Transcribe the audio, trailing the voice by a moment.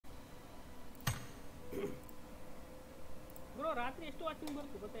ರಾತ್ರಿ ಎಷ್ಟು ವಾಚಿಂಗ್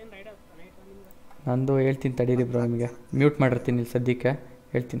ಬರುತ್ತೆ ಗೊತ್ತೇನು ರೈಡರ್ ನೈಟ್ ನಿಮಗೆ ನಂದು ಹೇಳ್ತೀನಿ ತಡೀರಿ ಬ್ರೋ ನಿಮಗೆ ಮ್ಯೂಟ್ ಮಾಡಿರ್ತೀನಿ ಇಲ್ಲಿ ಸದ್ಯಕ್ಕೆ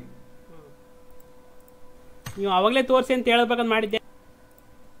ಹೇಳ್ತೀನಿ ನೀವು ಅವಾಗಲೇ ತೋರಿಸಿ ಅಂತ ಹೇಳ್ಬೇಕಂತ ಮಾಡಿದ್ದೆ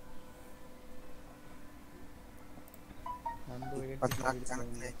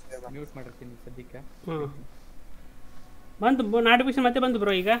ಮ್ಯೂಟ್ ಮಾಡಿರ್ತೀನಿ ಸದ್ಯಕ್ಕೆ ಬಂತು ನೋಟಿಫಿಕೇಶನ್ ಮತ್ತೆ ಬಂತು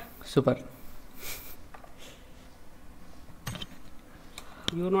ಬ್ರೋ ಈಗ ಸೂಪರ್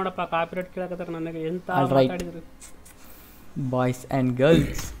ಇವ್ರು ನೋಡಪ್ಪ ಕಾಪಿರೈಟ್ ಕೇಳಕತ್ತಾರ ನನಗೆ ಎಂತ ಮಾತಾಡಿದ್ರು ಬಾಯ್ಸ್ ಆ್ಯಂಡ್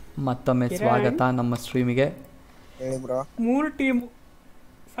ಗರ್ಲ್ಸ್ ಮತ್ತೊಮ್ಮೆ ಸ್ವಾಗತ ನಮ್ಮ ಸ್ಟ್ರೀಮಿಗೆ ಮೂರು ಟೀಮು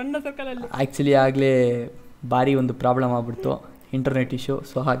ಸಣ್ಣ ಸರ್ಕಲಲ್ಲಿ ಆ್ಯಕ್ಚುಲಿ ಆಗಲೇ ಭಾರಿ ಒಂದು ಪ್ರಾಬ್ಲಮ್ ಆಗ್ಬಿಡ್ತು ಇಂಟರ್ನೆಟ್ ಇಶ್ಯೂ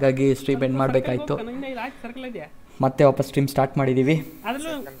ಸೊ ಹಾಗಾಗಿ ಸ್ಟ್ರೀಮ್ ಎಂಡ್ ಮಾಡಬೇಕಾಯ್ತು ಸರ್ಕಲ್ ಇದೆಯಾ ಮತ್ತೆ ವಾಪಸ್ ಸ್ಟ್ರೀಮ್ ಸ್ಟಾರ್ಟ್ ಮಾಡಿದ್ದೀವಿ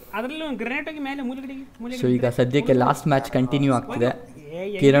ಅದರಲ್ಲೂ ಗ್ರೆನೇಟ್ ಆಗಿ ಮೇಲೆ ಮೂಲೆಗಡೆಗೆ ಸೊ ಈಗ ಸದ್ಯಕ್ಕೆ ಲಾಸ್ಟ್ ಮ್ಯಾಚ್ ಕಂಟಿನ್ಯೂ ಆಗ್ತಿದೆ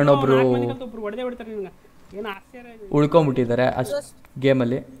ಕಿರಣ್ ಒಬ್ರು ಹೊಡೆದೇ ಬಿಡ್ತಾರೆ ನಿಮ್ಗೆ ಏನು ಆಶ್ಚರ್ಯ ಉಳ್ಕೊಂಬಿಟ್ಟಿದ್ದಾರೆ ಅಷ್ಟು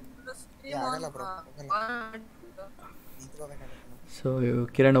ಗೇಮಲ್ಲಿ ಸೊ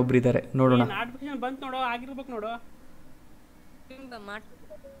ಕಿರಣ್ ಒಬ್ರಿದ್ದಾರೆ ನೋಡೋಣ ನೋಟಿಫಿಕೇಶನ್ ಬಂತು ನೋಡು ಆಗಿರ್ಬೇಕು ನೋಡು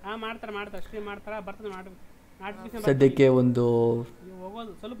ಮಾಡ್ತಾರೆ ಸ್ಟ್ರೀಮ್ ಮಾಡ್ತಾರ ಬರ್ತದೆ ನೋಟಿಫಿಕೇಶನ್ ಸದ್ಯಕ್ಕೆ ಒಂದು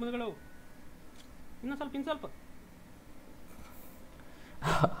ಹೋಗೋದು ಸ್ವಲ್ಪ ಮುಂದಗಳು ಇನ್ನು ಸ್ವಲ್ಪ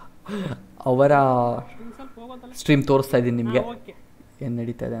ಅವರ ಸ್ಟ್ರೀಮ್ ತೋರಿಸ್ತಾ ಇದ್ದೀನಿ ನಿಮಗೆ ಏನು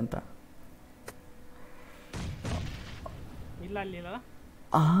ನಡೀತಾ ಇದೆ ಅಂತ ಇಲ್ಲ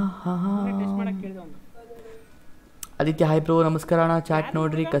ಆದಿತ್ಯ ಹಾಯ್ ಬ್ರೋ ನಮಸ್ಕಾರ ಅಣ್ಣ ಚಾಟ್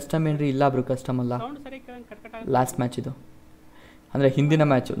ನೋಡ್ರಿ ಕಸ್ಟಮ್ ಏನ್ರಿ ಇಲ್ಲ ಬ್ರೋ ಕಸ್ಟಮ್ ಅಲ್ಲ ಲಾಸ್ಟ್ ಮ್ಯಾಚ್ ಇದು ಅಂದರೆ ಹಿಂದಿನ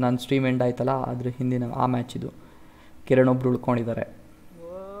ಮ್ಯಾಚು ನಾನು ಸ್ಟ್ರೀಮ್ ಎಂಡ್ ಆಯ್ತಲ್ಲ ಅದ್ರ ಹಿಂದಿನ ಆ ಮ್ಯಾಚ್ ಇದು ಕಿರಣ್ ಒಬ್ರು ಉಳ್ಕೊಂಡಿದ್ದಾರೆ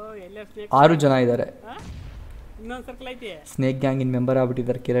 6 ಜನ ಇದ್ದಾರೆ ಸ್ನೇಕ್ ಗ್ಯಾಂಗಿನ ಮೆಂಬರ್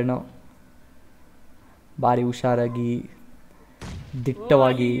ಆಗ್ಬಿಟ್ಟಿದ್ದಾರೆ ಕಿರಣ್ ಭಾರಿ ಹುಷಾರಾಗಿ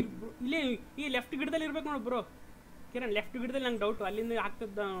ದಿಟ್ಟವಾಗಿ ಈ ಲೆಫ್ಟ್ ಗಿಡದಲ್ಲಿ ಇರ್ಬೇಕು ನೋಡು ಬ್ರೋ ಕಿರಣ್ ಲೆಫ್ಟ್ ಗಿಡದಲ್ಲಿ ನಂಗೆ ಡೌಟ್ ಅಲ್ಲಿಂದ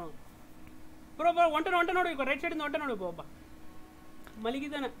ಆಗ್ತದ ಬ್ರೋ ಒಂಟ ನೋಡು ಈಗ ರೈಟ್ ಸೈಡಿಂದ ಒಂಟ ನೋಡು ಒಬ್ಬ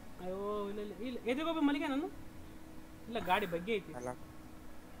ಮಲಗಿದ್ದಾನೆ ಅಯ್ಯೋ ಇಲ್ಲ ಎದುಗೊಬ್ಬ ಮಲಗಿ ನಾನು ಇಲ್ಲ ಗಾಡಿ ಬಗ್ಗೆ ಐತಿ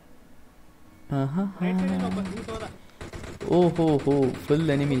ಓಹೋ ಹೋ ಫುಲ್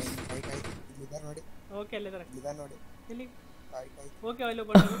ಎನಿಮೀಸ್ ಓಕೆ ಅಲ್ಲಿದ್ದಾರೆ ಇಲ್ಲಿ ಓಕೆ ಅಲ್ಲಿ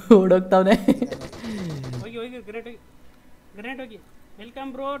ಓಡೋಗ್ತಾವನೆ ಹೋಗಿ ಗ್ರೆನೇಟ್ ಹೋಗಿ ವೆಲ್ಕಮ್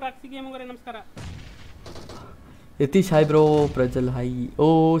ಬ್ರೋ ಟಾಕ್ಸಿ ಗೇಮ್ ಅವರೇ ನಮಸ್ಕಾರ ಯತೀಶ್ ಹಾಯ್ ಬ್ರೋ ಪ್ರಜಲ್ ಹಾಯ್ ಓ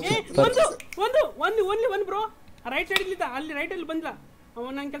ಸೂಪರ್ ಒಂದು ಬ್ರೋ ರೈಟ್ ಸೈಡ್ ಇಲ್ಲಿದ್ದ ಅಲ್ಲಿ ರೈಟ್ ಅಲ್ಲಿ ಬಂದಿಲ್ಲ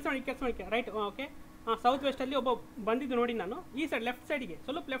ನಾನು ಕೆಲಸ ಮಾಡಿ ರೈಟ್ ಓಕೆ ಸೌತ್ ವೆಸ್ಟ್ ಅಲ್ಲಿ ಒಬ್ಬ ಬಂದಿದ್ದು ನೋಡಿ ನಾನು ಈ ಸೈಡ್ ಲೆಫ್ಟ್ ಸೈಡಿಗೆ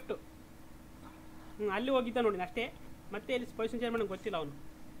ಸ್ವಲ್ಪ ಲೆಫ್ಟ್ ಅಲ್ಲಿ ಹೋಗಿದ್ದ ನೋಡಿ ಅಷ್ಟೇ ಮತ್ತೆ ಇಲ್ಲಿ ಪೊಸಿಷನ್ ಚೇಂಜ್ ಮಾಡೋದು ಗೊತ್ತಿಲ್ಲ ಅವನು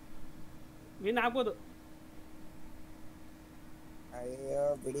ವಿನ್ ಆಗ್ಬೋದು ಅಯ್ಯೋ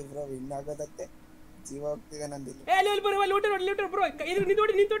ಬಿಡಿ ಬ್ರೋ ವಿನ್ ಆಗೋದಕ್ಕೆ ಜೀವ ಹೋಗ್ತಿದೆ ನಂದಿಲ್ಲ ಅಲ್ಲಿ ಬರೋ ಅಲ್ಲಿ ಲೂಟರ್ ಬ್ರೋ ಇದು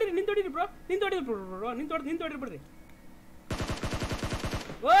ನಿಂತೋಡಿ ಬ್ರೋ ನಿಂತೋಡಿ ಬಿಡ್ರಿ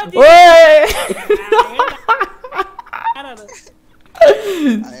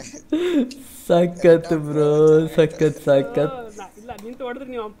ಸಖತ್ ಬ್ರೋ ಸಖತ್ ಇಲ್ಲ ನಿಂತು ಹೊಡೆದ್ರಿ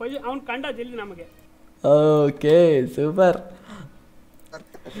ನೀವು ಅವ್ನು ಕಂಡ ಜಲ್ದಿ ನಮಗೆ ಓಕೆ ಸೂಪರ್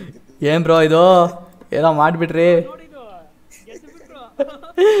ಏನ್ ಬ್ರೋ ಇದು ಏನೋ ಮಾಡ್ಬಿಟ್ರಿ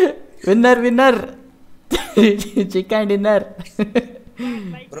ವಿನ್ನರ್ ಚಿಕನ್ ಡಿನ್ನರ್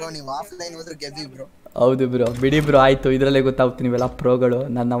ಬ್ರೋ ನೀವು ಆಫ್ಲೈನ್ ಹೋದ್ರೆ ಗೆದ್ದಿ ಬ್ರೋ ಹೌದು ಬ್ರೋ ಬಿಡಿ ಬ್ರೋ ಆಯ್ತು ಇದರಲ್ಲೇ ಗೊತ್ತಾಗ್ತು ನೀವೆಲ್ಲ ಪ್ರೋಗಳು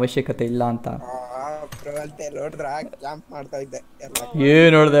ನನ್ನ ಅವಶ್ಯಕತೆ ಇಲ್ಲ ಅಂತ ಬ್ರೋ ಅಂತ ನೋಡಿದ್ರೆ ಕ್ಯಾಂಪ್ ಮಾಡ್ತಾ ಇದ್ದೆ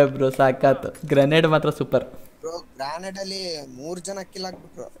ಏನ್ ನೋಡಿದೆ ಬ್ರೋ ಸಾಕಾತು ಗ್ರೆನೇಡ್ ಮಾತ್ರ ಸೂಪರ್ ಬ್ರೋ ಗ್ರೆನೇಡ್ ಅಲ್ಲಿ 3 ಜನ ಕಿಲ್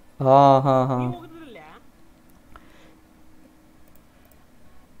ಆಗ್ಬಿಟ್ರು ಹಾ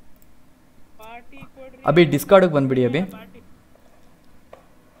ಅಭಿ ಡಿಸ್ಕಾರ್ಡ್ಗೆ ಬಂದ್ಬಿಡಿ ಅಭಿ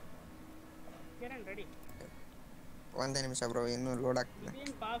ಒಂದೇ ನಿಮಿಷ ಬ್ರೋ ಇನ್ನೂ ಲೋಡ್ ಆಗ್ತಿದೆ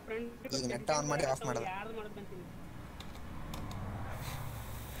ಈಗ ನೆಟ್ ಆನ್ ಮಾಡಿ ಆಫ್ ಮಾಡೋದು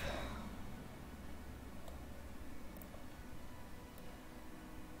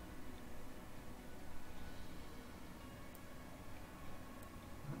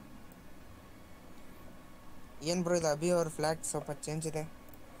ಏನ್ ಬ್ರೋ ಇದು ಅಭಿ ಅವ್ರ ಫ್ಲಾಗ್ ಸ್ವಲ್ಪ ಚೇಂಜ್ ಇದೆ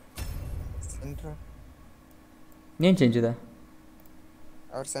ಸೆಂಟರ್ ಏನು ಚೇಂಜ್ ಇದೆ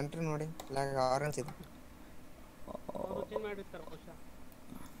ಅವ್ರ ಸೆಂಟರ್ ನೋಡಿ ಫ್ಲಾಗ್ ಆರೆಂಜ್ ಇದೆ ಚೇಂಜ್ ಮಾಡಿರ್ತಾರೆ ಬಹುಶಃ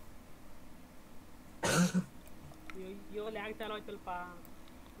ಅಯ್ಯೋ ಲ್ಯಾಗ್ ಚಾಲು ಆಯ್ತಲ್ಪ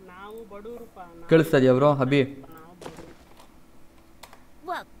ನಾವು ಬಡೂರಪ್ಪ ಕೇಳಿಸ್ತಾ ಇದೆಯಾ bro Abhi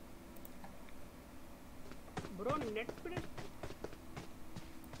bro net speed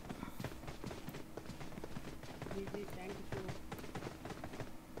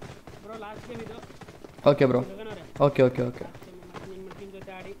bro last game ಇದು ಓಕೆ ಬ್ರೋ ಓಕೆ ನಿಮ್ಮ ಟೀಮ್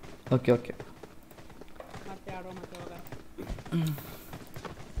ಜೊತೆ ಆಡಿ ಓಕೆ ಮತ್ತೆ ಆಡೋ ಮತ್ತೆ ಹೋಗ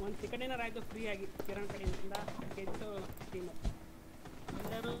ಒಂದು ಟಿಕೆಟ್ ಏನಾರು ಆಯಿತು ಫ್ರೀ ಆಗಿ ಕಿರಣ್ ಕಡೆಯಿಂದ ಗೆದ್ದು ಟೀಮ್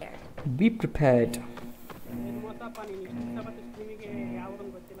ಬಿ ಪ್ರಿಪೇರ್ಡ್ ನೋಡಪ್ಪ ನೀನು ಇಷ್ಟಪಟ್ಟು ಸ್ಟ್ರೀಮಿಗೆ ಯಾವ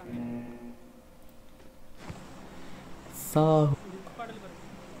ಗೊತ್ತಿಲ್ಲ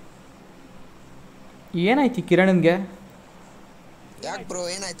ಏನಾಯ್ತು ಕಿರಣ್ಗೆ? ಯಾಕೆ ಬ್ರೋ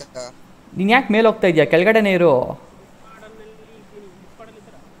ಏನಾಯ್ತಕ್ಕ? ನೀನು ಯಾಕೆ ಮೇಲೆ ಹೋಗ್ತಾ ಇದೆಯಾ? ಕೆಳಗಡೆನೇ ಇರು.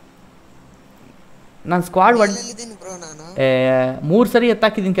 ನಾನು ಸ್ಕ್ವಾಡ್ ಬ್ರೋ ನಾನು 3 ಸರಿ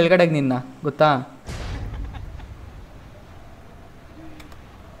ಎತ್ತಾಕಿದ್ದೀನಿ ಕೆಳಗಡೆಗೆ ನಿನ್ನ, ಗೊತ್ತಾ?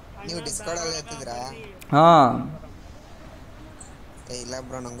 ನೀವು ಡಿಸ್ಕಾರ್ಡ್ ಅಲ್ಲಿ ಎತ್ತಿದ್ರಾ? ಹಾಂ. ಇಲ್ಲ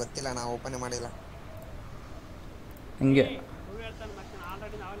ಬ್ರೋ ನಂಗೆ ಗೊತ್ತಿಲ್ಲ, ನಾ ಓಪನ್ ಮಾಡಿಲ್ಲ. ಹಂಗೆ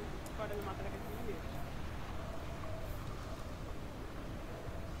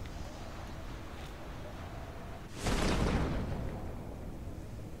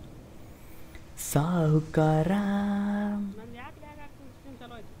ಸಾಹುಕಾರ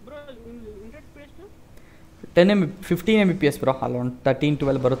 10 15 Mbps ಬ್ರೋ, ಅಲ್ಲೊಂದು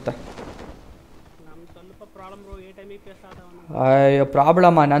 13-12 ಬರುತ್ತೆ. ಅಯ್ಯೋ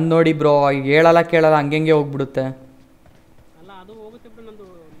ಪ್ರಾಬ್ಲಮ್ಮ ನನ್ನ ನೋಡಿ ಬ್ರೋ, ಈಗ ಹೇಳಲ್ಲ ಕೇಳಲ್ಲ ಹಂಗೆ ಹೋಗ್ಬಿಡುತ್ತೆ.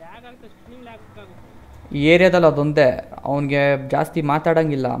 ಈ ಏರಿಯಾದಲ್ಲಿ ಅದೊಂದೇ, ಅವನಿಗೆ ಜಾಸ್ತಿ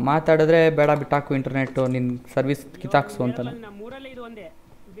ಮಾತಾಡೋಂಗಿಲ್ಲ. ಮಾತಾಡಿದ್ರೆ ಬೇಡ ಬಿಟ್ಟಾಕು ಇಂಟರ್ನೆಟ್ಟು, ನಿನ್ನ ಸರ್ವಿಸ್ ಕಿತ್ತಾಕ್ಸು ಅಂತಾನೆ.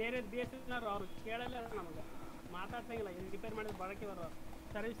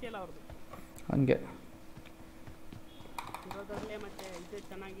 ಹಂಗೆ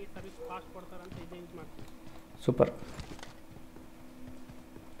ಸೂಪರ್.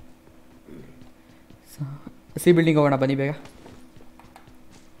 ಸಿ ಬಿಲ್ಡಿಂಗ್ ಹೋಗೋಣ ಬನ್ನಿ ಬೇಗ.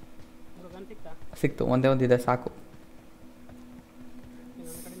 ಸಿಕ್ತು, ಒಂದೇ ಒಂದಿದೆ ಸಾಕು.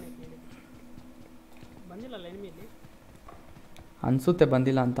 ಅನಿಸುತ್ತೆ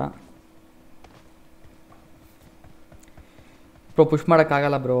ಬಂದಿಲ್ಲ ಅಂತ. ಬ್ರೋ ಪುಷ್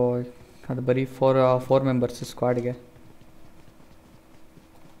ಮಾಡೋಕ್ಕಾಗಲ್ಲ ಬ್ರೋ, ಅದು ಬರೀ 4 ಮೆಂಬರ್ಸ್ ಸ್ಕ್ವಾಡ್ಗೆ.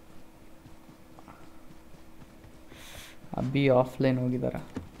 ಅಬ್ಬಿ ಆಫ್ಲೈನ್ ಹೋಗಿದ್ದಾರೆ.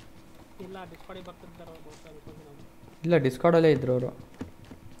 ಇಲ್ಲ ಡಿಸ್ಕಾರ್ಡಲ್ಲೇ ಇದ್ರು ಅವರು.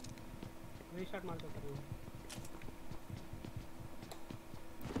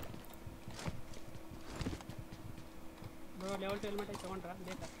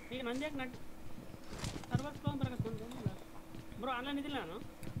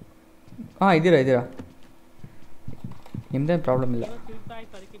 ಹಾಂ ಇದ್ದೀರಾ, ನಿಮ್ದೇನು ಪ್ರಾಬ್ಲಮ್ ಇಲ್ಲ.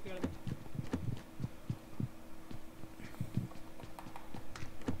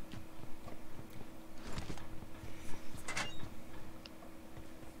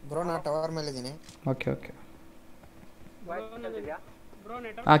 ಬ್ರೋ ನಾ ಟವರ್ ಮೇಲೆ ಇದ್ದೀನಿ. ಓಕೆ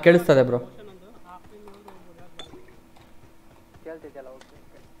ಹಾಂ ಕೇಳಿಸ್ತದೆ ಬ್ರೋ.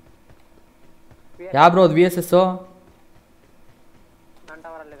 ಯಾ ಬ್ರೋ ಅದು VSS?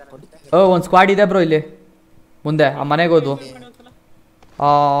 ಒಂದು ಸ್ಕ್ವಾಡ್ ಇದೆ ಬ್ರೋ ಇಲ್ಲಿ ಮುಂದೆ, ಆ ಮನೆಗೆ ಹೋದು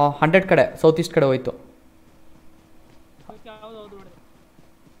 100 ಕಡೆ, ಸೌತ್ ಈಸ್ಟ್ ಕಡೆ ಹೋಯ್ತು.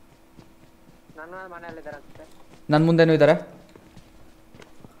 ನನ್ನ ಮುಂದೆನೂ ಇದ್ದಾರೆ.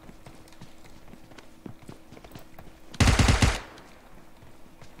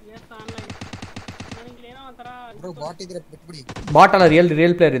 ಬಾಟ್ ಅಲ್ಲ,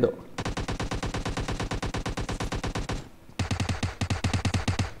 ರಿಯಲ್ ಪ್ಲೇಯರ್ ಇದು.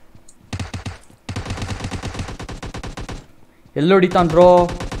 ಎಲ್ಲಿ ಹೊಡಿತಾನ್ ಬ್ರೋ?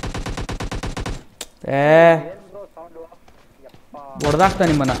 ಹೊಡೆದಾಕ್ತಾ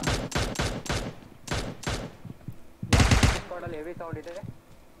ನಿಮ್ಮನ್ನ.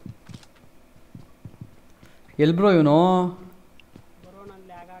 ಎಲ್ ಬ್ರೋ ಇವನು?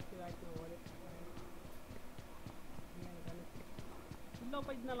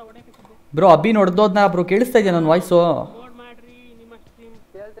 ಬ್ರೋ ಅಬ್ಬಿ ನೋಡ್ದೋದ್ನ ಬ್ರೋ, ಕೇಳಿಸ್ತಾ ಇದೆಯಾ ನನ್ನ ವಾಯ್ಸು?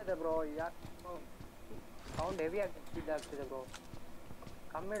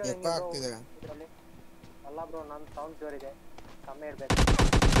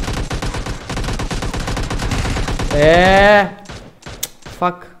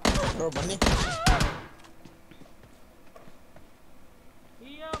 ಫಕ್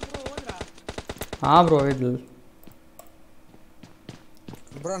ಹಾಂ ಬ್ರೋ ಇದು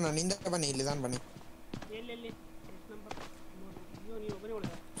ಬ್ರೋ ನಾನು ಹಿಂದೆ ಬನ್ನಿ, ಇಲ್ಲಿ ನಾನು ಬನ್ನಿ.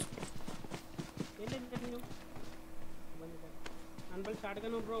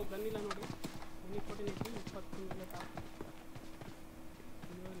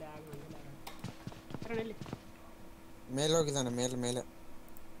 ಮೇಲೆ ಹೋಗಿದ್ದಾನೆ, ಮೇಲೆ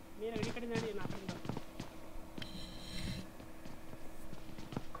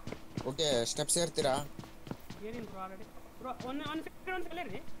ಓಕೆ ಸ್ಟೆಪ್ಸ್ ಏರ್ತೀರಾ? ಏನಿಲ್ಲ ಬ್ರೋ ಆಲ್ರೆಡಿ ಬ್ರೋ ಒಂದು ಸೆಕೆಂಡ್ ಒಂದು ಕಲರ್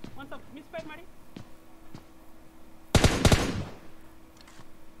ರೀ, ಒಂದು ಸ್ವಲ್ಪ ಮಿಸ್ ಫೈರ್ ಮಾಡಿ.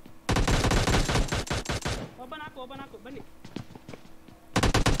 ಓಪನ್ ಹಾಕು ಬನ್ನಿ.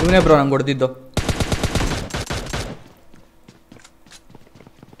 ಇವನೇ ಬ್ರೋ ನಂಗೆ ಹೊಡೆದಿದ್ದು.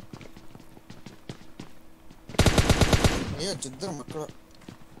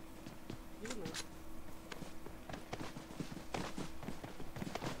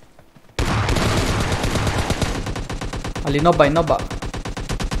 ಅಲ್ಲಿ ಇನ್ನೊಬ್ಬ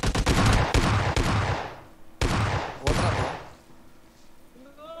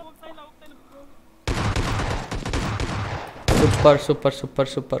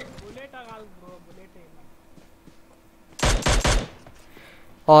ಸೂಪರ್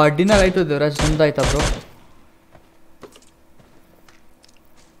ಡಿನ್ನರ್ ಆಯ್ತು ದೇವರಾಜ್, ನಿಮ್ದು ಆಯ್ತಾ ಬ್ರೋ?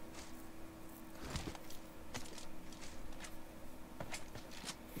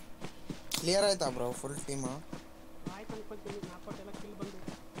 ಕ್ಲಿಯರ್ ಆಯ್ತಾ ಬ್ರೋ ಫುಲ್ ಟೀಮ್? ಆಯ್ತು ಅನ್ಕೊಂತೀನಿ. ನಾಕೌಟ್ ಎಲ್ಲ ಕಿಲ್ ಬಂದು.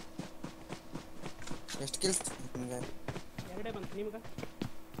 ಎಷ್ಟು ಕಿಲ್ಸ್ ನಿಮಗೆ? ಎರಡೇ ಬಂತು. ನಿಮ್ಗೆ?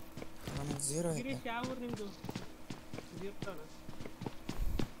 ನಮಗೆ 0 ಐತೆ. ಗಿರೀಶ್ ಯಾವ ಊರು ನಿಮ್ಮದು? 0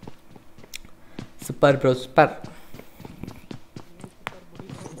 ಸೂಪರ್ ಬ್ರೋ ಸೂಪರ್.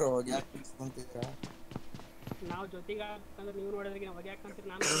 ಬ್ರೋ ಯಾಕೆ ಕಿಲ್ಸ್ಕೊಂತಿದ್ದೀರಾ? ನಾವು ಜೊತೆಗೆ ಅಂದ್ರೆ ನೀವು ನೋಡಿದ್ರೆ ನಾವು ಯಾಕಂತೀರಿ?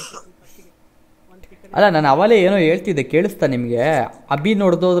 ನಾನು ಫಸ್ಟಿಗೆ ಒಂದು ಟಿಕೆಟ್. ಅಲ್ಲ ನಾನು ಅವಲೇ ಏನೋ ಹೇಳ್ತಿದ್ದೆ, ಕೇಳಿಸ್ತಾ ನಿಮಗೆ? ಅಭಿ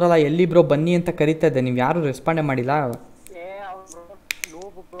ನೋಡ್ದೋದ್ರಲ್ಲ, ಎಲ್ಲಿ ಬ್ರೋ ಬನ್ನಿ ಅಂತ ಕರಿತಾ ಇದ್ದೆ, ನೀವು ಯಾರು ರೆಸ್ಪಾಂಡೇ ಮಾಡಿಲ್ಲ.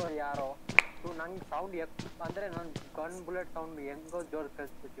 ಯಾರೋ ನಂಗೆ ಸೌಂಡ್ ಅಂದ್ರೆ ನನ್ನ ಗನ್ ಬುಲೆಟ್ ಸೌಂಡ್ ಹೆಂಗೋ ಜೋರ್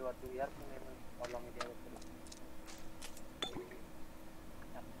ಕಳಿಸ್ಬಿಟ್ಟು ಇವತ್ತು ಇಯರ್ಫೋನ್ ಏನು ಪ್ರಾಬ್ಲಮ್ ಇದೆ ಗೊತ್ತಿಲ್ಲ.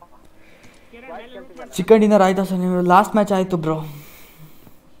 ಚಿಕನ್ ಡಿನ್ನರ್ ಆಯ್ತಾ ಸರ್? ನೀವು ಲಾಸ್ಟ್ ಮ್ಯಾಚ್ ಆಯಿತು ಬ್ರೋ.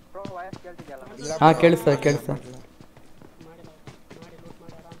 Bro voice ಕೇಳ್ತಿದ್ಯಲ್ಲ? ಹಾಂ ಕೇಳಿಸ್ತಾ. ಮಾಡಿ ಲೂಟ್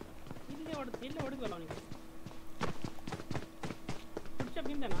ಮಾಡಿ ಆರಾಮ. ಇಲ್ಲೇ ಹೊಡೆದ್ವಲ್ಲ ಅವನಿಗೆ. ಪುಟ್ಚಪ್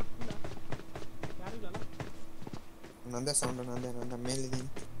ನಿಂದೇನಾ? ಇಲ್ಲ ಯಾರು ಇಲ್ಲಲ್ಲ. ನಂದೇ ಸೌಂಡ್ ನಂದೇ ಮೇಲಿದ್ದೀನಿ.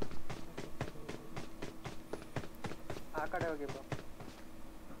 ಆ ಕಡೆ ಹೋಗಿ ಬ್ರೋ.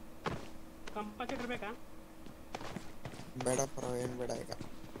 ಕಂಪಲ್ಸರಿ ಬೇಕಾ? ಬೇಡ ಬ್ರೋ, ಏನು ಬೇಡ ಈಗ.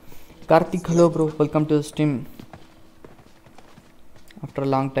 Karthik hello bro, welcome to stream after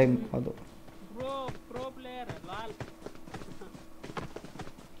long time. ಹೌದು bro, pro player Lal.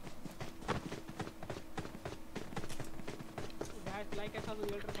 Guys like ಎಷ್ಟಾದ್ರು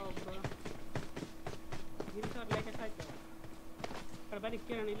ಹೇಳ್ರಪ್ಪ ಒಬ್ರು. ಸರ್ ಲೈಕ್ ಎಷ್ಟಾಯ್ತು? ಕಡೆ ಬರೀ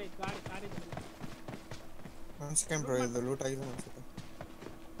ಕಿರಣ ಇಲ್ಲ, ಕಾರಿದೆ. ಒಂದು ಸೆಕೆಂಡ್ ಬ್ರೋ, ಇದು ಲೂಟ್ ಆಗಿದೆ ಅನ್ಸುತ್ತೆ.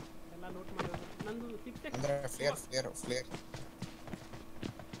 ಎಲ್ಲ ಲೂಟ್ ಮಾಡೋದು. ನಂದು 6x ಅಂದ್ರೆ ಫ್ಲೇರ್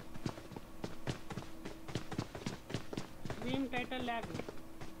ಸ್ಟ್ರೀಮ್ ಟೈಟಲ್ ಲ್ಯಾಗ್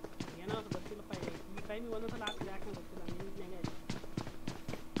ಏನೋ ಅದು ಗೊತ್ತಿಲ್ಲಪ್ಪ. ಈ ಟೈಮಿಗೆ ಒಂದೊಂದ್ಸಲ ಆಗ್ತದೆ, ಯಾಕಂತ ಗೊತ್ತಿಲ್ಲ. ನಿನ್ನೆ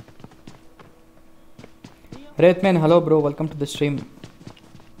ರೇತ್ man hello bro, welcome to the stream.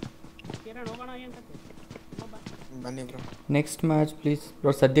 Kiran ಹೋಗೋಣ ಏನು ಕತೆ? ಬನ್ನಿ bro. Next match please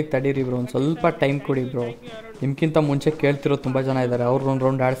bro. ಸದ್ಯಕ್ಕೆ ತಡೀರಿ ಬ್ರೋ, ಒಂದು ಸ್ವಲ್ಪ ಟೈಮ್ ಕೊಡಿ ಬ್ರೋ. ನಿಮ್ಗಿಂತ ಮುಂಚೆ ಕೇಳ್ತಿರೋ ತುಂಬ ಜನ ಇದ್ದಾರೆ, ಅವ್ರು ಒಂದು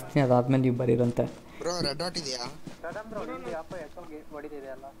ರೌಂಡ್ ಆಡಿಸ್ತೀನಿ, ಅದಾದ್ಮೇಲೆ ನೀವು ಬರೀರಂತೆ. ಬ್ರೋ ರೆಡ್ ಡಾಟ್ ಇದೆಯಾ? ಗಗನ್ ಬ್ರೋ ನಿಮಗೆ ಅಪ್ಪ ಎಷ್ಟೊಂದು ಹೊಡಿತಿದೆ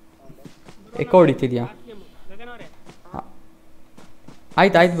ಅಲ್ಲ ಸೌಂಡ್? ಎಕೋ ಹೊಡಿತಿದ್ಯಾ? ಗಗನ್ ಅವರೇ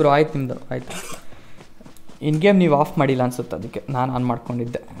ಆಯ್ತು ಬ್ರೋ, ಆಯ್ತು ನಿಮ್ಮದು ಆಯಿತು. ಇನ್ ಗೇಮ್ ನೀವು ಆಫ್ ಮಾಡಿಲ್ಲ ಅನ್ಸುತ್ತೆ, ಅದಕ್ಕೆ ನಾನು ಆನ್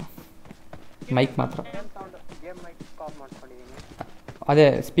ಮಾಡ್ಕೊಂಡಿದ್ದೆ ಮೈಕ್ ಮಾತ್ರ. ಗೇಮ್ ಮೈಕ್ ಆಫ್ ಮಾಡ್ಕೊಂಡಿದ್ದೀನಿ. ಅದೇ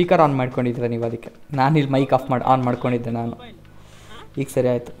ಸ್ಪೀಕರ್ ಆನ್ ಮಾಡ್ಕೊಂಡಿದ್ದೀರ ನೀವು, ಅದಕ್ಕೆ ನಾನು ಇಲ್ಲಿ ಮೈಕ್ ಆನ್ ಮಾಡ್ಕೊಂಡಿದ್ದೆ ನಾನು. ಈಗ ಸರಿ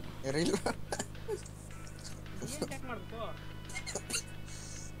ಆಯಿತು.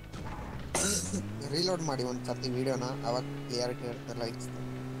 ರೀಲೋಡ್ ಮಾಡಿ ಒಂದು ಸರ್ತಿ ವಿಡಿಯೋನ, ಅವಾಗ ಕ್ಲಿಯರಿಟಿ ಇರ್ತಲ್ಲ.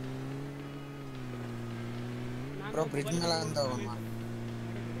 ಬ್ರೋ ಬ್ರಿಡ್ಜ್ ಮೇಲೆ ಅಂತ ಹೋಗೋಣ.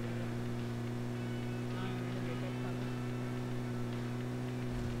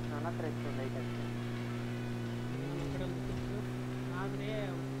 ನನ್ನ ಹತ್ರ ಎಷ್ಟು ಲೈಟ್ ಆಯ್ತು ಆದರೆ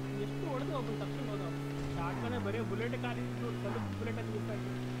ಎಷ್ಟು ಹೊಡೆದು ಒಬ್ಬರು ತಕ್ಷಣ ಹೋದ. ಶಾರ್ಟ್ಗನೇ ಬರೀ ಬುಲೆಟ್ ಕಾಲಿದ್ದು, ಸ್ವಲ್ಪ ಬುಲೆಟ್ ಅದು ಮಿಸ್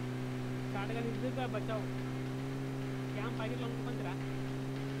ಆಯಿತು. ಶಾರ್ಟ್ಗನ್ ಇದ್ದಾಗ ಬಚಾವ್. ಕ್ಯಾಂಪ್ ಆಗಿಲ್ಲ ಅನ್ಕೊಂತೀರಾ?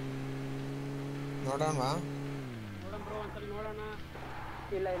 ನೋಡೋಣ ಬ್ರೋ, ಒಂದ್ಸಲ ನೋಡೋಣ.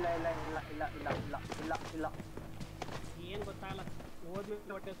 ಇಲ್ಲ ಏನು ಗೊತ್ತಾಗಲ್ಲ.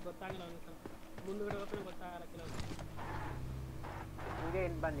 ಹೋದ್ಮೇಲೆ ಹೊಟ್ಟೆ ಗೊತ್ತಾಗಲ್ಲ. ಒಂದ್ಸಲ ಮುಂದುಗಡೆ ಹೋಗ್ತಾನೆ ಗೊತ್ತಾಗಲ್ಲ ಕೆಲವು. ಹಿಂಗೆ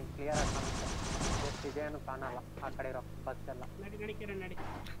ಇಲ್ಲಿ ಬನ್ನಿ, ಕ್ಲಿಯರ್ ಆಗಿ ಕಾಣುತ್ತೆ. ಎಷ್ಟಿದೆ ಏನು ಕಾಣಲ್ಲ ಆ ಕಡೆ ಇರೋ ಬಸ್ ಎಲ್ಲ. ನಡಿ ಕಿರಣ್ ನಡಿ.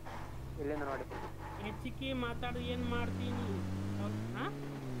 ಇಲ್ಲಿಂದ ನೋಡಿ. ಹೆಚ್ಚಿಗೆ ಮಾತಾಡು, ಏನು ಮಾಡ್ತೀನಿ? ಹಾಂ,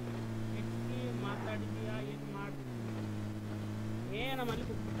 ಹೆಚ್ಚಿಗೆ ಮಾತಾಡಿದೀಯಾ, ಏನು ಮಾಡ್ತೀನಿ? ನಮ್ಮಲ್ಲಿ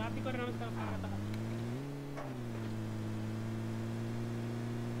ಕಾರ್ತಿಕ್ ಅವ್ರೆ ನಮಸ್ಕಾರ. ಸ್ವಾಗತ.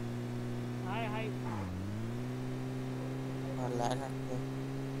 ಹಾಯ್ ಲ್ಯಾಗ್ ಆಗ್ತದೆ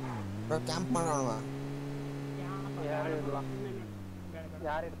ಬ್ರೋ. ಕ್ಯಾಂಪ್ ಮಾಡೋಣ.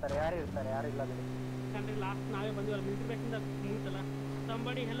 ಯಾರು ಇರ್ತಾರೆ ಯಾರಿಲ್ಲ ಬಿಡಿ. ಯಾಕಂದ್ರೆ ಲಾಸ್ಟ್ ನಾವೇ ಬಂದಿವಲ್ಲ, ಮಿಲಿಟರಿ ಬೇಸಿಂದ ಮುಗಿತಲ್ಲ.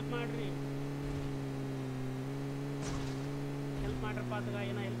 Somebody help ಮಾಡ್ರಪ್ಪ. ಅದಾಗ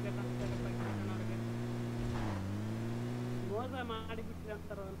ಏನೋ ಹೆಲ್ಪ್ ಬೇಕಂತ ಅವ್ರಿಗೆ ಮೋಸ ಮಾಡಿಬಿಟ್ರಿ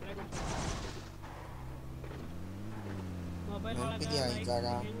ಅಂತಾರ. ಮೊಬೈಲ್ ಒಳಗೆ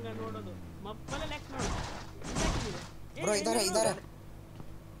ಹೆಂಗ ನೋಡೋದು? ಮೊಬೈಲ್ ಲೆಕ್ಕ ನೋಡು. ಬ್ರೋ ಇದಾರೆ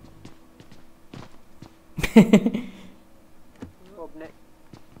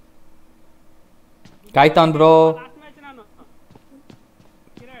ಕಾಯ್ತಾನ್ ಬ್ರೋ. ಲಾಸ್ಟ್ ಮ್ಯಾಚ್ ನಾನು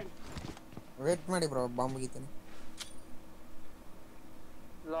ಕಿರಣ್ ವೇಟ್ ಮಾಡಿ ಬ್ರೋ ಬಾಂಬ್ ಮುಗಿತೀನಿ.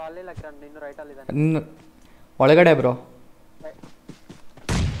 ಲೋ ಅಲ್ಲಿಲ್ಲ ಕಿರಣ್ ಇನ್ನು ರೈಟ್ ಅಲ್ಲಿ ಇದ್ದಾನೆ. ಒಳಗಡೆ ಬ್ರೋ.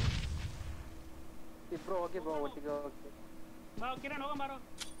 ಇಬ್ರು ಹೋಗಿ ಬ್ರೋ ಒಟ್ಟಿಗೆ ಹೋಗಿ. ಬಾ ಕಿರಣ್ ಹೋಗ ಮಾರೋ.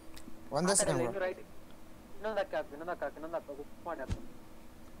 ಒಂದೇ ಸೆಕೆಂಡ್ ಬ್ರೋ. ಇನ್ನು ರೈಟ್ ಇನ್ನೊಂದಕ್ಕೆ ಹಾಕು ಗುಪ್ ಮಾಡಿ ಹಾಕು.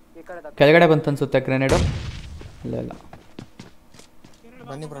 ಈ ಕಡೆ ಕೆಳಗಡೆ ಬಂತು ಅನ್ಸುತ್ತೆ ಗ್ರೆನೇಡು. ಇಲ್ಲ ಇಲ್ಲ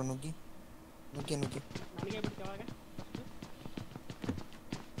ಬನ್ನಿ ಬ್ರೋ ನುಗ್ಗಿ. ನನಗೆ ಬಿಟ್ಟು ಯಾವಾಗ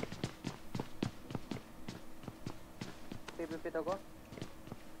ಟಿಪಿ ತಗೋ.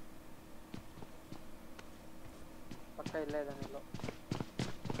 ಪಕ್ಕ ಇಲ್ಲೇ ಇದ್ದಾನೆ ಇಲ್ಲೋ.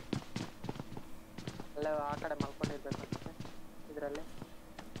 ಅಲ್ಲೇ ಆ ಕಡೆ ಮಲ್ಕೊಂಡಿರ್ಬೇಕು ಅನ್ಸುತ್ತೆ ಇದರಲ್ಲಿ.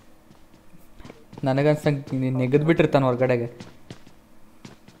 ನನಗನ್ಸಂಗೆ ನೆಗೆದ್ ಬಿಟ್ಟಿರ್ತಾನೆ ಹೊರಗಡೆಗೆ.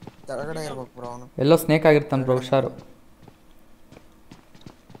 ಕೆಳಗಡೆ ಇರ್ಬೇಕು ಬ್ರೋ ಅವನು. ಎಲ್ಲೋ ಸ್ನೇಕ್ ಆಗಿರ್ತಾನೆ ಬ್ರೋ ಹುಷಾರು.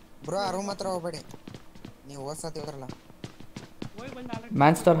 ಬ್ರೋ ಆ ರೂಮ್ ಹತ್ರ ಹೋಗ್ಬೇಡಿ, ನೀವು ಓದ್ಸತಿ ಹೋದ್ರಲ್ಲ. ಹೋಗಿ ಬಂದ already.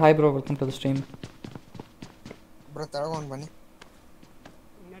 Man star hi bro, welcome to the stream. Bro ತಗೊಂಡು ಬನ್ನಿ.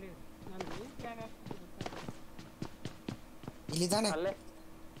 ನೋಡಿ ನಾನು ಜಾಗ ಇಲ್ಲಿದ್ದಾನೆ. ಅಲ್ಲೇ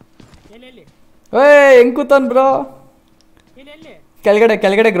ಎಲ್ಲಿ ಏಯ್ ಹೆಂಗ್ ಕೂತಾನ್ ಬ್ರೋ. ಎಲ್ಲಿ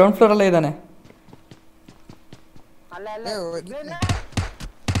ಕೆಳಗಡೆ ಗ್ರೌಂಡ್ ಫ್ಲೋರ್ ಅಲ್ಲೇ ಇದ್ದಾನೆ. ಅಲ್ಲೇ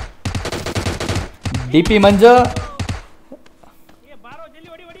ಡಿ ಪಿ ಮಂಜು. ಏ ಬಾರೋ ಜಲ್ದಿ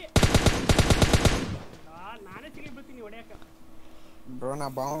ಹೊಡಿ. ನಾನೇ ಸಿಗಿ ಬಿಡ್ತೀನಿ ಹೊಡಿಯಕ. ಬ್ರೋ ನಾ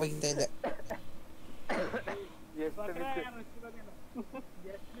ಬಾಂಬ್ ಮುಗಿತಾ ಇದ್ದೆ.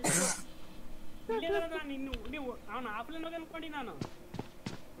 ನೀವು ಅವನು ಆಫ್ಲೈನ್ ಹೋಗಿ ಅನ್ಕೊಂಡಿ ನಾನು.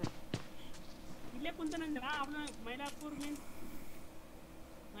 ಇಲ್ಲೇ ಕುಂತಾನಂದ್ರ ಮೈಲಾಪುರ್ ಮೀನ್ಸ್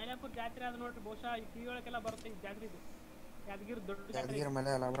ಮೈಲಾಪುರ್ ಜಾತ್ರೆ ಆದ ನೋಡ್ರಿ. ಬಹುಶಃ ಈ ಟಿವಿ ಒಳಗೆಲ್ಲ ಬರುತ್ತೆ ಈ ಜಾತ್ರೆ. ಇದು ಯಾದಗಿರಿ ದೊಡ್ಡ ಜಾತ್ರೆ.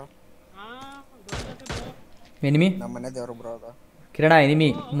 ಮನೆ ಅಲ್ಲ ಬ್ರೋ. ಹಾ ದೊಡ್ಡ ಜಾತ್ರೆ ಬ್ರೋ. ಎನಿಮಿ ನಮ್ಮ ಮನೆ ದೇವರು ಬ್ರೋ ಅದು. ಕಿರಣ ಎನಿಮಿ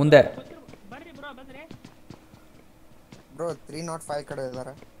ಮುಂದೆ. ಬರ್ರಿ ಬ್ರೋ ಬಂದ್ರೆ ಬ್ರೋ 305 ಕಡೆ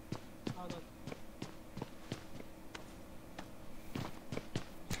ಇದಾರೆ. ಹೌದು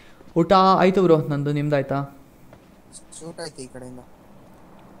ಊಟ ಆಯ್ತು ಬ್ರೋ ನಂದು, ನಿಮ್ದು ಆಯ್ತಾ? ಶೂಟ್ ಆಯ್ತು ಈ ಕಡೆಯಿಂದ.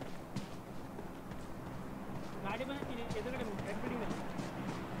 ಗಾಡಿ ಬಂದಿದೆ ಎದುರುಗಡೆ ರೆಡ್ ಬಿಲ್ಡಿಂಗ್ ಅಲ್ಲಿ.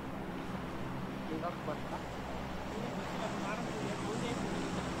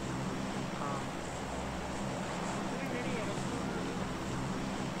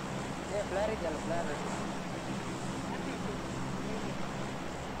 ಫ್ಲೇರ್ ಇದೆಯಲ್ಲ ಫ್ಲೇರ್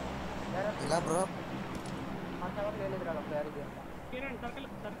ಇಲ್ಲ ಬ್ರೋ ಮಾತಾಡೋಕೆ ಹೇಳಿದ್ರಲ್ಲ ಫ್ಲೇರ್ ಇದೆ ಅಂತ. Kiran circle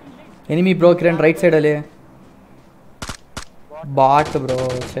enemy bro Kiran right ಸೈಡಲ್ಲಿ. Bot bro.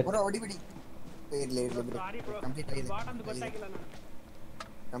 ಬ್ರೋ ಹೊಡಿಬಿಡಿ. ಇರ್ಲಿ ಬ್ರೋ ಸಾರಿ ಬ್ರೋ ಕಂಪ್ಲೀಟ್ ಆಗಿದೆ. ಬಾಟ್ ಅಂತ ಗೊತ್ತಾಗಿಲ್ಲ ನಾನು.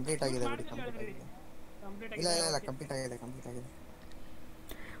 ಕಂಪ್ಲೀಟ್ ಆಗಿದೆ ಬಿಡಿ. ಕಂಪ್ಲೀಟ್ ಇಲ್ಲ ಆಗಿದೆ. ಕಂಪ್ಲೀಟ್ ಆಗಿದೆ.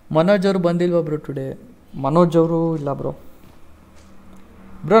 ಮನೋಜ್ ಅವರು ಬಂದಿಲ್ವಾ ಬ್ರೋ ಟುಡೇ? ಮನೋಜ್ ಅವರು ಇಲ್ಲ ಬ್ರೋ.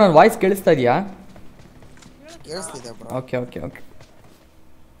 ಬ್ರೋ ನನ್ನ ವಾಯ್ಸ್ ಕೇಳಿಸ್ತಾ ಇದೆಯಾ? ಕೇಳಿಸ್ತಿದೆ ಬ್ರೋ. ಓಕೆ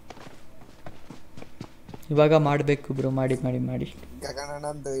ಇವಾಗ ಮಾಡಬೇಕು ಬ್ರೋ. ಮಾಡಿ ಗಗನ್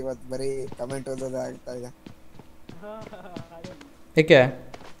ಅಣ್ಣಂದು ಇವತ್ತು ಬರೀ ಕಮೆಂಟ್ ಓದೋದು ಆಗ್ತಾ ಇದೆ. ಏಕೆ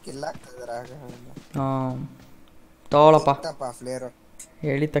ಕಿಲ್ ಆಗ್ತಾ ಇದಾರೆ ಆಗ. ತಗೊಳಪ್ಪ ಫ್ಲೇರ್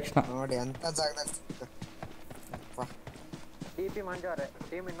ಹೇಳಿದ ತಕ್ಷಣ. ನೋಡಿ ಅಂತ ಜಾಗದಲ್ಲಿ ಸಿಕ್ತು. ಟಿಪಿ ಮಂಜಾರೆ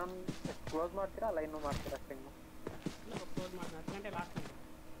ಟೀಮ್ ಇನ್ನೊಂದು ಕ್ಲೋಸ್ ಮಾಡ್ತೀರಾ ಅಲ್ಲ ಇನ್ನೂ ಮಾಡ್ತೀರಾ ಸ್ಟ್ರಿಂಗ್? ಕ್ಲೋಸ್ ಮಾಡಿ 10 ಗಂಟೆ ಲಾಸ್ಟ್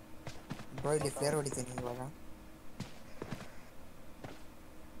ಬ್ರೋ ಇಲ್ಲಿ ಫ್ಲೇರ್ ಹೊಡಿತೀನಿ ಇವಾಗ.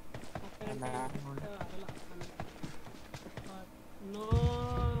 ನೋ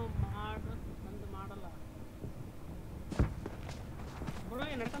ಮಾಡು ಬಂದು ಮಾಡಲ್ಲ ಬ್ರೋ.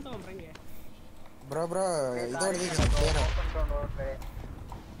 ನಡ್ಕೊಂತ ಹೋಗ್ರಂಗೆ ಬ್ರೋ ಇದು ಹೊಡಿದ್ದೀನಿ ಫ್ಲೇರ್.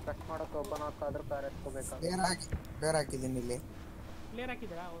 ಕಟ್ ಮಾಡೋಕೆ ಓಪನ್ ಹಾಕಾದ್ರೂ ಕಾರ್ ಎತ್ಕೋಬೇಕು. ಫ್ಲೇರ್ ಹಾಕಿದ್ದೀನಿ ಇಲ್ಲಿ. ಕ್ಲಿಯರ್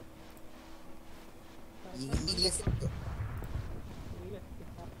ಹಾಕಿದ್ರಾ? ಈಗಲೇ ಸಿಕ್ತು.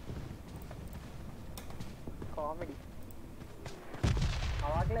 ಕಾಮಿಡಿ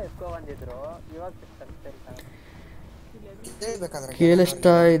ಅವಾಗಲೇ ಎತ್ಕೊ ಬಂದಿದ್ರು, ಇವಾಗ ಸಿಗ್ತಾರೆ.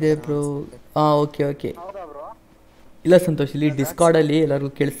 ಕೇಳಿಸ್ತಾ ಇದೆ ಬ್ರೋ. ಓಕೆ ಹೌದಾ ಬ್ರೋ? ಇಲ್ಲ ಸಂತೋಷ್, ಇಲ್ಲಿ ಡಿಸ್ಕಾರ್ಡಲ್ಲಿ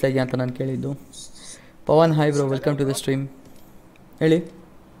ಎಲ್ಲರಿಗೂ ಕೇಳಿಸ್ತಾ ಇದೆಯಾ ಅಂತ ನಾನು ಕೇಳಿದ್ದು. Pavan hi bro, welcome to the stream. ಹೇಳಿ.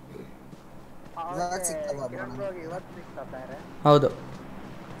 ಹೌದು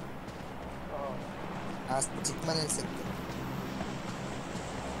ಚಿಕ್ಕ ಮನೇಲಿ ಸಿಕ್ತು.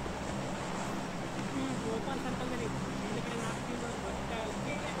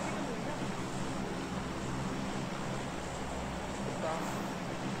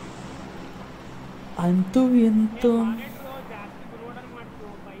 ಅಂತೂ ಎಂತೂ ಜಾಸ್ತಿ ಬ್ರೋಡರ್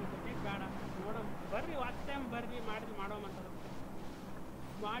ಮಾಡ್ತೀವಪ್ಪ ಈ ಸತಿ ಬೇಡ. ನೋಡೋಣ ಬರ್ರಿ ವಾಚ್ ಟೈಮ್ ಬರ್ರಿ ಮಾಡಿದ್ ಮಾಡೋಮಂತ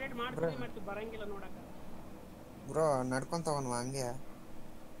ಮಾಡ್ತೀವಿ ಮಾಡ್ತೀವಿ ಬರಂಗಿಲ್ಲ ನೋಡಕ್ಕ. ಬ್ರೋ ನಡ್ಕೊಂತ ಹೋಗೋಣ ಹಂಗೆ.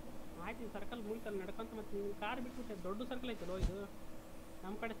 ಆಯ್ತು ಸರ್ಕಲ್ ಮುಗಿತಲ್ಲ ನಡ್ಕೊಂತ. ಮತ್ತೆ ನೀವು ಕಾರ್ ಬಿಟ್ಬಿಟ್ಟೆ ದೊಡ್ಡ ಸರ್ಕಲ್ ಐತಲ್ಲೋ ಇದು.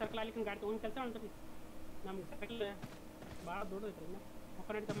 ನಮ್ಮ ಕಡೆ ಸರ್ಕಲ್ ಆಗ್ಲಿಕ್ಕೆ ಗಾಡಿ ಒಂದು ಕೆಲಸ ಮಾಡ್ತೀವಿ ನಮ್ಗೆ ಸೈಕಲ್ ಭಾಳ ದೊಡ್ಡದೈತೆ ಇನ್ನು ಮುಖ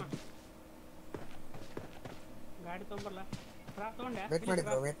ನಡೀತಮ್ಮ ಗಾಡಿ ತೊಗೊಂಬರಲ್ಲ ಡ್ರಾಪ್ ತೊಗೊಂಡೆ ವೇಟ್ ಮಾಡಿ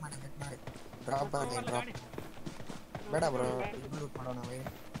ಬ್ರೋ ವೇಟ್ ಮಾಡಿ ಡ್ರಾಪ್ ಬರ್ಲಿ ಡ್ರಾಪ್ ಗಾಡಿ ಬೇಡ ಬ್ರೋ ಲೂಟ್ ಮಾಡೋಣ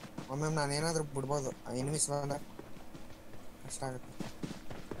ಒಮ್ಮೆ ನಾನು ಏನಾದರೂ ಬಿಡ್ಬೋದು ಎನಿಮೀಸ್ ಬಂದ ಕಷ್ಟ ಆಗುತ್ತೆ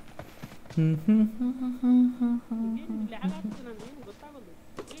ಲ್ಯಾಗ್ ಆಗ್ತದೆ ನಾನು ಏನು ಗೊತ್ತಾಗೋದು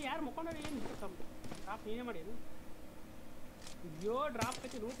ಯಾರು ಮುಖಂಡ್ರೆ ಏನು ಡ್ರಾಪ್ ನೀನೇ ಮಾಡಿ ಅಯ್ಯೋ ಡ್ರಾಪ್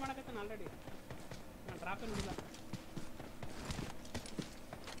ಕೈತಿ ಲೂಟ್ ಮಾಡಕತ್ತಾನ ಆಲ್ರೆಡಿ ನಾನು ಡ್ರಾಪ್ ಏನು ಇಲ್ಲ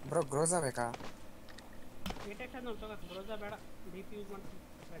ಬ್ರೋ ಗ್ರೋಸಾ ಬೇಕಾ ಏಟೆಕ್ಸ್ ಅದು ತಗೋ ಗ್ರೋಸಾ ಬೇಡ ಡಿ ಪಿ ಯೂಸ್ ಮಾಡ್ತೀನಿ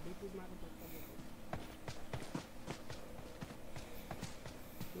ಡಿ ಪಿ ಯೂಸ್ ಮಾಡ್ತೀನಿ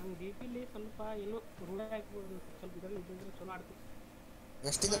ನಂಗೆ ಡಿ ಪಿಲಿ ಸ್ವಲ್ಪ ಏನೋ ರೂಢ ಆಗ್ಬೋದು ಸ್ವಲ್ಪ ಇದರಲ್ಲಿ ಇದ್ದಿದ್ರೆ ಚಲೋ ಆಡ್ತೀನಿ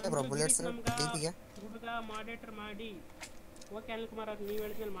ಎಷ್ಟಿದೆ ಬ್ರೋ ಬುಲೆಟ್ಸ್ ಡಿಪಿಗೆ ಹುಡುಗ ಮಾಡೇಟರ್ ಮಾಡಿ ಓಕೆ ಅನಿಲ್ ಕುಮಾರ್ ಅದು ನೀವು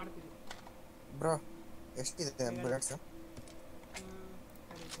ಹೇಳಿದ್ಮೇಲೆ ಮಾಡ್ತೀವಿ ಬ್ರೋ ಎಷ್ಟಿದೆ ಬುಲೆಟ್ಸ್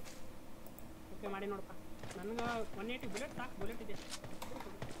ಓಕೆ ಮಾಡಿ ನೋಡಪ್ಪ ನನಗೆ 180 ಬುಲೆಟ್ ಸಾಕು ಬುಲೆಟ್ ಇದೆ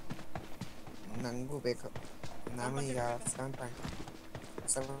ನನಗೂ ಬೇಕು ನಾನು ಈಗ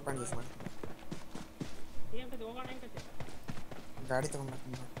 7.7 ಯೂಸ್ ಮಾಡ್ತೀನಿ ಏನು ಹೋಗೋಣ ಹೆಂಗೈತೆ ಗಾಡಿ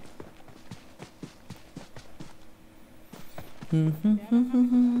ತಗೊಂಡ್ಬರ್ತೀನಿ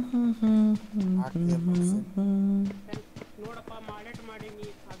ನೋಡಪ್ಪ ಮಾಡೇಟ್ ಮಾಡೀನಿ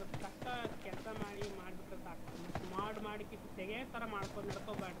ಅದ್ರ ತಕ್ಕ ಕೆಲಸ ಮಾಡಿಬಿಟ್ರೆ ಸಾಕು ಮಾಡಿ ತೆಗೆ ಥರ ಮಾಡ್ಕೊಂಡು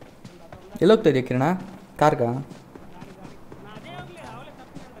ನಡ್ಕೋಬಾರ್ದು ಎಲ್ಲೋಗ್ತಾ ಇದೆಯಾ ಕಿರಣ ಕಾರ್ಗ ಗಾಡಿ ನಾ ಅದೇ ಹೋಗ್ಲಿ ಅವಲೇ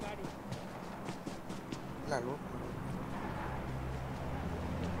ತಪ್ಪು ಅಂತ ಗಾಡಿ ಇಲ್ಲ ಲೂಟ್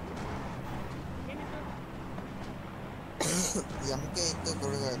ಏನಿತ್ತು MK ಇತ್ತು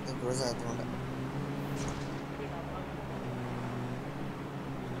ಗ್ರೋಸಾ ತಗೊಂಡೆ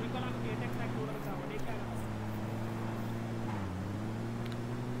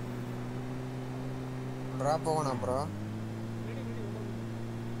ಡ್ರಾಪ್ ಹೋಗೋಣ ಬ್ರೋ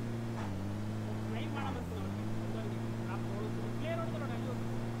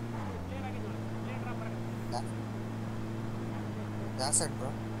ಯಾವ ಸೈಡ್ ಬ್ರೋ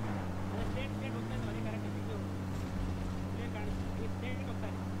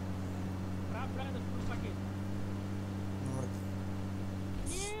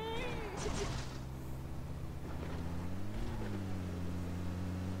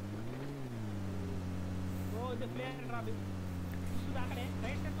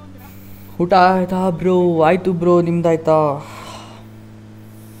ಊಟ ಆಯ್ತಾ ಬ್ರೋ ಆಯಿತು ಬ್ರೋ ನಿಮ್ದಾಯ್ತಾ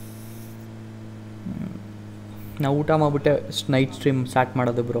ನಾವು ಊಟ ಮಾಡಿಬಿಟ್ಟೆ ನೈಟ್ ಸ್ಟ್ರೀಮ್ ಸ್ಟಾರ್ಟ್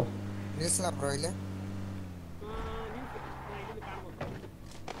ಮಾಡೋದು ಬ್ರೋ ನಿಲ್ಲಿಸಲ ಬ್ರೋ ಇಲ್ಲಿ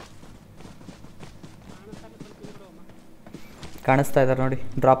ಕಾಣಿಸ್ತಾ ಇದ್ದಾರೆ ನೋಡಿ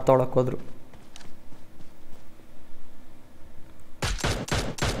ಡ್ರಾಪ್ ತೊಗೊಳಕ್ಕೆ ಹೋದ್ರು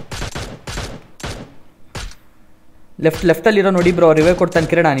ಲೆಫ್ಟಲ್ಲಿರೋ ನೋಡಿ ಬ್ರೋ ರಿವೈವ್ ಕೊಡ್ತಾನೆ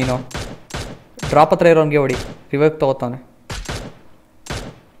ಕಿರಣ ನೀನು ಡ್ರಾಪ್ ಹತ್ರ ಇರೋನ್ಗೆ ಹೊಡಿ ರಿವೈವ್ ತೊಗೋತಾನೆ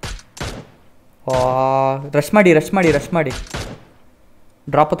ರಶ್ ಮಾಡಿ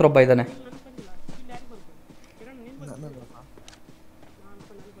ಡ್ರಾಪ್ ಹತ್ರ ಒಬ್ಬ ಇದ್ದಾನೆ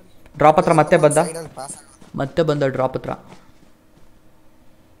ಡ್ರಾಪ್ ಹತ್ರ ಮತ್ತೆ ಬಂದ ಡ್ರಾಪ್ ಹತ್ರ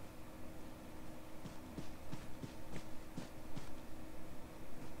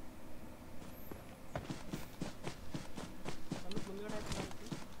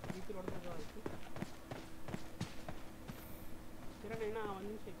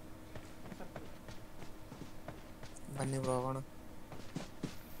ಬನ್ನಿ ಬ್ರೋ ಹೋಗೋಣ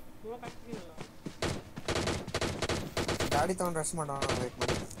ಗಾಡಿ ತಗೊಂಡು ರಶ್ ಮಾಡೋಣ ವೇಟ್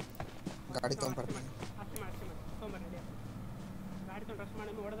ಮಾಡಿ ಗಾಡಿ ತಗೊಂಡು ಬರ್ತೀನಿ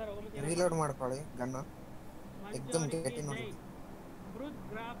ರೀಲೋಡ್ ಮಾಡ್ಕೊಳ್ಳಿ ಗನ್ನ ಎಕ್ದಮ್ ಗಟ್ಟಿ ನೋಡಿ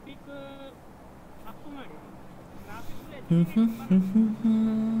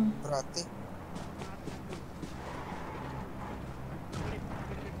ಬ್ರೋ ಹತ್ತಿ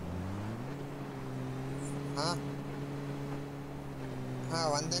ಹಾ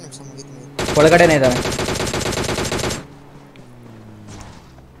ಒಂದೇ ನಿಮಿಷ ಮುಗೀತು ಒಳಗಡೆನೇ ಇದ್ದಾನೆ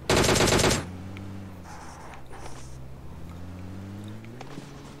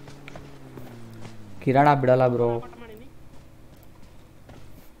ಕಿರಣ ಬಿಡಲ್ಲ ಬ್ರೋ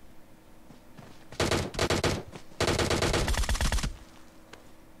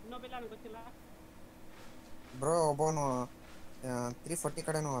ಬ್ರೋ ಒಬ್ಬನು 340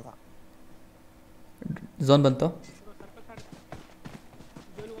 ಕಡೆನೂ ಹೋದ ಝೋನ್ ಬಂತು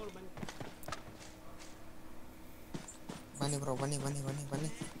ಬನ್ನಿ ಬ್ರೋ ಬನ್ನಿ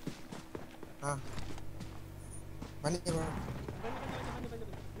ಹಾ ಬನ್ನಿ ಬ್ರೋ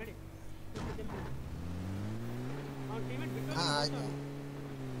ಹಾ ಆಯ್ತು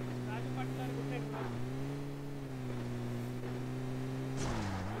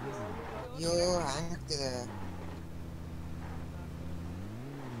ಅಯ್ಯೋ ಹ್ಯಾಂಗ್ ಆಗ್ತಿದೆ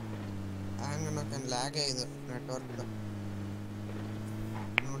ಹ್ಯಾಂಗ್ ಅನ್ನೋಕೆ ಲ್ಯಾಗೇ ಇದು ನೆಟ್ವರ್ಕ್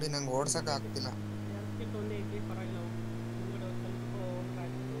ನೋಡಿ ನಂಗೆ ಓಡ್ಸಕ್ ಆಗ್ತಿಲ್ಲ ಒಂದೇ ಐತಿ ಪರವಾಗಿಲ್ಲ ಮುಂದ್ಗಡೆ ಒಂದು ಸ್ವಲ್ಪ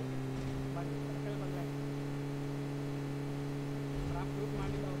ಹೋಗ್ರಾಯ್ತು ಬಂದು ಸರ್ಕಲ್ ಬಂದ್ರೆ ಡ್ರಾಪ್ ಗ್ರೂಪ್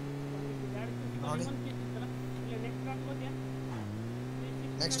ಮಾಡಿಲ್ಲ ನೋಡಿ ಇಲ್ಲ ನೆಕ್ಸ್ಟ್ ಡ್ರಾಪ್ ಹೋದ್ಯಾ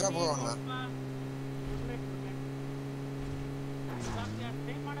ನೆಕ್ಸ್ಟ್ ಡ್ರಾಪ್ ಹೋಗೋಣ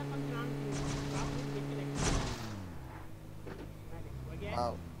ಟೈಮ್ ಮಾಡಕ್ಕೆ ಅಂತ ನಾನು ಡ್ರಾಪ್ ಬೇಕಿಲ್ಲ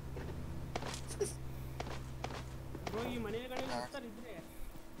ವಾವ್ ಬ್ರೋ ಈ ಮನೆಗಳಲ್ಲಿ ಇರ್ತಾರೆ ಇದ್ರೆ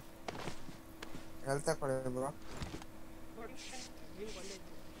ಹೇಳ್ತಾ ಕೊಡಿ ಬ್ರೋ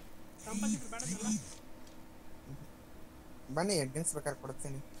ಸಂಪತ್ತಿದ್ರೆ ಬೇಡದಲ್ಲ ಬನ್ನಿ ಡ್ರಿಂಕ್ಸ್ ಬೇಕಾದ್ರೆ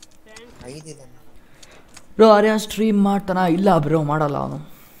ಕೊಡ್ತೀನಿ 5 ಇದೆ ಬ್ರೋ ಆರ್ಯ ಸ್ಟ್ರೀಮ್ ಮಾಡ್ತಾನ ಇಲ್ಲ ಬ್ರೋ ಮಾಡಲ್ಲ ಅವನು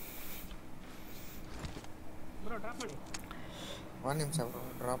ಬ್ರೋ ಡ್ರಾಪ್ ಮಾಡಿ 1 ನಿಮಿಷ ಬ್ರೋ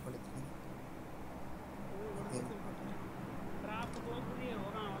ಡ್ರಾಪ್ ಮಾಡ್ತೀನಿ ಡ್ರಾಪ್ ಹೋಗ್ಬಿಡಿ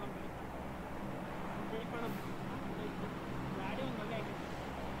ಹೋಗೋಣ ವೇಟ್ ಮಾಡೋಣ ಗಾಡಿ ಒಂದು ಬಗೆ ಆಗಿದೆ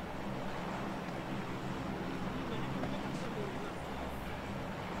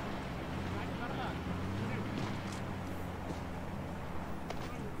ಗಾಡಿ ಬರಲ್ಲ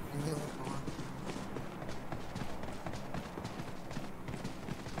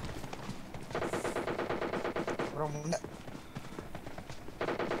ಬ್ರೋ ಮುಂದೆ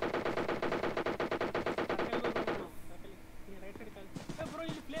ಬ್ರೋ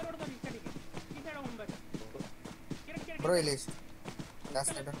ಇಲ್ಲಿ ಪ್ಲೇಯರ್ ಹೊಡೆದವ್ರು ಈ ಕಡೆಗೆ ಈ ಸೈಡ್ ಹೋಗ್ಬಾರಿ ಬ್ರೋ ಇಲ್ಲಿ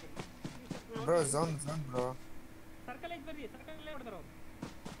last side bro zone bro circle ಐತೆ ಬರ್ರಿ ಸರ್ಕಲ್ಲೇ ಹೊಡೆದ್ರು ಅವ್ರು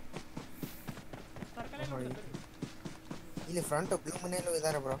ಸರ್ಕಲ್ಲೇ ಹೊಡೆದ್ರು ಇಲ್ಲಿ ಫ್ರಂಟ್ ಬ್ಲೂ ಮನೆಯಲ್ಲೂ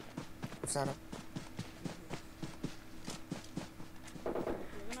ಇದ್ದಾರೆ ಬ್ರೋ ಹುಷಾರು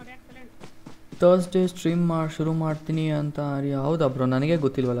ಥರ್ಸ್ಡೇ ಸ್ಟ್ರೀಮ್ ಶುರು ಮಾಡ್ತೀನಿ ಅಂತ ಆರ್ಯ ಹೌದಾ ಬ್ರೋ ನನಗೆ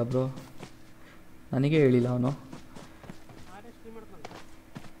ಗೊತ್ತಿಲ್ವಲ್ಲ ಬ್ರೋ ನನಗೆ ಹೇಳಿಲ್ಲ ಅವನು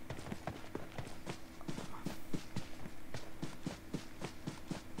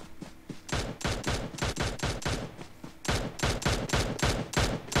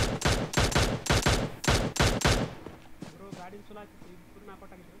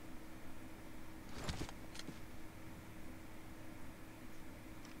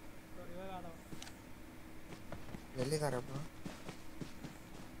ಎಲ್ಲಿದ್ದಾರೆ ಬ್ರೋ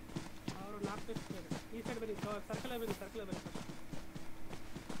ಅವರು ನಾಲ್ಕು ಈ ಸೈಡ್ ಬನ್ನಿ ಸರ್ಕಲ್ ಬನ್ನಿ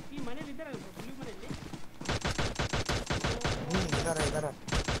ಈ ಮನೇಲಿ ಇದ್ದಾರೆ ಬ್ಲೂ ಮನೆಯಲ್ಲಿ ಇದ್ದಾರೆ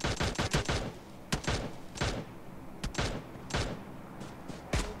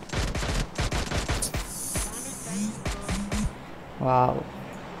ವಾವ್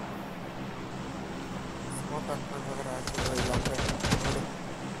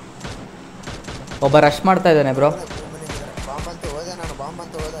ಒಬ್ಬ ರಶ್ ಮಾಡ್ತಾ ಇದ್ದಾನೆ ಬ್ರೋ ಬಾಂಬ್ ಅಂತ ಹೋದೆ ನಾನು ಬಾಂಬ್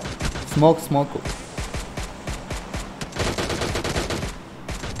ಅಂತ ಹೋದೆ ಸ್ಮೋಕು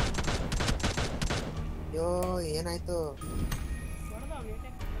ಅಯ್ಯೋ ಏನಾಯ್ತು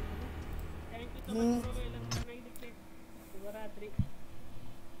ಶಿವರಾತ್ರಿ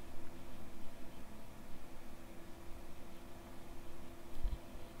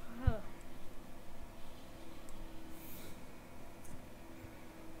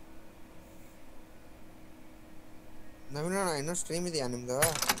ನವೀನ ಇನ್ನೂ ಸ್ಟ್ರೀಮ್ ಇದೆಯಾ ನಿಮ್ದು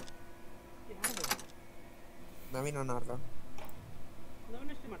ನವೀನ್ ಅವ್ರದ್ದು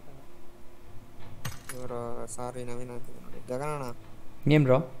ಇವರು ಸಾರಿ ನವೀನ್ ಅಂತ ನೋಡಿ ಗಗನ ಅಣ್ಣ ಏನು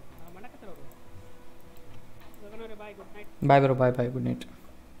bro bye bro bye good night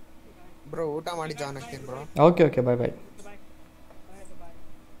bro ಊಟ ಮಾಡಿ ಜಾಯ್ನ್ ಆಗ್ತೀನಿ ಬ್ರೋ ಓಕೆ ಬಾಯ್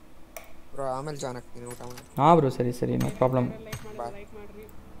ಬ್ರೋ ಆಮೇಲೆ ಜಾಯ್ನ್ ಆಗ್ತೀನಿ ಊಟ ಮಾಡಿ ಹಾಂ ಬ್ರೋ ಸರಿ ನೋ ಪ್ರಾಬ್ಲಮ್ ಬಾಯ್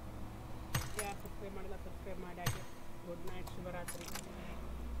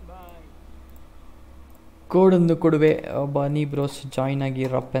ಕೋಡೊಂದು ಕೊಡುವೆ ಬನ್ನಿ ಬ್ರೋಸ್ ಜಾಯ್ನ್ ಆಗಿ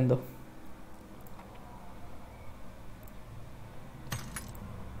ರಪ್ಪೆಂದು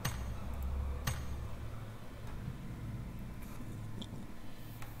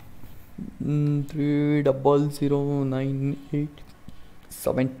three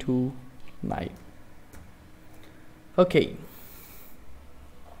 0098 okay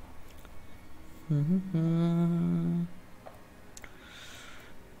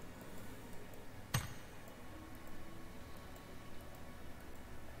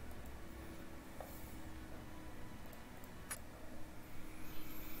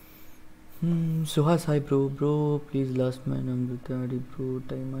Suhas hi bro please last ಮೈ ನಮ್ಮ ಜೊತೆ ಆಡಿ ಬ್ರೋ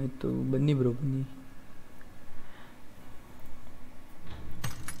ಟೈಮ್ ಆಯಿತು ಬನ್ನಿ ಬ್ರೋ ಬನ್ನಿ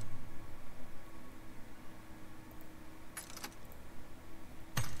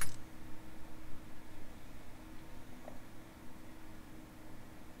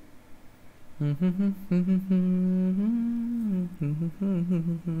ಏನ್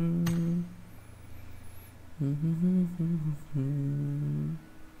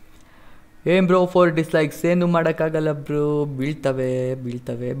ಬ್ರೋ 4 ಡಿಸ್ಲೈಕ್ಸ್, ಏನು ಮಾಡೋಕ್ಕಾಗಲ್ಲ ಬ್ರೋ, ಬೀಳ್ತವೆ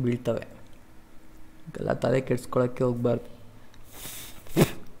ಬೀಳ್ತವೆ ಬೀಳ್ತವೆ. ಎಲ್ಲ ತಲೆ ಕೆಡ್ಸ್ಕೊಳಕ್ಕೆ ಹೋಗ್ಬಾರ್ದು.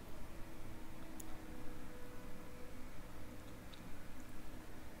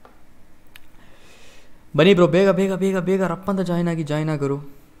 ಬನ್ನಿ ಬ್ರೋ, ಬೇಗ ಬೇಗ ಬೇಗ ಬೇಗ ರಪ್ಪಂತ join ಆಗೋರು.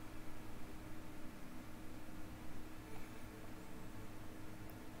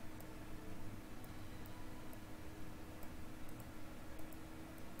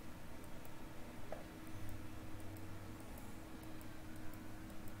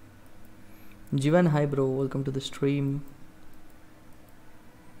 Jivan, hi bro, welcome to the stream.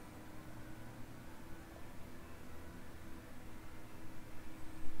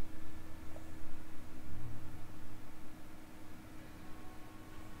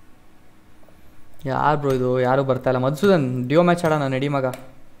 ಯಾರು ಬ್ರೋ ಇದು, ಯಾರು ಬರ್ತಾ ಇಲ್ಲ. ಮಧುಸೂದನ್ ಡಿಯೋ ಮ್ಯಾಚ್ ಆಡೋಣ ನಡಿ ಮಗ.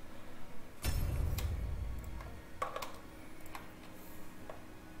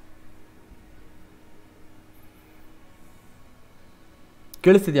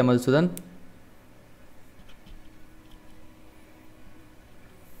 ಕೇಳಿಸ್ತಿದ್ಯಾ Madhusudan?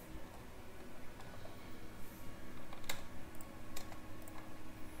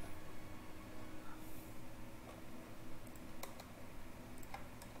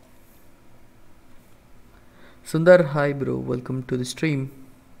 Sundar, hi bro, welcome to the stream.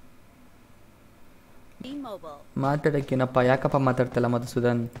 ಮಾತಾಡೋಕ್ಕೇನಪ್ಪ, ಯಾಕಪ್ಪ ಮಾತಾಡ್ತಲ್ಲ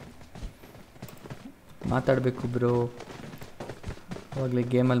ಮಧುಸೂದನ್? ಮಾತಾಡಬೇಕು ಬ್ರೋ, ಅವಾಗಲೇ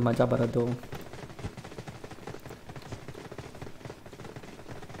ಗೇಮಲ್ಲಿ ಮಜಾ ಬರೋದು.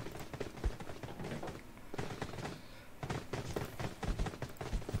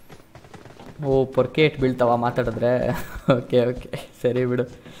 ಓ ಪೊರ್ಕೇಟ್ ಬೀಳ್ತಾವ ಮಾತಾಡಿದ್ರೆ? ಓಕೆ ಓಕೆ ಸರಿ ಬಿಡು.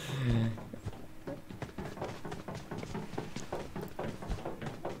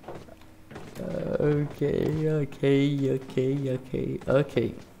 Okay, okay, okay, okay, okay.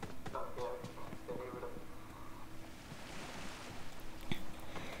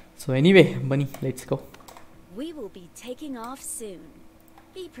 So anyway, Bunny, let's go. We will be taking off soon.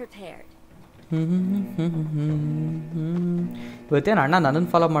 Be prepared. ಇವತ್ತೇನು ಅಣ್ಣ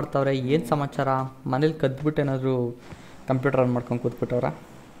ನನ್ನನ್ನು ಫಾಲೋ ಮಾಡ್ತಾವ್ರೆ, ಏನು ಸಮಾಚಾರ? ಮನೇಲಿ ಕದ್ಬಿಟ್ಟು ಏನಾದರೂ ಕಂಪ್ಯೂಟರ್ ಆನ್ ಮಾಡ್ಕೊಂಡು ಕೂತ್ಬಿಟ್ಟವ್ರ?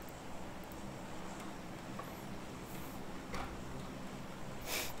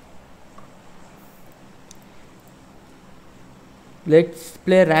 Let's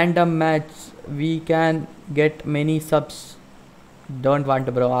play random match. We can get many subs. Don't want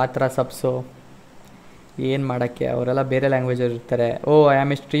bro, ಆ ಥರ ಸಬ್ಸು ಏನು ಮಾಡೋಕ್ಕೆ? ಅವರೆಲ್ಲ ಬೇರೆ ಲ್ಯಾಂಗ್ವೇಜಲ್ಲಿ ಇರ್ತಾರೆ. ಓ ಐ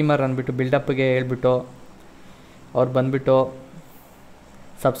ಆಮ್ ಎ ಸ್ಟ್ರೀಮರ್ ಅಂದ್ಬಿಟ್ಟು ಬಿಲ್ಡಪ್ಗೆ ಹೇಳ್ಬಿಟ್ಟು ಅವ್ರು ಬಂದುಬಿಟ್ಟು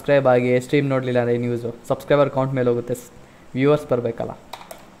ಸಬ್ಸ್ಕ್ರೈಬ್ ಆಗಿ ಸ್ಟ್ರೀಮ್ ನೋಡಲಿಲ್ಲ ಅಂದರೆ ನ್ಯೂಸು ಸಬ್ಸ್ಕ್ರೈಬರ್ ಕೌಂಟ್ ಮೇಲೆ ಹೋಗುತ್ತೆ, ವ್ಯೂವರ್ಸ್ ಬರಬೇಕಲ್ಲ.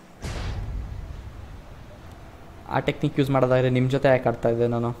 ಆ ಟೆಕ್ನಿಕ್ ಯೂಸ್ ಮಾಡೋದಾದರೆ ನಿಮ್ಮ ಜೊತೆ ಯಾಕೆ ಆಡ್ತಾಯಿದ್ದೆ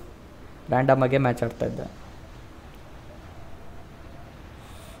ನಾನು? ರ್ಯಾಂಡಮಾಗೇ ಮ್ಯಾಚ್ ಆಡ್ತಾಯಿದ್ದೆ.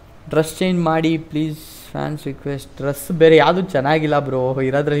 ಡ್ರೆಸ್ ಚೇಂಜ್ ಮಾಡಿ ಪ್ಲೀಸ್, ಫ್ಯಾನ್ಸ್ ರಿಕ್ವೆಸ್ಟ್. ಡ್ರೆಸ್ ಬೇರೆ ಯಾವುದು ಚೆನ್ನಾಗಿಲ್ಲ ಬ್ರೋ,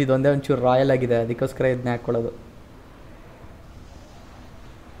 ಇರೋದ್ರಲ್ಲಿ ಇದೊಂದೇ ಒಂಚೂರು ರಾಯಲ್ ಆಗಿದೆ, ಅದಕ್ಕೋಸ್ಕರ ಇದನ್ನೇ ಹಾಕ್ಕೊಳ್ಳೋದು.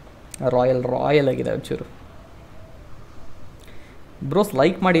 ರಾಯಲ್ ಆಗಿದೆ ಒಂಚೂರು. ಬ್ರೋಸ್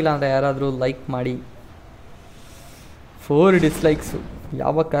ಲೈಕ್ ಮಾಡಿಲ್ಲ ಅಂದರೆ ಯಾರಾದರೂ ಲೈಕ್ ಮಾಡಿ. 4 ಡಿಸ್ಲೈಕ್ಸು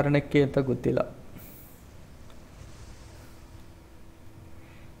ಯಾವ ಕಾರಣಕ್ಕೆ ಅಂತ ಗೊತ್ತಿಲ್ಲ.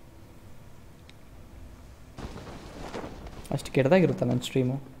 ಅಷ್ಟು ಕೆಟ್ಟದಾಗಿರುತ್ತಾ ನನ್ನ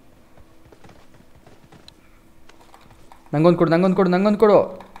ಸ್ಟ್ರೀಮು? ನಂಗೊಂದು ಕೊಡು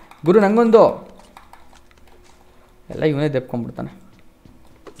ಗುರು, ನಂಗೊಂದು. ಎಲ್ಲ ಇವನೇ ದೆಪ್ಕೊಂಡ್ಬಿಡ್ತಾನೆ.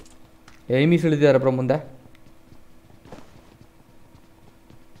 ಏಮೀಸ್ ಇಳಿದಿದ್ದಾರೆ ಬ್ರೋ ಮುಂದೆ.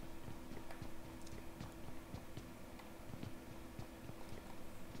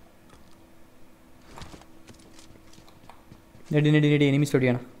 ನಡಿ enemies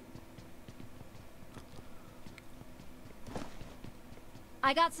ಹೊಡಿಯೋಣ.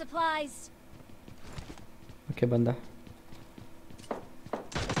 I got supplies. Okay ಬಂದ.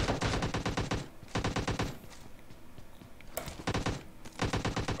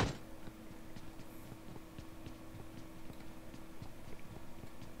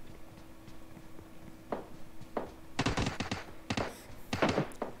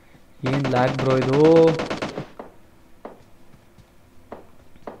 ಏನು ಲ್ಯಾಗ್ ಬ್ರೋ ಇದು?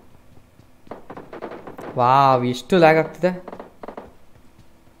 ವಾವ್, ಎಷ್ಟು ಲ್ಯಾಗ್ ಆಗ್ತಿದೆ.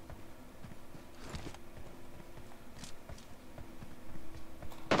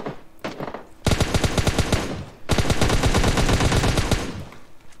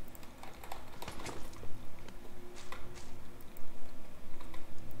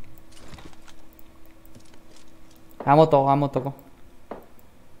 ಆಮೋ ತಗೋ.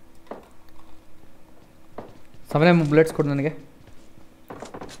 7 ಬುಲೆಟ್ಸ್ ಕೊಡು ನನಗೆ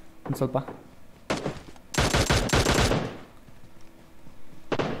ಒಂದು ಸ್ವಲ್ಪ.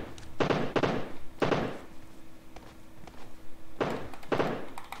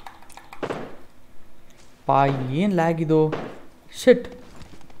 ಪಾ ಏನು ಲ್ಯಾಗ್ ಇದು, ಶಿಟ್.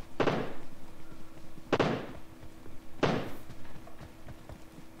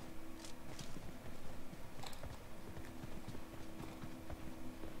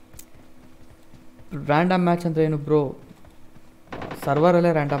 ರ್ಯಾಂಡಮ್ ಮ್ಯಾಚ್ ಅಂದರೆ ಏನು ಬ್ರೋ?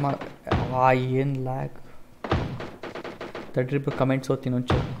 ಸರ್ವರಲ್ಲೇ ರ್ಯಾಂಡಮ್ ಏನು ಲ್ಯಾಗ್. ತಡ್ರಿಬ್ರು ಕಮೆಂಟ್ಸ್ ಓದ್ತೀನಿ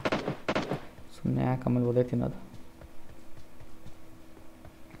ಒಂಚೂರು, ಸುಮ್ಮನೆ ಯಾಕೆ ಆಮೇಲೆ ಓದೇ ತಿನ್ನೋದು.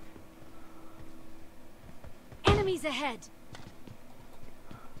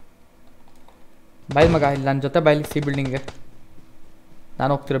 ಬಾಯ್ ಮಗ, ಇಲ್ಲಿ ನನ್ನ ಜೊತೆ ಬಾಯ್ಲಿ ಸಿ ಬಿಲ್ಡಿಂಗ್ಗೆ.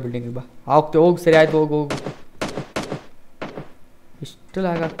 ನಾನು ಹೋಗ್ತಿರೋ ಬಿಲ್ಡಿಂಗಿಗೆ ಬಾ. ಹೋಗಿ ಸರಿ ಆಯ್ತು, ಹೋಗು ಹೋಗು. ಇಷ್ಟು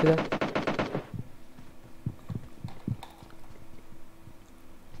ಲ್ಯಾಗ್ ಆಗ್ತಿದೆ.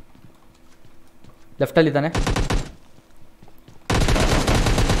 ಲೆಫ್ಟಲ್ಲಿದ್ದಾನೆ.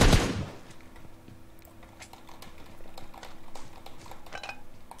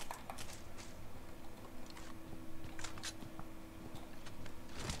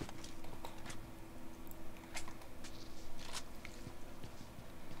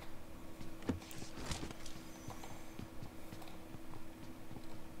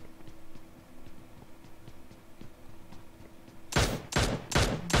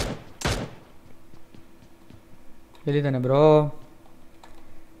 ಎಲ್ಲಿದ್ದಾನೆ ಬ್ರೋ?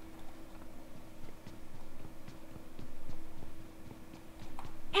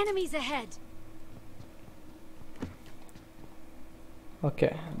 ಓಕೆ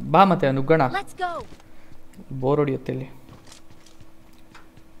ಬಾ, ಮತ್ತೆ ನುಗ್ಗೋಣ. ಬೋರ್ ಹೊಡಿಯುತ್ತೆ ಇಲ್ಲಿ.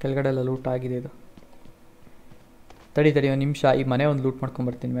 ಕೆಳಗಡೆ ಎಲ್ಲ ಲೂಟ್ ಆಗಿದೆ ಇದು. ತಡಿ ಒಂದು ನಿಮಿಷ, ಈ ಮನೆ ಒಂದು ಲೂಟ್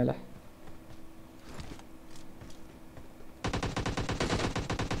ಮಾಡ್ಕೊಂಬರ್ತೀನಿ ಮೇಲೆ.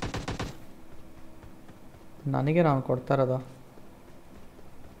 ನನಗೆ ನಾನು ಕೊಡ್ತಾ ಇರೋದು.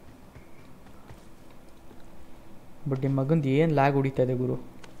 ಬಟ್ ನಿಮ್ಮ ಮಗಂದು ಏನು ಲ್ಯಾಗ್ ಹೊಡಿತಾ ಇದೆ ಗುರು.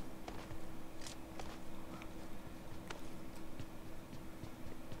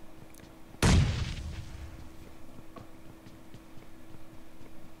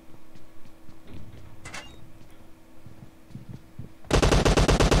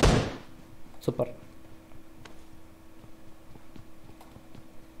 ಸೂಪರ್.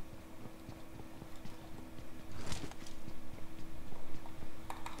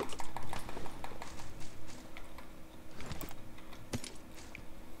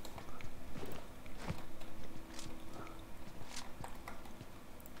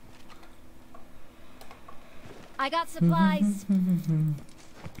 I got supplies.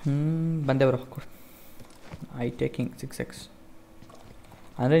 ಬಂದೆ ಬರೋ. I taking 6x.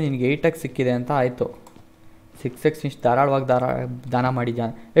 ಅಂದರೆ ನಿನಗೆ 8x ಸಿಕ್ಕಿದೆ ಅಂತ ಆಯಿತು. 6x ಇಷ್ಟು ಧಾರಾಳವಾಗಿ ದಾನ ಮಾಡಿ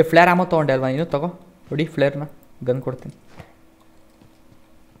ಫ್ಲೇರ್ ಆಮೋ ತೊಗೊಂಡೆ ಅಲ್ವಾ ನೀನು? ತಗೋ ಹೊಡಿ ಫ್ಲೇರ್ನ, ಗನ್ ಕೊಡ್ತೀನಿ.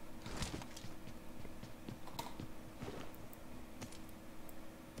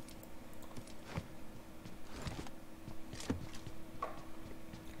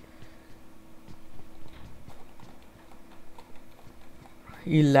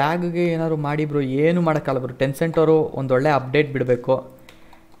 ಈ ಲ್ಯಾಗ್ಗೆ ಏನಾದ್ರು ಮಾಡಿ ಬ್ರೋ, ಏನು ಮಾಡೋಕ್ಕಲ್ಲ ಬ್ರೋ. ಟೆನ್ಸೆಂಟ್ ಅವರು ಒಂದೊಳ್ಳೆ ಅಪ್ಡೇಟ್ ಬಿಡಬೇಕು.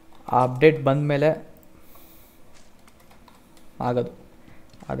 ಆ ಅಪ್ಡೇಟ್ ಬಂದಮೇಲೆ ಆಗೋದು.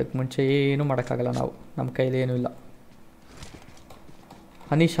 ಅದಕ್ಕೆ ಮುಂಚೆ ಏನೂ ಮಾಡೋಕ್ಕಾಗಲ್ಲ ನಾವು, ನಮ್ಮ ಕೈಲಿ ಏನೂ ಇಲ್ಲ.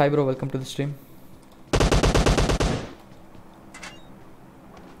 ಹನೀಶ್ hi bro, welcome to the stream.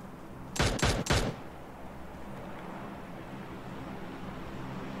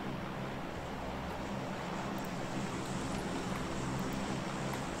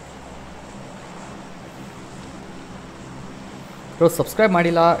 Bro subscribe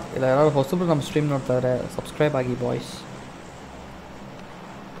ಮಾಡಿಲ್ಲ, ಇಲ್ಲ ಯಾರು ಹೊಸಬ್ರು ನಮ್ಮ ಸ್ಟ್ರೀಮ್ ನೋಡ್ತಾ ಇದ್ದಾರೆ, ಸಬ್ಸ್ಕ್ರೈಬ್ ಆಗಿ boys.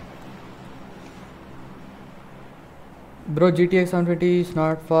 Bro GTX 720 is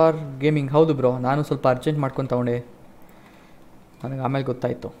not for gaming. ಹೌದು ಬ್ರೋ, ನಾನು ಸ್ವಲ್ಪ ಅರ್ಜೆಂಟ್ ಮಾಡ್ಕೊಂಡು ತಗೊಂಡೆ, ನನಗೆ ಆಮೇಲೆ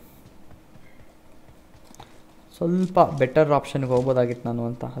ಗೊತ್ತಾಯಿತು. ಸ್ವಲ್ಪ ಬೆಟರ್ ಆಪ್ಷನ್ಗೆ ಹೋಗ್ಬೋದಾಗಿತ್ತು ನಾನು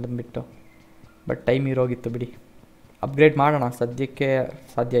ಅಂತ, ಅದನ್ನು ಬಿಟ್ಟು. ಬಟ್ ಟೈಮ್ ಇರೋಗಿತ್ತು ಬಿಡಿ. ಅಪ್ಗ್ರೇಡ್ ಮಾಡೋಣ, ಸದ್ಯಕ್ಕೆ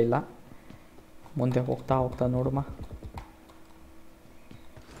ಸಾಧ್ಯ ಇಲ್ಲ, ಮುಂದೆ ಹೋಗ್ತಾ ಹೋಗ್ತಾ ನೋಡುಮ.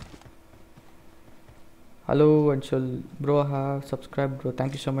 Hello Anshul bro, subscribe bro,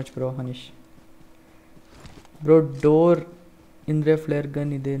 thank you so much bro. ಹನೀಶ್ bro, door ಇಂದ್ರೆ flare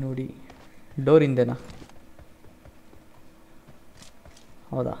gun ಇದೆ ನೋಡಿ. ಡೋರ್ ಹಿಂದೆನಾ?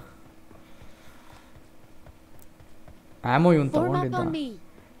 ಹೌದಾ? ಆ್ಯಮೋ ಇವನು ತಗೊಂಡಿದ್ದ.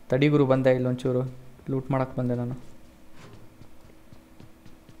 ತಡಿಗುರು ಬಂದೆ, ಇಲ್ಲೊಂಚೂರು ಲೂಟ್ ಮಾಡೋಕ್ಕೆ ಬಂದೆ ನಾನು.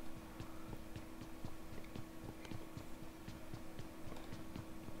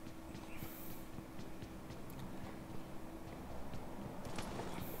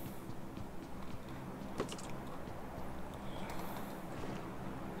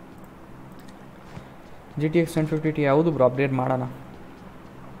 GTX 1050 ಯಾವುದು ಬ್ರೋ ಅಪ್ಡೇಟ್ ಮಾಡೋಣ.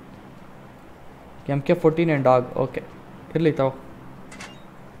 MK14 ಆ್ಯಂಡ್ ಡಾಗ್ ಓಕೆ ಇರಲಿ ತಾವು.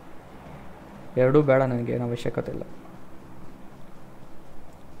 ಎರಡೂ ಬೇಡ ನನಗೆ, ಏನು ಅವಶ್ಯಕತೆ ಇಲ್ಲ.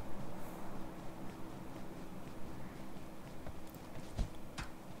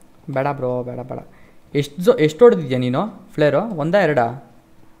 ಬೇಡ ಬ್ರೋ ಬೇಡ ಬೇಡ. ಎಷ್ಟು ಹೊಡೆದಿದ್ಯಾ ನೀನು ಫ್ಲೇರು? ಒಂದಾ ಎರಡಾ?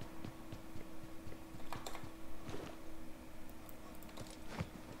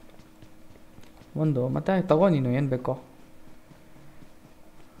 ಒಂದು. ಮತ್ತೆ ತಗೋ ನೀನು ಏನು ಬೇಕೋ.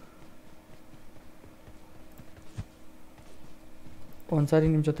 ಒಂದ್ಸಾರಿ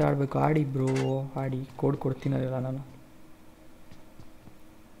ನಿಮ್ಮ ಜೊತೆ ಆಡಬೇಕು. ಆಡಿ ಬ್ರೋ ಆಡಿ, ಕೋಡ್ ಕೊಡ್ತೀನಲ್ಲ ನಾನು.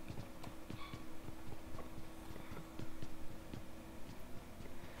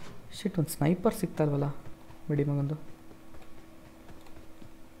 ಶಿಟ್, ಒಂದು ಸ್ನೈಪರ್ ಸಿಗ್ತಾರವಲ್ಲ ಬಿಡಿ ಮಗಂದು.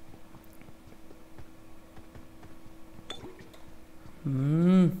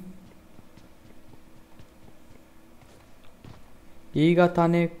 ಈಗ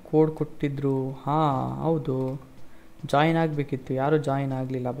ತಾನೇ ಕೋಡ್ ಕೊಟ್ಟಿದ್ರು. ಹಾಂ ಹೌದು, ಜಾಯಿನ್ ಆಗಬೇಕಿತ್ತು, ಯಾರೂ ಜಾಯಿನ್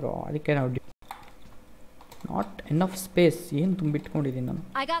ಆಗಲಿಲ್ಲ ಬ್ರೋ. ಅದಕ್ಕೆ ನಾವು ನಾಟ್ ಎನಫ್ ಸ್ಪೇಸ್. ಏನು ತುಂಬಿಟ್ಕೊಂಡಿದ್ದೀನಿ ನಾನು.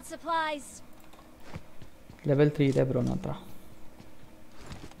 ಲೆವೆಲ್ 3 ಇದೆ ಬ್ರೋ ನನ್ನ ಹತ್ರ.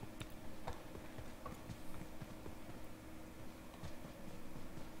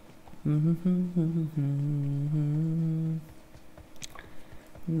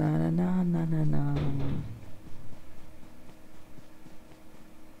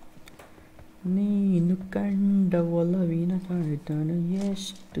 ನೀನು ಕಂಡ ಒಲವಿನ ಕಾಣಿತಾನು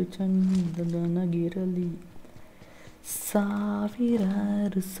ಎಷ್ಟು ಚಂದನಗಿರಲಿ,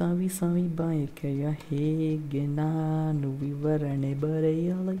 ಸಾವಿರಾರು ಸವಿ ಸವಿ ಬಯಕೆಯ ಹೇಗೆ ನಾನು ವಿವರಣೆ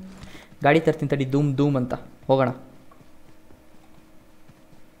ಬರೆಯಲಿ. ಗಾಡಿ ತರ್ತೀನಿ ತಡಿ, ಧೂಮ್ ಧೂಮ್ ಅಂತ ಹೋಗೋಣ.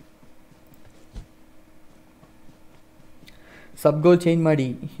 ಸಬ್ಗೋಲ್ ಚೇಂಜ್ ಮಾಡಿ.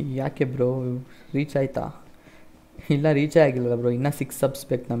 ಯಾಕೆ ಬ್ರೋ, ರೀಚ್ ಆಯಿತಾ? ಇಲ್ಲ ರೀಚೇ ಆಗಿಲ್ಲ ಬ್ರೋ, ಇನ್ನೂ 6 ಸಬ್ಸ್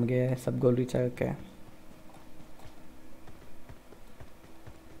ಬೇಕು ನಮಗೆ ಸಬ್ಗೋಲ್ ರೀಚ್ ಆಗೋಕ್ಕೆ.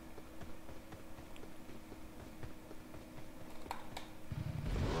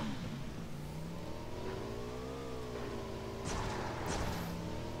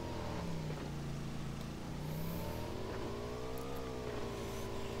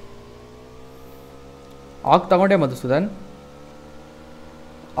 ಆಕ್ ತಗೊಂಡೆ ಮಧುಸೂದನ್.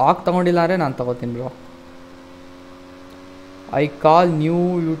 ಆಕ್ ತಗೊಂಡಿಲ್ಲ ಅಂದರೆ ನಾನು ತಗೋತೀನಿ bro. I call new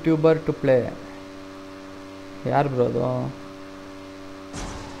YouTuber to play. ಯಾರು ಬ್ರೋ ಅದು?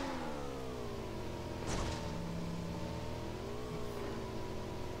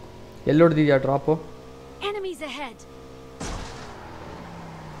 ಎಲ್ಲಿ ಹೊಡೆದಿದ್ಯಾ ಡ್ರಾಪು?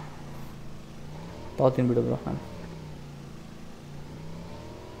 ತಗೋತೀನಿ ಬಿಡು ಬ್ರೋ ನಾನು.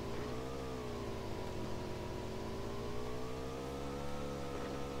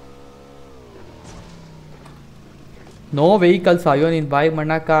 No vehicles. ಅಯ್ಯೋ ನೀನು ಬಾಯಿಗೆ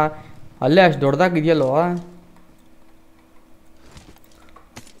ಮಣ್ಣಾಕ, ಅಲ್ಲೇ ಅಷ್ಟು ದೊಡ್ಡದಾಗಿದೆಯಲ್ಲೋ.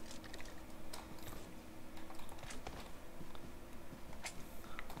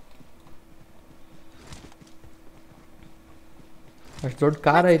 ಅಷ್ಟು ದೊಡ್ಡ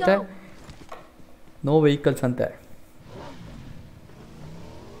ಕಾರ್ ಐತೆ, ನೋ ವೆಹಿಕಲ್ಸ್ ಅಂತೆ.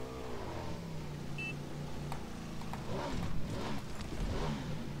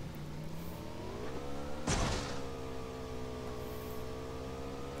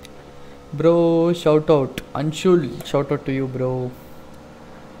 Bro, shout out Anshul, shout out to you bro.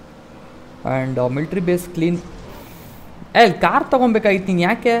 And military base clean. Car ತೊಗೊಬೇಕಾಗಿತ್ತು ನೀನು,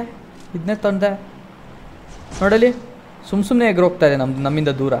 ಯಾಕೆ ಇದನ್ನೇ ತಂದೆ? ನೋಡಲಿ ಸುಮ್ಮನೆ ಎಗ್ರೋಗ್ತಾ ಇದೆ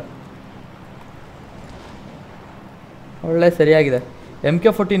ನಮ್ಮಿಂದ ದೂರ. ಒಳ್ಳೆ ಸರಿಯಾಗಿದೆ.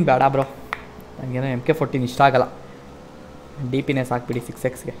 MK14 ಬೇಡ ಬ್ರೋ, ನನಗೇನೋ MK14 ಇಷ್ಟ ಆಗಲ್ಲ. DPನೇ ಸಾಕ್ಬಿಡಿ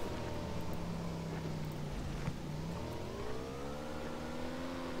 6Xಗೆ.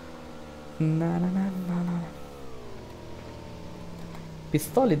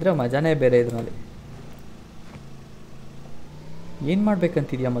 ಪಿಸ್ತೂಲ್ ಇದ್ರೆ ಮಜಾನೇ ಬೇರೆ ಇದ್ರಲ್ಲಿ. ಏನು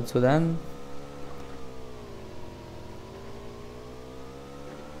ಮಾಡ್ಬೇಕಂತಿದ್ಯಾ ಮಧುಸೂದನ್?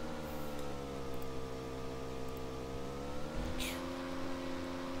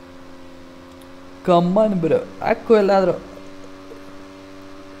 ಕಮ್ಮನ್ ಬ್ರೋ, ಹಾಕು ಎಲ್ಲಾದರೂ.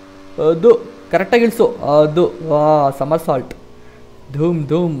 ಅದು ಕರೆಕ್ಟಾಗಿ ಇಳಿಸು. ಅದು ವಾ, ಸಮರ್ ಸಾಲ್ಟ್. ಧೂಮ್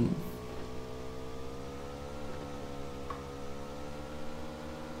ಧೂಮ್.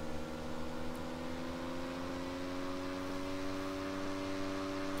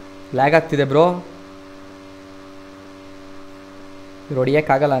 ಲ್ಯಾಗ್ ಆಗ್ತಿದೆ ಬ್ರೋ,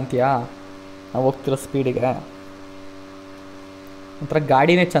 ಹೊಡಿಯೋಕ್ಕಾಗಲ್ಲ ಅಂತೀಯಾ ನಾವು ಹೋಗ್ತಿರೋ ಸ್ಪೀಡಿಗೆ? ಒಂಥರ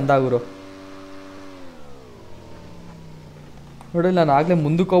ಗಾಡಿನೇ ಚೆಂದ ಗುರು. ನೋಡಿ ನಾನು ಆಗಲೇ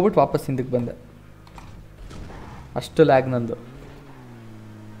ಮುಂದಕ್ಕೆ ಹೋಗ್ಬಿಟ್ಟು ವಾಪಸ್ ಹಿಂದಕ್ಕೆ ಬಂದೆ. ಅಷ್ಟು ಲ್ಯಾಗ್ ನಂದು.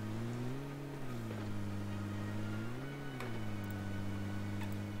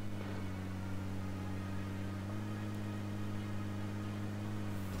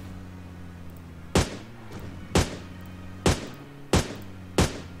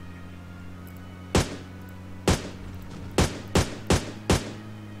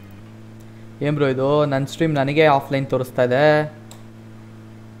 ಏನು ಬ್ರೋ ಇದು ನನ್ನ ಸ್ಟ್ರೀಮ್ ನನಗೆ ಆಫ್ಲೈನ್ ತೋರಿಸ್ತಾ ಇದೆ.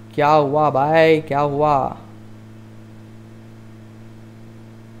 ಕ್ಯಾ ಹುವಾ ಬಾಯ್, ಕ್ಯಾ ಹುವಾ?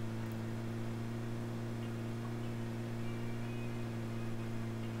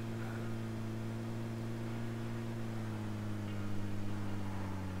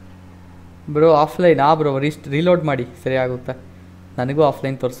 Bro ಆಫ್ಲೈನಾ bro? ರೀಲೋಡ್ ಮಾಡಿ ಸರಿ ಆಗುತ್ತೆ. ನನಗೂ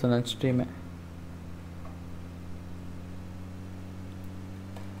ಆಫ್ಲೈನ್ ತೋರಿಸು ನನ್ನ ಸ್ಟ್ರೀಮೇ.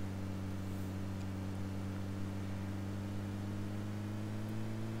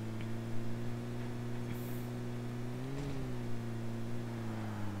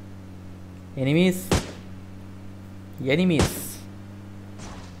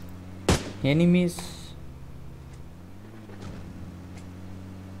 Enemies.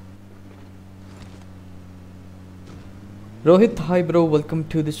 Rohit, hi bro, welcome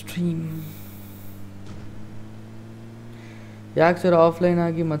to the stream. ಯಾಕೆ ಸರ್ ಆಫ್ಲೈನ್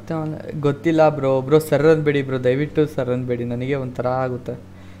ಆಗಿ ಮತ್ತೆ ಆನ್ಲೈನ್? ಗೊತ್ತಿಲ್ಲ ಬ್ರೋ ಸರ್ ಅನ್ಬೇಡಿ ಬ್ರೋ, ದಯವಿಟ್ಟು ಸರ್ ಅನ್ಬೇಡಿ, ನನಗೆ ಒಂಥರ ಆಗುತ್ತೆ.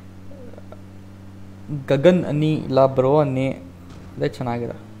 ಗಗನ್ ಅನ್ನಿ ಇಲ್ಲ ಬ್ರೋ ಅನ್ನಿ, ಅದೇ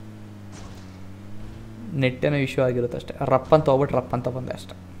ಚೆನ್ನಾಗಿದೆ. ನೆಟ್ಟೇನೋ ಇಶ್ಯೂ ಆಗಿರುತ್ತೆ ಅಷ್ಟೇ. ರಪ್ ಅಂತ ಹೋಗ್ಬಿಟ್ಟು ರಪ್ ಅಂತ ಬಂದೆ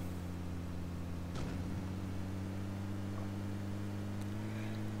ಅಷ್ಟೆ.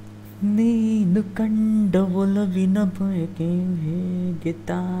 ನೀನು ಕಂಡ ಒಲವಿನ ಬಯಕೆ ಹೇಗೆ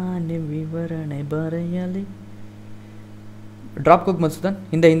ತಾನೆ ವಿವರಣೆ ಬರೆಯಲಿ. ಡ್ರಾಪ್ ಹೋಗಿ ಮನ್ಸುದನ್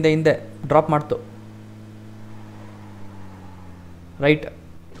ಹಿಂದೆ ಡ್ರಾಪ್ ಮಾಡ್ತು. ರೈಟ್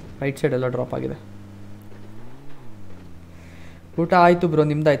ಸೈಡ್ ಎಲ್ಲ ಡ್ರಾಪ್ ಆಗಿದೆ. ಊಟ ಆಯಿತು ಬ್ರೋ,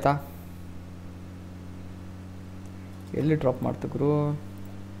 ನಿಮ್ದಾಯ್ತಾ? ಎಲ್ಲಿ ಡ್ರಾಪ್ ಮಾಡ್ತು ಗುರು?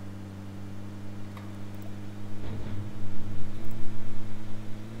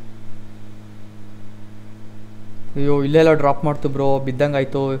 ಅಯ್ಯೋ ಇಲ್ಲೆಲ್ಲ ಡ್ರಾಪ್ ಮಾಡ್ತು ಬ್ರೋ, ಬಿದ್ದಂಗೆ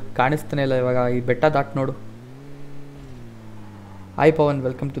ಆಯಿತು. ಕಾಣಿಸ್ತಾನೆ ಇಲ್ಲ ಇವಾಗ. ಈ ಬೆಟ್ಟ ದಾಟ್ ನೋಡು. Hi Pavan,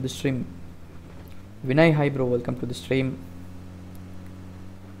 welcome to the stream. Vinay hi bro, welcome to the stream.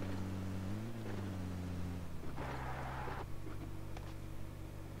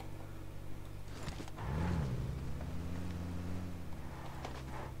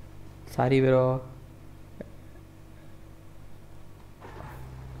 Sorry bro.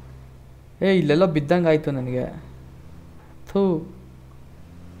 ಇಲ್ಲೆಲ್ಲ ಬಿದ್ದಂಗೆ ಆಯಿತು ನನಗೆ. ಥೂ.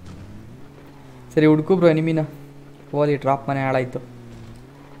 ಸರಿ ಹುಡ್ಕು ಬ್ರೋ ಎನಿಮಿನ. ಓಲಿ ಡ್ರಾಪ್ ಮನೆ ಹಾಳಾಯಿತು.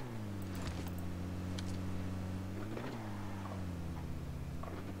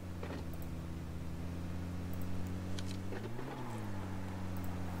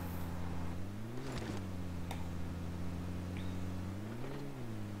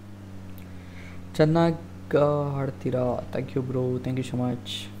 ಚೆನ್ನಾಗಿ ಆಡ್ತೀರಾ? Thank you bro, thank you so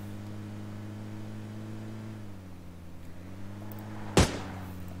much.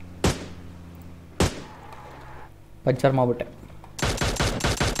 Puncture ಮಾಡ್ಬಿಟ್ಟೆ.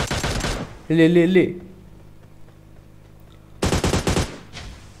 ಇಲ್ಲಿ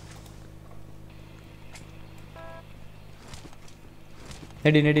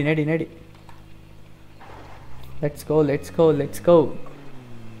ನಡಿ. Let's go.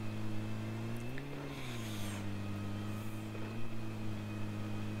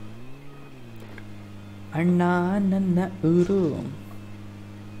 ಅಣ್ಣ ನನ್ನ ಊರು.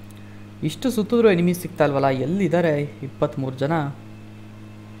 ಇಷ್ಟು ಸುತ್ತಿದ್ರು ಎನಿಮಿ ಸಿಗ್ತಾ ಇಲ್ವಲ್ಲ? ಎಲ್ಲಿದ್ದಾರೆ? 23 ಜನ.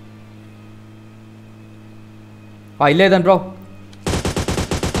 ಇಲ್ಲೇ ಇದ್ದಾನೆ ಬ್ರೋ.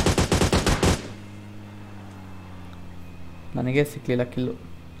 ನನಗೆ ಸಿಕ್ಲಿಲ್ಲ ಕಿಲ್ಲು.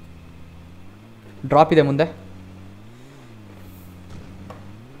 ಡ್ರಾಪ್ ಇದೆ ಮುಂದೆ.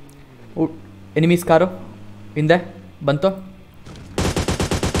 ಎನಿಮೀಸ್ ಕಾರು ಹಿಂದೆ ಬಂತು.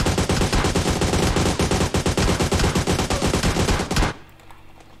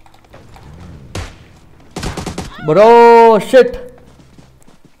 ಬ್ರೋ ಶಿಟ್,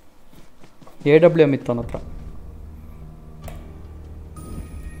 AWM ಇತ್ತು ಅವನ ಹತ್ರ.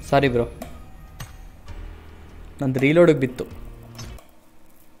 ಸಾರಿ ಬ್ರೋ, ನಂದು ರೀಲೋಡಿಗೆ ಬಿತ್ತು.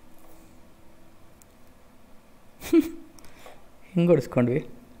 ಹಿಂಗೆ ಹೊಡಿಸ್ಕೊಂಡ್ವಿ.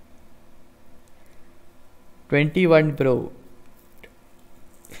 21 ಬ್ರೋ.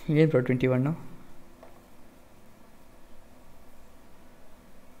 ಏನು ಬ್ರೋ 21?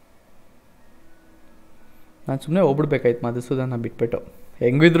 ನಾನು ಸುಮ್ಮನೆ ಹೋಗ್ಬಿಡ್ಬೇಕಾಯ್ತು ಮಧುಸೂದನ ಬಿಟ್ಬಿಟ್ಟು.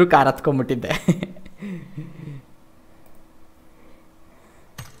 ಹೆಂಗಿದ್ರು ಕಾರ್ ಹತ್ಕೊಂಡ್ಬಿಟ್ಟಿದ್ದೆ.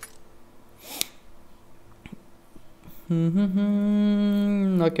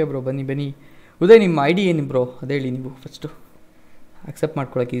 ಓಕೆ ಬ್ರೋ ಬನ್ನಿ ಬನ್ನಿ. ಉದಯ್ ನಿಮ್ಮ ಐ ಡಿ ಏನು ಬ್ರೋ ಅದು ಹೇಳಿ ನೀವು ಫಸ್ಟು, ಆಕ್ಸೆಪ್ಟ್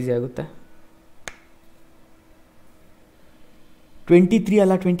ಮಾಡ್ಕೊಳಕ್ಕೆ ಈಸಿ ಆಗುತ್ತೆ. 23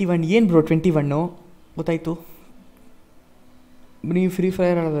 ಅಲ್ಲ 21. ಏನು ಬ್ರೋ 21 ಗೊತ್ತಾಯಿತು. ನೀವು ಫ್ರೀ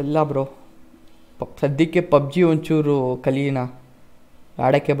ಫೈರ್ ಆಡೋದಲ್ಲ ಬ್ರೋ. ಸದ್ಯಕ್ಕೆ ಪಬ್ಜಿ ಒಂಚೂರು ಕಲೀನ,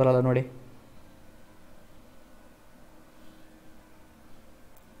 ಆಡೋಕ್ಕೆ ಬರಲ್ಲ ನೋಡಿ.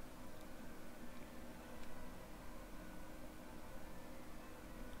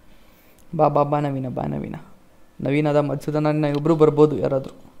 ಬಾ ಬಾ ಬಾ ನವೀನ, ಬಾ ನವೀನ. ನವೀನದ ಮತ್ಸದನ ಇಬ್ಬರು ಬರ್ಬೋದು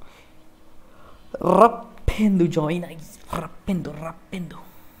ಯಾರಾದರೂ. ರಪ್ಪೆಂದು ಜಾಯಿನ್ ಆಗಿ, ರಪ್ಪೆಂದು ರಪ್ಪೆಂದು.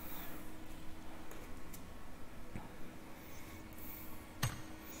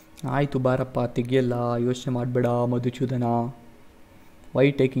 ಆಯಿತು ಬಾರಪ್ಪ, ತೆಗಿಯಲ್ಲ, ಯೋಚನೆ ಮಾಡಬೇಡ ಮಧುಚೂದನ. Y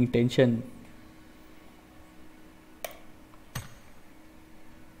taking tension?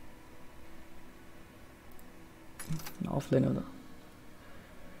 ಆಫ್ಲೈನ್ ಹೌದು,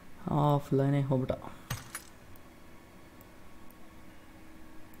 ಆಫ್ಲೈನೇ ಹೋಗ್ಬಿಟ್ಟ.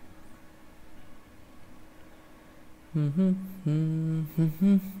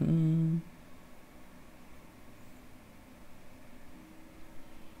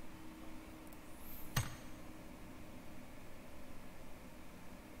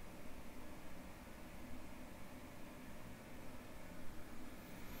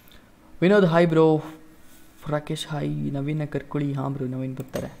 Vinod hi bro. Rakesh hi. ನವೀನ ಕರ್ಕೊಳ್ಳಿ. ಹಾಂ ಬ್ರೋ, ನವೀನ್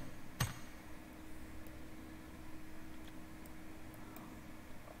ಬರ್ತಾರೆ.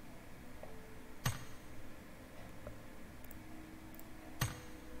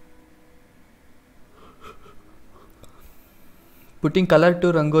 ಪುಟ್ಟಿಂಗ್ ಕಲರ್ ಟು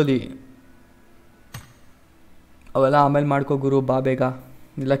ರಂಗೋಲಿ ಅವೆಲ್ಲ ಆಮೇಲೆ ಮಾಡ್ಕೋ ಗುರು, ಬಾ ಬೇಗ,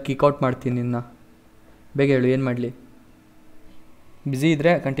 ಇಲ್ಲ ಕಿಕ್ಔಟ್ ಮಾಡ್ತೀನಿ ನಿನ್ನ. ಬೇಗ ಹೇಳು ಏನು ಮಾಡಲಿ. ಬ್ಯುಸಿ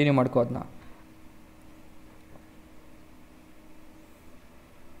ಇದ್ದರೆ ಕಂಟಿನ್ಯೂ ಮಾಡ್ಕೋ ಅದನ್ನ.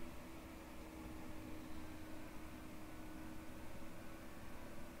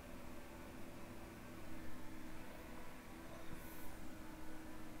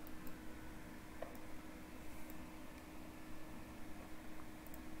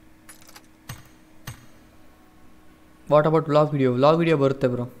 What about vlog video? Vlog video ಬರುತ್ತೆ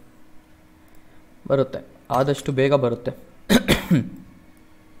ಬ್ರೋ, ಬರುತ್ತೆ, ಆದಷ್ಟು ಬೇಗ ಬರುತ್ತೆ.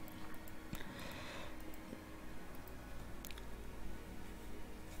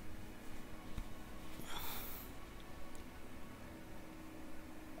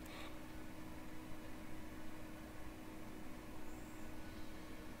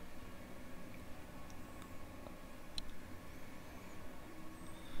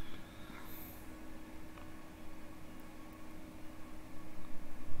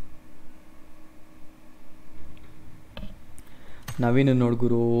 ನವೀನ್ ನೋಡು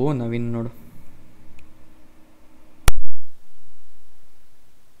ಗುರು, ನವೀನ್ ನೋಡು.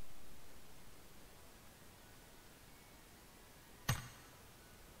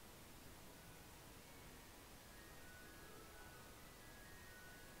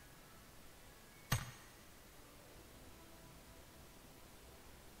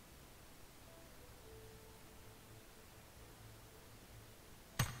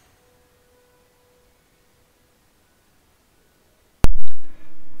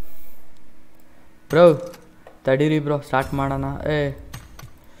 ಬ್ರೋ ತಡೀರಿ ಬ್ರೋ, ಸ್ಟಾರ್ಟ್ ಮಾಡೋಣ.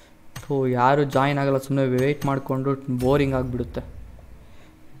 ಯಾರು ಜಾಯಿನ್ ಆಗಲ್ಲ, ಸುಮ್ಮನೆ ವೆಯ್ಟ್ ಮಾಡಿಕೊಂಡು ಬೋರಿಂಗ್ ಆಗಿಬಿಡುತ್ತೆ.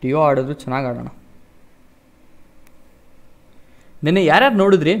 ಡಿಯೋ ಆಡಿದ್ರು ಚೆನ್ನಾಗಿ ಆಡೋಣ. ನೆನ್ನೆ ಯಾರ್ಯಾರು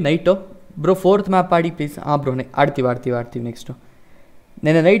ನೋಡಿದ್ರಿ ನೈಟು ಬ್ರೋ? 4th ಮ್ಯಾಪ್ ಆಡಿ ಪ್ಲೀಸ್. ಹಾಂ ಬ್ರೋ, ಆಡ್ತೀವಿ ನೆಕ್ಸ್ಟು.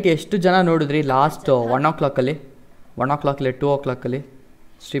 ನೆನ್ನೆ ನೈಟ್ ಎಷ್ಟು ಜನ ನೋಡಿದ್ರಿ? ಲಾಸ್ಟ್ 1 o'clock 2 o'clock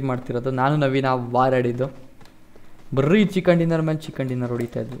ಸ್ಟ್ರೀಮ್ ಮಾಡ್ತಿರೋದು. ನಾನು ನವೀನ ವಾರ್ ಆಡಿದ್ದು. ಬರ್ರೀ ಚಿಕನ್ ಡಿನ್ನರ್ ಮೇಲೆ ಚಿಕನ್ ಡಿನ್ನರ್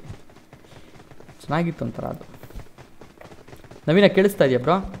ಹೊಡಿತಾ ಇದ್ವಿ. ಚೆನ್ನಾಗಿತ್ತು ಒಂಥರ ಅದು. ನವೀನ ಕೇಳಿಸ್ತಾ ಇದೆಯಾ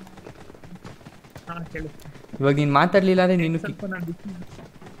ಬ್ರೋ? ಇವಾಗ ನೀನು ಮಾತಾಡಲಿಲ್ಲ ಅಂದರೆ ನೀನು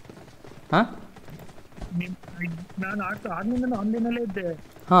ಹಾಂ ನಾನು ಆನ್ಲೈನಲ್ಲೇ ಇದ್ದೆ.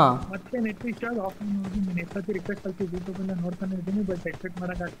 ಹಾಂ, ಮತ್ತೆ ನೆಟ್ ಇಷ್ಟ ಆಫ್ ಮಾಡಿ ನೀನು ಎಷ್ಟೊತ್ತಿ ರಿಕ್ವೆಸ್ಟ್ ಕಳ್ಸಿ ಯೂಟ್ಯೂಬಲ್ಲಿ ನೋಡ್ತಾನೆ ಇದ್ದೀನಿ, ಬಟ್ ಎಕ್ಸ್ಪೆಕ್ಟ್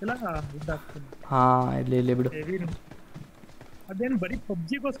ಮಾಡೋಕ್ಕಾಗ್ತಿಲ್ಲ, ಇದಾಗ್ತಿಲ್ಲ. ಹಾಂ ಇಲ್ಲಿ ಬಿಡು. ಅದೇನು ಬರೀ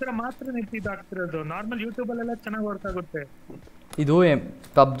ಪಬ್ಜಿಗೋಸ್ಕರ ಮಾತ್ರ ನೆಟ್ ಇದಾಗ್ತಿರೋದು. ನಾರ್ಮಲ್ ಯೂಟ್ಯೂಬಲ್ಲೆಲ್ಲ ಚೆನ್ನಾಗಿ ವರ್ಕ್ ಆಗುತ್ತೆ. ಇದು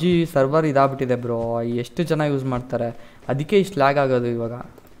PUBG ಸರ್ವರ್ ಇದಾಗ್ಬಿಟ್ಟಿದೆ ಬ್ರೋ, ಎಷ್ಟು ಜನ ಯೂಸ್ ಮಾಡ್ತಾರೆ, ಅದಕ್ಕೆ ಇಷ್ಟು ಲ್ಯಾಗ್ ಆಗೋದು ಇವಾಗ.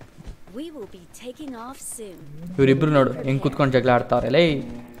 ಇವರಿಬ್ರು ನೋಡು ಹೆಂಗೆ ಕೂತ್ಕೊಂಡು ಜಗಳ ಆಡ್ತಾವ್ರೆ. ಲೇ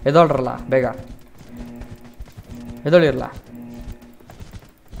ಎದೋಳ್ರಲ್ಲ, ಬೇಗ ಎದೋಳಿರಲ್ಲ,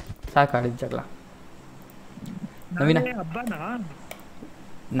 ಸಾಕಾಡಿದ ಜಗಳ. ನವೀನ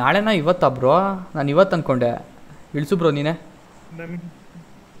ನಾಳೆನಾ ಇವತ್ತಾ ಬ್ರೋ? ನಾನು ಇವತ್ತು ಅಂದ್ಕೊಂಡೆ. ಇಳಿಸು ಬ್ರೋ ನೀನೇ.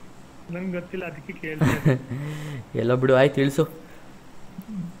 ನಂಗೆ ಗೊತ್ತಿಲ್ಲ, ಅದಕ್ಕೆ ಕೇಳಿದೆ. ಎಲ್ಲ ಬಿಡು, ಆಯ್ತು ಇಳಿಸು.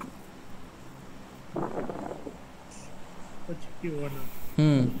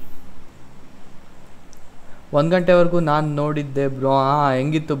 1 ಗಂಟೆವರೆಗೂ ನಾನು ನೋಡಿದ್ದೆ ಬ್ರೋ.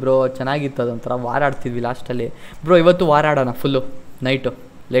 ಹೆಂಗಿತ್ತು ಬ್ರೋ? ಚೆನ್ನಾಗಿತ್ತು. ಅದೊಂಥರ ವಾರ ಆಡ್ತಿದ್ವಿ ಲಾಸ್ಟಲ್ಲಿ ಬ್ರೋ. ಇವತ್ತು ವಾರ ಆಡೋಣ ಫುಲ್ಲು ನೈಟು,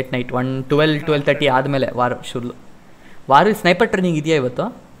 ಲೇಟ್ ನೈಟ್ 12:30 ಆದಮೇಲೆ ವಾರ ಶುರು. ವಾರ ಸ್ನೈಪರ್ ಟ್ರೈನಿಂಗ್ ಇದೆಯಾ ಇವತ್ತು?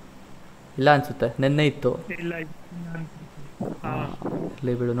 ಇಲ್ಲ ಅನಿಸುತ್ತೆ, ನೆನ್ನೆ ಇತ್ತು.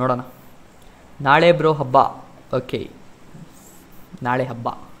 ಇಲ್ಲಿ ಬಿಡು ನೋಡೋಣ. ನಾಳೆ ಬ್ರೋ ಹಬ್ಬ. ಓಕೆ, ನಾಳೆ ಹಬ್ಬ.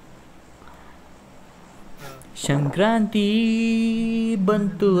 ಸಂಕ್ರಾಂತಿ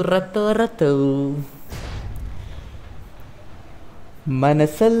ಬಂತು ರಥವು,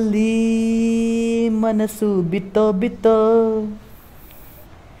 ಮನಸ್ಸಲ್ಲಿ ಮನಸ್ಸು ಬಿತ್ತೋ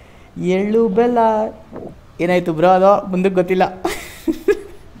ಎಳ್ಳು ಬೆಲ್ಲ. ಏನಾಯ್ತು ಬ್ರೋ? ಅದು ಮುಂದಕ್ಕೆ ಗೊತ್ತಿಲ್ಲ.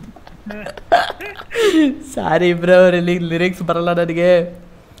 ಸಾರಿ ಬ್ರೋ, ಲಿರಿಕ್ಸ್ ಬರಲ್ಲ ನನಗೆ.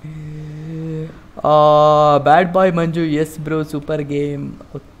 ಬ್ಯಾಡ್ ಬಾಯ್ ಮಂಜು. S bro, super game.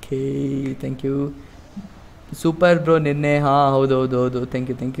 Okay, thank you. Super bro ನಿನ್ನೆ. ಹೌದು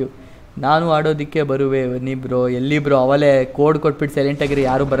ಥ್ಯಾಂಕ್ ಯು. ನಾನು ಆಡೋದಕ್ಕೆ ಬರುವೆ ಬನ್ನಿ ಬ್ರೋ. ಎಲ್ಲಿ ಬ್ರೋ? ಅವಲೇ ಕೋಡ್ ಕೊಟ್ಬಿಟ್ಟು ಸೈಲೆಂಟಾಗಿರಿ,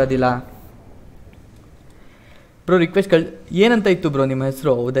 ಯಾರೂ ಬರೋದಿಲ್ಲ ಬ್ರೋ. ರಿಕ್ವೆಸ್ಟ್ ಏನಂತ ಇತ್ತು ಬ್ರೋ ನಿಮ್ಮ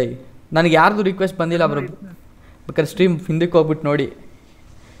ಹೆಸರು? ಉದಯ್. ನನಗೆ ಯಾರ್ದು ರಿಕ್ವೆಸ್ಟ್ ಬಂದಿಲ್ಲ ಬ್ರೋ. ಬೇಕಾದ್ರೆ ಸ್ಟ್ರೀಮ್ ಹಿಂದಕ್ಕೆ ಹೋಗ್ಬಿಟ್ಟು ನೋಡಿ.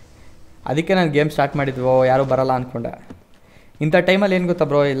 ಅದಕ್ಕೆ ನಾನು ಗೇಮ್ ಸ್ಟಾರ್ಟ್ ಮಾಡಿದ್ವು, ಯಾರೂ ಬರಲ್ಲ ಅಂದ್ಕೊಂಡೆ. ಇಂಥ ಟೈಮಲ್ಲಿ ಏನು ಗೊತ್ತಾ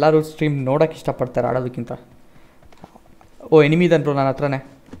ಬ್ರೋ, ಎಲ್ಲರೂ ಸ್ಟ್ರೀಮ್ ನೋಡೋಕ್ಕೆ ಇಷ್ಟಪಡ್ತಾರೆ ಆಡೋದಕ್ಕಿಂತ. ಎನಿಮಿ ಇದ್ದಾನೆ ಬ್ರೋ ನನ್ನ ಹತ್ರನೇ.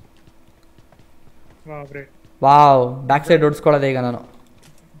 ವಾವ್, ಬ್ಯಾಕ್ ಸೈಡ್ ಹೊಡ್ಸ್ಕೊಳ್ಳೋದೆ ಈಗ ನಾನು.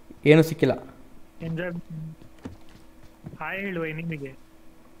 ಏನೂ ಸಿಕ್ಕಿಲ್ಲ.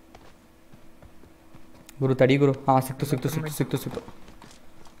 ಗುರು ತಡಿ ಗುರು. ಸಿಕ್ತು.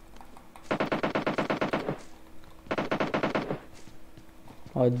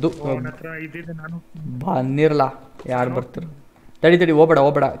 ಅದು ಬನ್ನಿರಲ್ಲ, ಯಾರು ಬರ್ತಾರೆ? ತಡಿ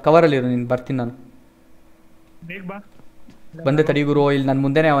ಹೋಗ್ಬೇಡ, ಕವರಲ್ಲಿರು. ನೀನು ಬರ್ತೀನಿ ನಾನು. ಬಂದೆ ತಡಿ ಗುರು. ಇಲ್ಲಿ ನನ್ನ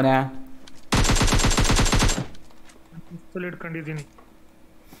ಮುಂದೆನೇ ಅವನೇ.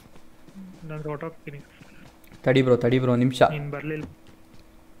 ತಡಿ ಬ್ರೋ ನಿಮಿಷ.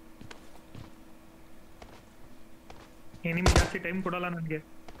 ಜಾಸ್ತಿ ಟೈಮ್ ಕೊಡಲ್ಲ ನನಗೆ.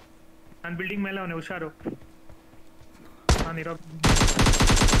 ನಾನು ಬಿಲ್ಡಿಂಗ್ ಮೇಲೆ ಅವನೇ, ಹುಷಾರು.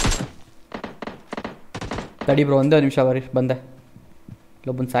 ತಡಿ ಬ್ರೋ, ಒಂದೇ ನಿಮಿಷ ಬರೀ. ಬಂದೆ.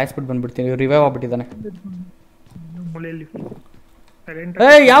 ಇಲ್ಲೊಬ್ಬನ ಸಾಯಿಸ್ಬಿಟ್ಟು ಬಂದ್ಬಿಡ್ತೀನಿ. ರಿವೈವ್ ಆಗ್ಬಿಟ್ಟಿದ್ದಾನೆ.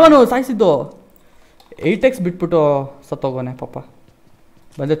 ಯಾವನು ಸಾಯಿಸಿದ್ದು? 8x ಬಿಟ್ಬಿಟ್ಟು ಸತ್ತೋಗೋನೆ ಪಾಪ.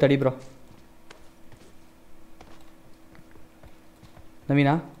 ಬಂದೆ ತಡಿ ಬ್ರೋ.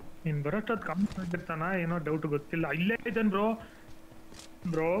 ನವೀನಾ ನೀನು ಬರೋಷ್ಟೊತ್ತು ಕಮ್ಮಿ ಆಗಿರ್ತಾನ ಏನೋ ಡೌಟ್, ಗೊತ್ತಿಲ್ಲ. ಇಲ್ಲೇ ಇದ್ದಾನೆ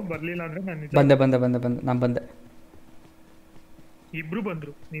ಬ್ರೋ ಬರ್ಲಿಲ್ಲ ಅಂದ್ರೆ ನಾನು ಬಂದೆ. ಇಬ್ರು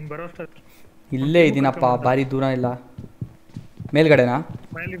ಬಂದ್ರು ನೀನು ಬರೋಷ್ಟೊತ್ತು. ಇಲ್ಲೇ ಇದ್ದೀನಪ್ಪ, ಭಾರಿ ದೂರ ಇಲ್ಲ. ಮೇಲ್ಗಡೆನಾ?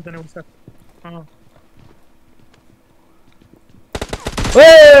 ಮೇಲಿರ್ತಾನೆ ಹುಷಾರ್.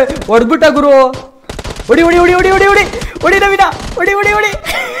 ಹೊಡ್ಬಿಟ್ಟ ಗುರು. ಹೊಡಿ ನವೀನ, ಹೊಡಿ.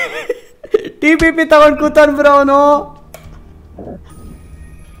 TPP ತಗೊಂಡು ಕೂತಾನ್ ಬ್ರೋ ಅವನು.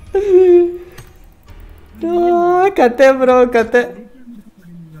 ಕತೆ ಬ್ರೋ, ಕತೆ.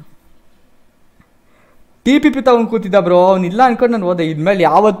 TPP ತಗೊಂಡು ಕೂತಿದ್ದ ಬ್ರೋ. ಅವ್ನಿಲ್ಲ ಅನ್ಕೊಂಡು ನಾನು ಹೋದೆ. ಇದ್ಮೇಲೆ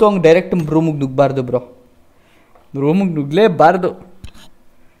ಯಾವತ್ತೂ ಹಂಗೆ ಡೈರೆಕ್ಟ್ ರೂಮಿಗೆ ನುಗ್ಗಬಾರ್ದು ಬ್ರೋ. ರೂಮಿಗೆ ನುಗ್ಲೇಬಾರ್ದು.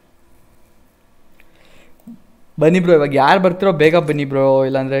 ಬನ್ನಿ ಬ್ರೋ, ಇವಾಗ ಯಾರು ಬರ್ತಿರೋ ಬೇಗ ಬನ್ನಿ ಬ್ರೋ,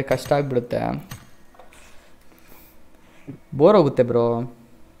 ಇಲ್ಲಾಂದರೆ ಕಷ್ಟ ಆಗಿಬಿಡುತ್ತೆ, ಬೋರ್ ಹೋಗುತ್ತೆ ಬ್ರೋ.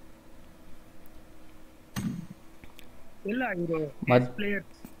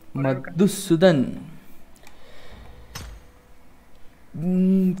 ಮಧುಸೂದನ್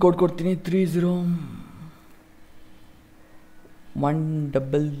ಕೊಡ್ತೀನಿ.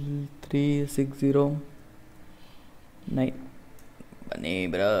 301360 ಬನ್ನಿ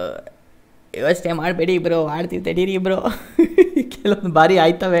ಬ್ರೋ. ಯೋಚನೆ ಮಾಡಬೇಡಿ ಬ್ರೋ, ಆಡ್ತೀವಿ ತಡೀರಿ ಬ್ರೋ. ಕೆಲವೊಂದು ಬಾರಿ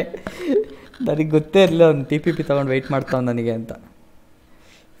ಆಯ್ತವೆ. ನನಗೆ ಗೊತ್ತೇ ಇರಲಿಲ್ಲ ಅವ್ನು TPP ತೊಗೊಂಡು ವೆಯ್ಟ್ ಮಾಡ್ತಾವ ನನಗೆ ಅಂತ.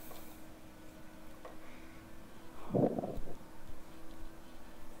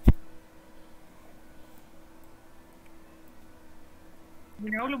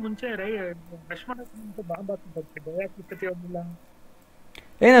 ಯಾವಾಗಲೂ ಮುಂಚೆ ರಶ್ ಮಾಡೋಕ್ಕೆ ಮುಂಚೆ ಬಾಂಬ್ ಹಾಕ್ಬಿಟ್ಟು ಭಯ ಆಗ್ತಿತ್ತು ಅವನಿಲ್ಲ.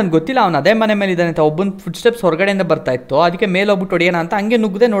 ನನಗೆ ಗೊತ್ತಿಲ್ಲ, ಅವ್ನು ಅದೇ ಮನೆ ಮೇಲೆ ಇದ್ದಾನೆ ಅಂತ. ಒಬ್ಬನ ಫುಡ್ ಸ್ಟೆಪ್ಸ್ ಹೊರಗಡೆಯಿಂದ ಬರ್ತಾ ಇತ್ತು, ಅದಕ್ಕೆ ಮೇಲೆ ಹೋಗ್ಬಿಟ್ಟು ಹೊಡಿಯೋಣ ಅಂತ ಹಂಗೆ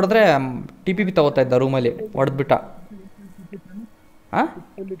ನುಗ್ಗದೆ. ನೋಡಿದ್ರೆ TPP ತಗೋತಾ ಇದ್ದ ರೂಮಲ್ಲಿ, ಹೊಡೆದ್ಬಿಟ್ಟ.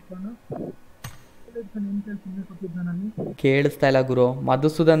 ಕೇಳಿಸ್ತಾ ಇಲ್ಲ ಗುರು.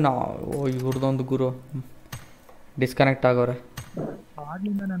 ಮಧುಸೂದನ್ ಇವ್ರದೊಂದು ಗುರು ಡಿಸ್ಕನೆಕ್ಟ್ ಆಗೋರೆ.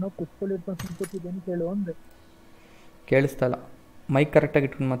 ಕೇಳಿಸ್ತಾ ಇಲ್ಲ. ಮೈಕ್ ಕರೆಕ್ಟಾಗಿ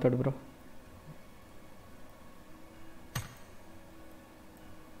ಇಟ್ಕೊಂಡು ಮಾತಾಡು ಬ್ರೋ.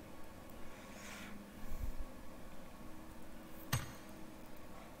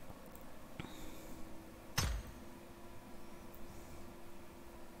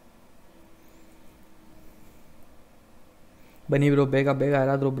 ಬನ್ನಿ ಬ್ರೋ, ಬೇಗ ಬೇಗ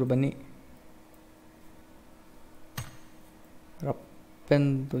ಯಾರಾದರೂ ಒಬ್ರು ಬನ್ನಿ.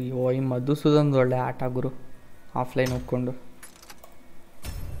 ರಪ್ಪೆಂದು ಈ ಮಧುಸೂದನ್ ಒಳ್ಳೆ ಆಟ ಗುರು, ಆಫ್ಲೈನ್ ಹೋಗ್ಕೊಂಡು.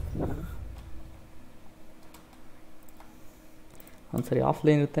 ಒಂದ್ಸರಿ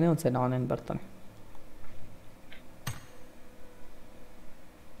ಆಫ್ಲೈನ್ ಇರ್ತಾನೆ, ಒಂದ್ಸರಿ ಆನ್ಲೈನ್ ಬರ್ತಾನೆ.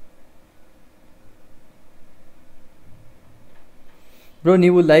 ಬ್ರೋ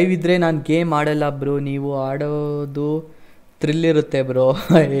ನೀವು ಲೈವ್ ಇದ್ದರೆ ನಾನು ಗೇಮ್ ಆಡಲ್ಲ ಬ್ರೋ, ನೀವು ಆಡೋದು ಥ್ರಿಲ್ ಇರುತ್ತೆ ಬ್ರೋ.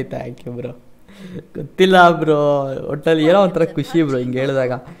 Thank you bro. ಗೊತ್ತಿಲ್ಲ ಬ್ರೋ, ಒಟ್ಟಲ್ಲಿ ಏನೋ ಒಂಥರ ಖುಷಿ ಬ್ರೋ ಹಿಂಗೆ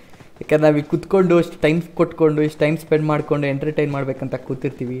ಹೇಳಿದಾಗ. ಯಾಕಂದ್ರೆ ನಾವು ಈಗ ಕೂತ್ಕೊಂಡು ಇಷ್ಟು ಟೈಮ್ ಕೊಟ್ಕೊಂಡು ಇಷ್ಟು ಟೈಮ್ ಸ್ಪೆಂಡ್ ಮಾಡಿಕೊಂಡು ಎಂಟರ್ಟೈನ್ ಮಾಡಬೇಕಂತ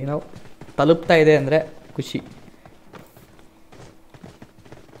ಕೂತಿರ್ತೀವಿ. ಏನೋ ತಲುಪ್ತಾ ಇದೆ ಅಂದರೆ ಖುಷಿ.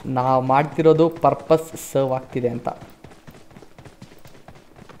 ನಾವು ಮಾಡ್ತಿರೋದು ಪರ್ಪಸ್ ಸರ್ವ್ ಆಗ್ತಿದೆ ಅಂತ.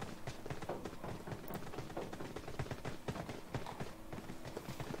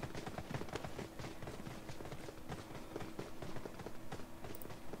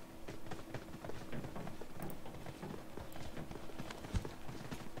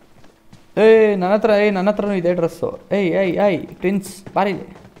 ನನ್ನ ಹತ್ರನೂ ಇದೆ ಡ್ರೆಸ್ಸು. ಏಯ್ ಟ್ವಿನ್ಸ್ ಬಾರಿಲಿ,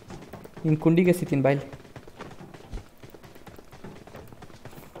 ನಿನ್ನ ಕುಂಡಿಗೆ ಸಿಗ್ತೀನಿ ಬಾಯ್ಲಿ.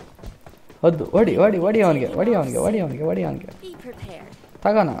 ಹೌದು, ಹೊಡಿ ಅವನಿಗೆ.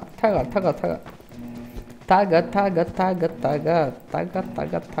 ತಗಣ ತಗ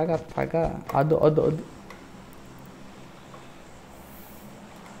ಅದು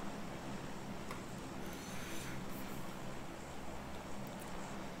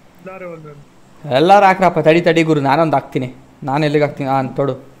ಎಲ್ಲರೂ ಹಾಕ್ರಪ್ಪ. ತಡಿ ಗುರು, ನಾನೊಂದು ಹಾಕ್ತೀನಿ. ನಾನು ಎಲ್ಲಿಗೆ ಹಾಕ್ತೀನಿ?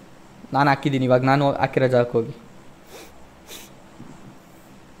 ತೊಡು, ನಾನು ಹಾಕಿದ್ದೀನಿ. ಇವಾಗ ನಾನು ಹಾಕಿರೋ ಜಾಗಕ್ಕೆ ಹೋಗಿ.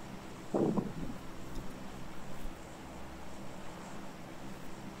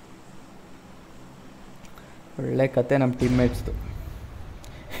 ಒಳ್ಳೆ ಕತೆ ನಮ್ಮ ಟೀಮ್ಮೇಟ್ಸ್ದು.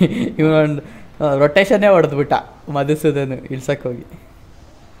 ಇವನೊಂದು ರೊಟೇಷನ್ನೇ ಹೊಡೆದ್ಬಿಟ್ಟ ಮಧುಸೂದನ್ ಇಳ್ಸಕ್ಕೆ ಹೋಗಿ.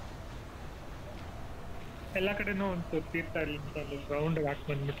 ಎಲ್ಲ ಕಡೆನೂ ಒಂದು ತೀರ್ತಾಡಿ ರೌಂಡ್ ಹಾಕಿ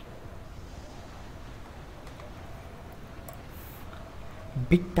ಬಂದ್ಬಿಟ್ಟು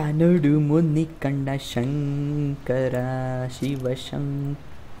ಬಿಟ್ಟ ನೋಡು ಮುನ್ನಿ ಕಂಡ ಶಂಕರ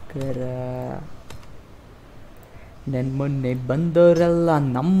ಶಿವಶಂಕರ. ಮೊನ್ನೆ ಬಂದೋರೆಲ್ಲ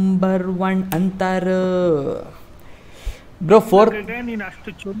ನಂಬರ್ 1 ಅಂತಾರ ಬ್ರೋ. 4 ನೀನು ಅಷ್ಟು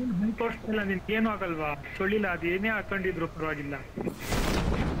ಚೊಲಿ ತೋರಿಸ್ತಿಲ್ಲ, ನಿನ್ಗೆ ಏನು ಆಗಲ್ವಾ? ಚೊಳಿಲ್ಲ, ಅದು ಏನೇ ಹಾಕೊಂಡಿದ್ರು ಪರವಾಗಿಲ್ಲ.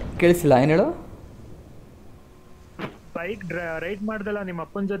 ಕೇಳಿಸಿಲ್ಲ, ಏನು ಹೇಳು? ಬೈಕ್ ರೈಡ್ ಮಾಡ್ದಲ್ಲ ನಿಮ್ಮ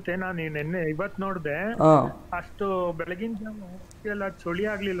ಅಪ್ಪನ ಜೊತೆ, ನಾನು ನೆನ್ನೆ ಇವತ್ತು ನೋಡ್ದೆ. ಅಷ್ಟು ಬೆಳಗಿನ ಜಾವ ಚಳಿ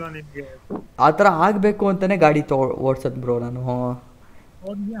ಆಗ್ಲಿಲ್ವಾ ನಿನ್ಗೆ? ಆತರ ಆಗ್ಬೇಕು ಅಂತಾನೆ ಗಾಡಿ ಓಡ್ಸದ್ ಬ್ರೋ ನಾನು.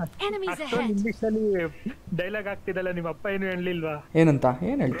 ಇಂಗ್ಲಿಷ್ ಅಲ್ಲಿ ಡೈಲಾಗ್ ಆಗ್ತಿದಲ್ಲ, ನಿಮ್ಮ ಅಪ್ಪ ಏನು ಹೇಳಲಿಲ್ವಾ? ಏನಂತ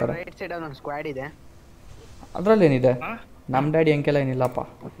ಏನ್ ಹೇಳ್ತಾರೆ? ರೈಟ್ ಸೈಡ್ ಒಂದು ಸ್ಕ್ವಾಡ್ ಇದೆ, ಅದ್ರಲ್ಲಿ ಏನಿದೆ? ನಮ್ ಡ್ಯಾಡಿ ಹಂಗೆಲ್ಲ ಏನಿಲ್ಲಪ್ಪ.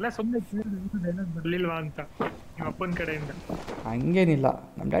 ಡೈಲಾಗ್ ಬರ್ಲಿಲ್ವಾ ಅಂತ ನಿಮ್ಮ ಅಪ್ಪನ ಕಡೆಯಿಂದ. ಹಂಗೇನಿಲ್ಲ,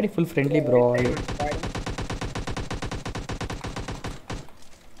 ನಮ್ ಡ್ಯಾಡಿ ಫುಲ್ ಫ್ರೆಂಡ್ಲಿ ಬ್ರೋ.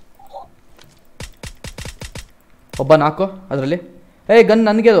 ಒಬ್ಬ ನಾಲ್ಕು ಅದರಲ್ಲಿ. ಗನ್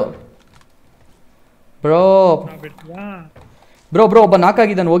ನನಗೆ ಅದು ಬ್ರೋ. ಒಬ್ಬ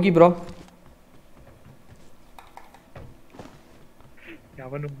ನಾಲ್ಕಾಗಿದ್ದಾನೆ, ಹೋಗಿ ಬ್ರೋ.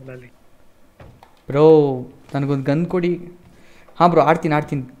 ಬ್ರೋ ನನಗೊಂದು ಗನ್ ಕೊಡಿ. ಹಾಂ ಬ್ರೋ,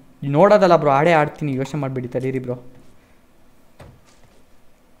 ಆಡ್ತೀನಿ. ನೋಡೋದಲ್ಲ ಬ್ರೋ, ಆಡ್ತೀನಿ, ಯೋಚನೆ ಮಾಡಿಬಿಡಿ, ತಡೀರಿ ಬ್ರೋ.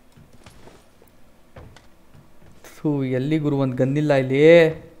 ಎಲ್ಲಿ ಗುರು, ಒಂದು ಗನ್ನಿಲ್ಲ ಇಲ್ಲಿ.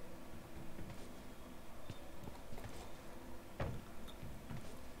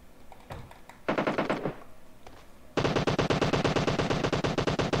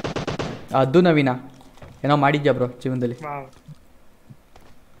 ಅದು ನವೀನ ಏನೋ ಮಾಡಿದ್ಯಾ ಬ್ರೋ ಜೀವನದಲ್ಲಿ?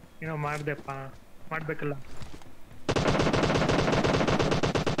 ಏನೋ ಮಾಡ್ಬೇಕಲ್ಲ.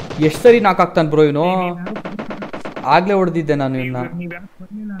 ಎಷ್ಟು ಸರಿ ನಾಕಾಗ್ತಾನೆ ಬ್ರೋ ಇವನು. ಆಗ್ಲೇ ಹೊಡೆದಿದ್ದೆ ನಾನು ಇವನ್ನ.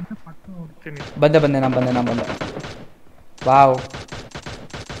 ಬಂದೆ. ವಾವ್,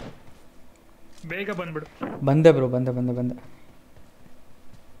 ಬೇಗ ಬಂದ್ಬಿಡು. ಬಂದೆ ಬ್ರೋ, ಬಂದೆ.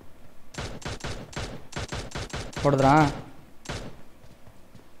 ಹೊಡೆದ್ರಾ?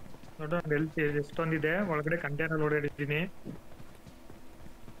 ನೋಡು ಎಷ್ಟೊಂದಿದೆ ಒಳಗಡೆ, ಕಂಟೈನರ್ ಓಡಾಡಿದ್ದೀನಿ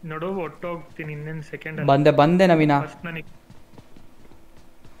ನೋಡು. ಒಟ್ಟೋಗ್ತೀನಿ ಇನ್ನೇನು ಸೆಕೆಂಡ್. ಬಂದೆ ನವೀನ.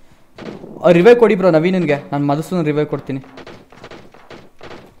 ರಿವೈವ್ ಕೊಡಿ ಬ್ರೋ ನವೀನನ್ಗೆ. ನಾನು ಮಧುಸೂದನ್ ರಿವೈವ್ ಕೊಡ್ತೀನಿ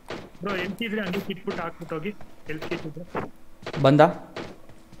ಬ್ರೋ. ಹೆಲ್ತ್ ಇದ್ರೆ ಹಂಗೆ ಕಿಟ್ಬಿಟ್ಟು ಹಾಕ್ಬಿಟ್ಟು ಹೋಗಿ. ಹೆಲ್ತ್ ಕಿಟ್ ಇದ್ರೆ ಬಂದ.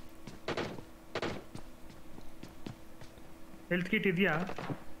 ಹೆಲ್ತ್ ಕಿಟ್ ಇದೆಯಾ?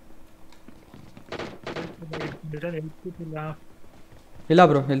 ಹೆಲ್ತ್ ಕಿಟ್ ಇಲ್ಲ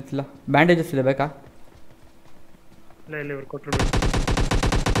ಬ್ರೋ, ಹೆಲ್ತ್ ಇಲ್ಲ. ಬ್ಯಾಂಡೇಜಸ್ ಇದೆ, ಬೇಕಾ? ಇಲ್ಲ ಇವ್ರು ಕೊಟ್ಟರು.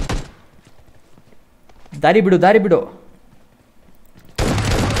 ದಾರಿ ಬಿಡು.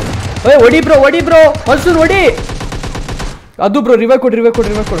 ಹೊಡಿ ಬ್ರೋ, ಹೊಸೂರು ಹೊಡಿ. ಅದು ಬ್ರೋ ರಿವೈವ್ ಕೊಡು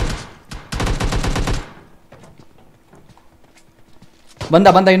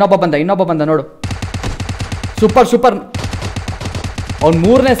ಬಂದ ಇನ್ನೊಬ್ಬ ಬಂದ ನೋಡು ಸೂಪರ್ ಅವ್ನು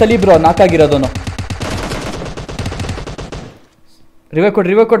 3ನೇ ಸಲಿ ಬ್ರೋ ನಾಕಾಗಿರೋದವನು ರಿವೈವ್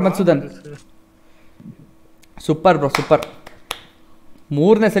ಕೊಡು ಮನ್ಸೂದನ್ ಸೂಪರ್ ಬ್ರೋ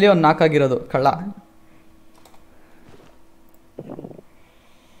 3ನೇ ಸಲಿ ಅವ್ನು ನಾಕಾಗಿರೋದು ಕಳ್ಳ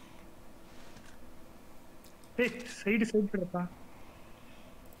ಸೈಡ್ ಬಿಡಪ್ಪ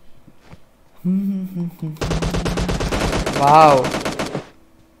wow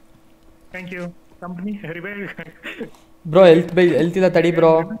thank you company revive bro health ಇಲ್ಲ ತಡಿ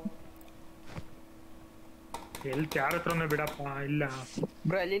ಬ್ರೋ ಹೆಲ್ತ್ ಯಾರ ಹತ್ರನೂ ಬಿಡಪ್ಪ ಇಲ್ಲ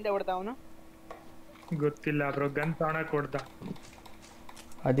ಬ್ರೋ ಎಲ್ಲಿಂದ ಹೊಡ್ದ ಅವನು ಗೊತ್ತಿಲ್ಲ ಬ್ರೋ ಗನ್ ತಗೊಳಕ್ ಹೊಡ್ದ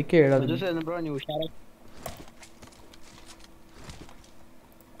ಅದಕ್ಕೆ ಹೇಳೋದು ಬ್ರೋ ನೀವು ಹುಷಾರಾಗಿ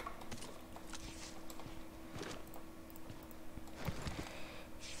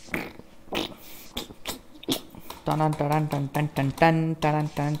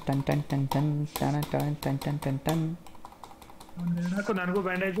ನನಗೂ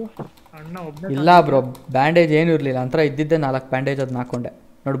ಬ್ಯಾಂಡೇಜು ಅಣ್ಣ ಒಬ್ಬನೇ ಇಲ್ಲ ಬ್ರೋ ಬ್ಯಾಂಡೇಜ್ ಏನೂ ಇರಲಿಲ್ಲ ಅಂತರ ಇದ್ದಿದ್ದೆ 4 ಬ್ಯಾಂಡೇಜ್ ಅದು ಹಾಕೊಂಡೆ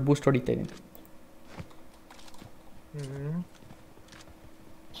ನೋಡಿ ಬೂಸ್ಟ್ ಹೊಡಿತಾ ಇದೀನಿ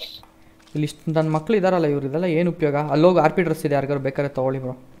ಇಲ್ಲಿ ಇಷ್ಟು ನನ್ನ ಮಕ್ಳು ಇದಾರಲ್ಲ ಇವ್ರು ಇದೆಲ್ಲ ಏನು ಉಪಯೋಗ ಅಲ್ಲೋಗಿ ಆರ್ ಪಿ ಡ್ರೆಸ್ ಇದೆ ಯಾರಿಗಾರು ಬೇಕಾದ್ರೆ ತೊಗೊಳ್ಳಿ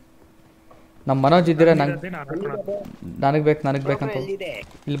ಬ್ರೋ ನಮ್ಮ ಮನೋಜ್ ಇದ್ದೀರಾ ನನಗೆ ಬೇಕಂತ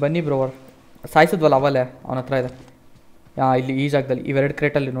ಇಲ್ಲಿ ಬನ್ನಿ ಬ್ರೋ ಸಾಯಿಸಿದ್ವಲ್ಲ ಅವಲ್ಲೇ ಅವನ ಹತ್ರ ಇದೆ ಇಲ್ಲಿ ಈ ಜಾಗದಲ್ಲಿ ಇವೆರಡು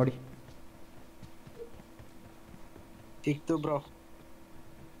ಕ್ರೇಟಲ್ಲಿ ನೋಡಿ ಸಿಕ್ತು ಬ್ರೋ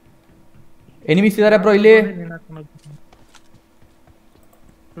ಎನಿಮೀಸ್ ಇದಾರೆ ಬ್ರೋ ಇಲ್ಲಿ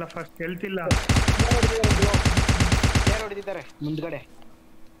ಫಸ್ಟ್ ಹೆಲ್ತ್ ಇಲ್ಲ ಯಾರು ಹೊಡೆದಿದ್ದಾರೆ ಮುಂದ್ಗಡೆ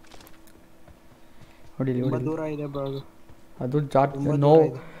ನೋಡಿ ತುಂಬಾ ದೂರ ಇದೆ ಬ್ರೋ ಅದು ಜಾಟ್ ನೋ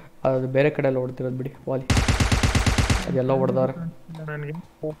ಅದು ಬೇರೆ ಕಡೆ ಎಲ್ಲ ಹೊಡ್ತಿರೋದು ಬಿಡಿ ವಾಲಿ ಅದೆಲ್ಲ ಹೊಡೆದವ್ರೆ ನನಗೆ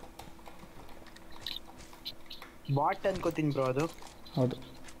ಬಾಟ್ ಅನ್ಕೋತೀನಿ ಬ್ರೋ ಅದು ಹೌದು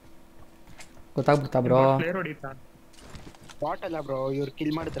ಗೊತ್ತಾಗ್ಬಿಡ್ತಾ ಬ್ರೋ ಪ್ಲೇಯರ್ ಹೊಡಿತಾ ಬಾಟ್ ಅಲ್ಲ ಬ್ರೋ ಇವ್ರು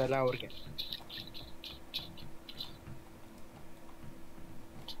ಕಿಲ್ ಮಾಡಿದ್ರಲ್ಲ ಅವ್ರಿಗೆ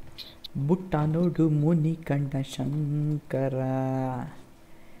ಬುಟ್ಟ ನೋಡು ಮುನಿ ಕಂಡ ಶಂಕರ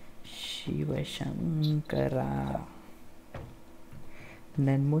ಶಿವಶಂಕರ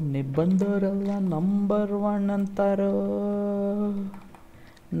ನನ್ನ ಮುನ್ನೆ ಬಂದವರೆಲ್ಲ ನಂಬರ್ 1 ಅಂತಾರೋ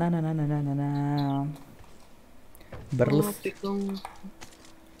ನನ್ನ ಬರಲು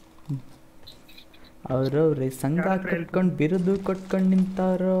ಅವ್ರವ್ರೆ ಸಂಘ ಕಟ್ಕೊಂಡು ಬಿರುದು ಕೊಟ್ಕೊಂಡು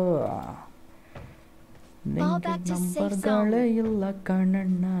ನಿಂತಾರೋ ನಂಬರ್ಗಳೇ ಇಲ್ಲ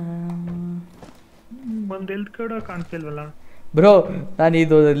ಕಣ್ಣಣ್ಣ ಒಂದು ಹೆಲ್ತ್ ಕೂಡ ಕಾಣ್ತಿಲ್ವಲ್ಲ ಬ್ರೋ ನಾನು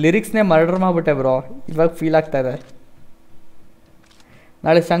ಇದು ಲಿರಿಕ್ಸ್ನೇ ಮರ್ಡರ್ ಮಾಡ್ಬಿಟ್ಟೆ ಬ್ರೋ ಇವಾಗ ಫೀಲ್ ಆಗ್ತಾ ಇದೆ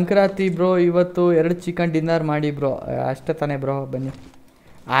ನಾಳೆ ಸಂಕ್ರಾಂತಿ ಬ್ರೋ ಇವತ್ತು 2 ಚಿಕನ್ ಡಿನ್ನರ್ ಮಾಡಿ ಬ್ರೋ ಅಷ್ಟೇ ತಾನೇ ಬ್ರೋ ಬನ್ನಿ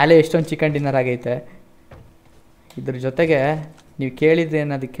ಆಲೇ ಎಷ್ಟೊಂದು ಚಿಕನ್ ಡಿನ್ನರ್ ಆಗೈತೆ ಇದ್ರ ಜೊತೆಗೆ ನೀವು ಕೇಳಿದ್ರೆ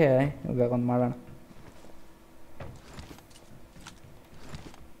ಅನ್ನೋದಕ್ಕೆ ಇವಾಗ ಒಂದು ಮಾಡೋಣ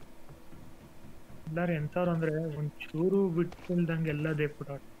ಎಲ್ಲಾರು ಎಂತವ್ರು ಅಂದ್ರೆ ಒಂಚೂರು ಬಿಟ್ಟಿಲ್ದಂಗೆ ಎಲ್ಲ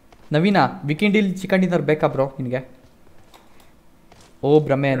ದೇಕ್ಬಿಟ್ಟ ನವೀನ ವಿಕೆಂಡಿಲ್ ಚಿಕನ್ ಡಿನ್ನರ್ ಬೇಕಾ ಬ್ರೋ ನಿನಗೆ ಓ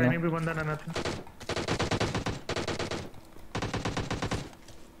ಭ್ರಮೆ ಬಂದ ನನ್ನ ಹತ್ರ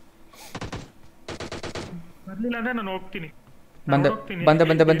ಬರ್ಲಿಲ್ಲ ಅಂದ್ರೆ ನಾನು ಹೋಗ್ತೀನಿ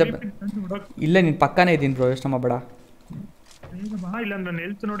ಬಂದೆ ಇಲ್ಲೇ ನಿನ್ ಪಕ್ಕನೇ ಇದ್ದೀನಿ ಬ್ರೋ ಯೋಚನೆ ಮಾಡಬೇಡ ಇಲ್ಲ ನನ್ನ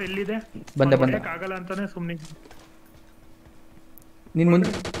ಹೆಲ್ತ್ ನೋಡಿ ಎಲ್ಲಿದೆ ಬಂದೆ ಆಗಲ್ಲ ಅಂತಾನೆ ಸುಮ್ಮನೆ ನಿನ್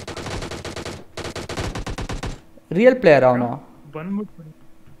ಮುಂದೆ ರಿಯಲ್ ಪ್ಲೇಯರ್ ಅವನು ಬಂದ್ಬಿಟ್ಟು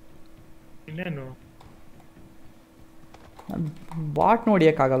ಇನ್ನೇನು ಬಾಟ್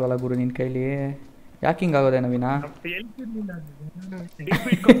ನೋಡಿಯಕ್ಕಾಗಲ್ವಲ್ಲ ಗುರು ನಿನ್ ಕೈಲಿ ಯಾಕೆ ಹಿಂಗಾಗೋದೆ ನವೀನ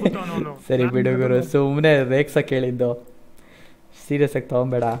ಸರಿ ಬಿಡು ಗುರು ಸುಮ್ಮನೆ ರೇಕ್ಸ ಕೇಳಿದ್ದು ಸೀರಿಯಸ್ ಆಗಿ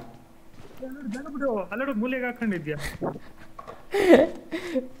ತಗೊಂಬೇಡ ಮೂಲೆಗೆ ಹಾಕೊಂಡಿದ್ಯಾ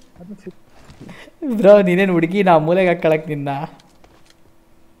ಬ್ರೋ ನೀನೇನು ಹುಡುಗಿ ನಾ ಮೂಲೆಗೆ ಹಾಕೊಳಕ್ ನಿನ್ನ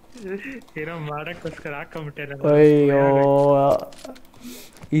ಏನೋ ಮಾಡಕ್ಕೋಸ್ಕರ ಹಾಕೊಂಡ್ಬಿಟ್ಟೆ ಅಯ್ಯೋ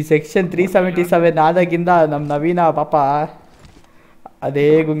ಈ ಸೆಕ್ಷನ್ 377 ಆದಾಗಿಂದ ನಮ್ಮ ನವೀನ ಪಾಪ ಅದೇ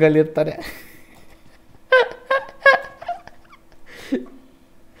ಗುಂಗಲ್ಲಿರ್ತಾರೆ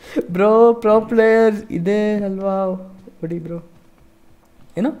ಬ್ರೋ ಪ್ರೋ ಪ್ಲೇಯರ್ ಇದೆ ಅಲ್ವಾ ಹೊಡಿ ಬ್ರೋ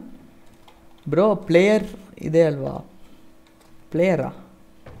ಏನು ಬ್ರೋ ಪ್ಲೇಯರ್ ಇದೆ ಅಲ್ವಾ ಪ್ಲೇಯರಾ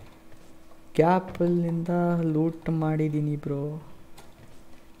ಕ್ಯಾಪಲ್ಲಿಂದ ಲೂಟ್ ಮಾಡಿದ್ದೀನಿ ಬ್ರೋ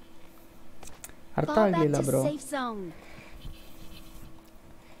ಅರ್ಥ ಆಗಲಿಲ್ಲ ಬ್ರೋ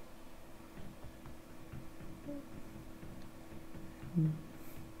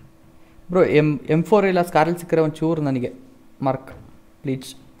ಬ್ರೋ M4 ಇಲ್ಲ ಸ್ಕಾರಲ್ಲಿ ಸಿಕ್ಕರೆ ಒಂಚೂರು ನನಗೆ ಮಾರ್ಕ್ ಪ್ಲೀಸ್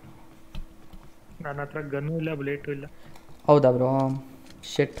ನನ್ನ ಹತ್ರ ಗನ್ನು ಇಲ್ಲ ಬುಲೆಟು ಇಲ್ಲ ಹೌದಾ ಬ್ರೋ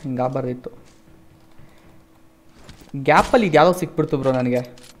ಶೆಟ್ ಹಿಂಗಾಗಬಾರ್ದಿತ್ತು. ಗ್ಯಾಪಲ್ಲಿ ಇದು ಯಾವುದೋ ಸಿಕ್ಬಿಡ್ತು ಬ್ರೋ ನನಗೆ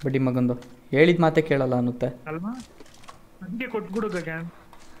ಬಡ್ಡಿ ಮಗಂದು. ಹೇಳಿದ ಮಾತೇ ಕೇಳಲ್ಲ ಅನ್ನುತ್ತೆ ಅಲ್ವಾ? ಅದಕ್ಕೆ ಕೊಟ್ಬಿಡು ಗಗನ್.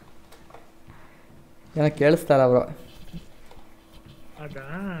 ಏನೋ ಕೇಳಿಸ್ತಾರ ಬ್ರೋ. ಅದಾ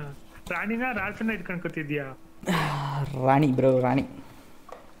ರಾಣಿನ ರಾಸನ ಇಟ್ಕೊಂಡ್ಕೊತಿದ್ಯಾ? ರಾಣಿ ಬ್ರೋ ರಾಣಿ.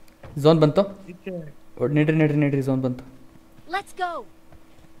 ಝೋನ್ ಬಂತು. ನಡ್ರಿ ಝೋನ್ ಬಂತು.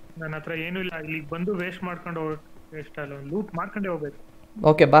 ನನ್ನ ಹತ್ರ ಏನೂ ಇಲ್ಲ. ಇಲ್ಲಿಗೆ ಬಂದು ವೇಸ್ಟ್ ಮಾಡ್ಕೊಂಡು ಹೋಗ್ಬೇಕು. ವೇಸ್ಟ್ ಅಲ್ಲ, ಲೂಟ್ ಮಾಡ್ಕೊಂಡೇ ಹೋಗ್ಬೇಕು.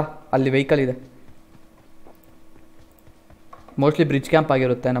 ಓಕೆ ಬಾ, ಅಲ್ಲಿ ವೆಹಿಕಲ್ ಇದೆ. ಮೋಸ್ಟ್ಲಿ ಬ್ರಿಡ್ಜ್ ಕ್ಯಾಂಪ್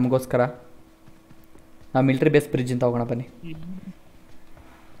ಆಗಿರುತ್ತೆ ನಮಗೋಸ್ಕರ. ನಾವು ಮಿಲಿಟರಿ ಬೇಸ್ ಬ್ರಿಡ್ಜ್ ಅಂತ ಹೋಗೋಣ ಬನ್ನಿ.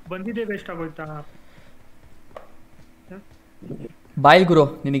 ಬಂದಿದೆ ವೇಸ್ಟ್ ಆಗೋಯ್ತಾ? ಬಾಯ್ಲ್ ಗುರು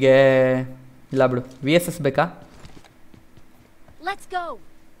ನಿನಗೆ ಇಲ್ಲ ಬಿಡು. VSS ಬೇಕಾ?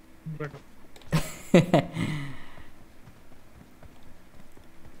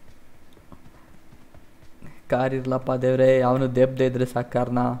 ಕಾರ್ ಇರ್ಲಪ್ಪ ದೇವ್ರೆ, ಅವನು ದೇಬ್ದೇ ಇದ್ರೆ ಸಾಕು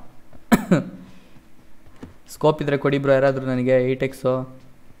ಕಾರ್ನ. ಸ್ಕೋಪ್ ಇದ್ರೆ ಕೊಡಿ ಬ್ರೋ ಯಾರಾದರೂ ನನಗೆ 8x.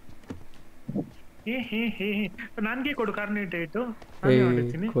 ನನಗೆ ಕೊಡು ಕಾರ್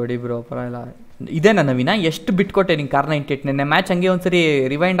 98. ಕೊಡಿ ಬ್ರೋ ಪರವಾಗಿಲ್ಲ. ಇದೇನಾ ನವೀನ? ಎಷ್ಟು ಬಿಟ್ಕೊಟ್ಟೆ ನಿಂಗೆ ಕಾರ್ 98? ನೆನ್ನೆ ಮ್ಯಾಚ್ ಹಂಗೆ ಒಂದ್ಸರಿ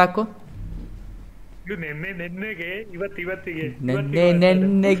ರಿವೈಂಡ್ ಹಾಕು.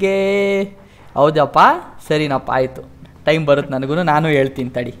 ನೆನ್ನೆಗೆ ಹೌದಪ್ಪ, ಸರಿನಪ್ಪ ಆಯಿತು. ಟೈಮ್ ಬರುತ್ತೆ ನನಗೂ, ನಾನು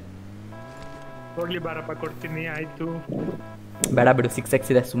ಹೇಳ್ತೀನಿ ತಡಿ. ಹೋಗ್ಲಿ ಬಾರಪ್ಪ, ಕೊಡ್ತೀನಿ. ಆಯ್ತು ಬೇಡ ಬಿಡು, 6x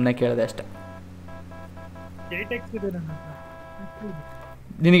ಇದೆ, ಸುಮ್ಮನೆ ಕೇಳಿದೆ ಅಷ್ಟೇ. 8x ಇದೆ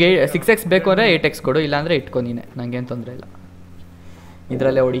ನಿನಗೆ 6x ಬೇಕು ಅಂದರೆ 8x ಕೊಡು, ಇಲ್ಲಾಂದರೆ ಇಟ್ಕೊ ನೀನೆ, ನನಗೇನು ತೊಂದರೆ ಇಲ್ಲ.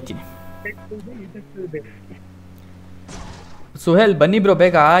 ಇದರಲ್ಲೇ ಹೊಡಿತೀನಿ. ಸುಹೇಲ್ ಬನ್ನಿ ಬ್ರೋ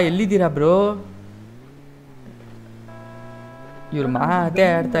ಬೇಗ. ಎಲ್ಲಿದ್ದೀರಾ ಬ್ರೋ? ಇವ್ರು ಮಾತೇ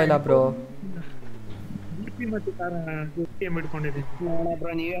ಆಡ್ತಾ ಇಲ್ಲ ಬ್ರೋ.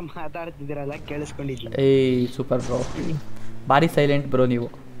 ನೀವೇ ಮಾತಾಡ್ತಿದ್ದೀರಲ್ಲ, ಕೇಳಿಸ್ಕೊಂಡಿದ್ದೀನಿ. ಏಯ್ ಸೂಪರ್ ಬ್ರೋ, ಭಾರಿ ಸೈಲೆಂಟ್ ಬ್ರೋ ನೀವು.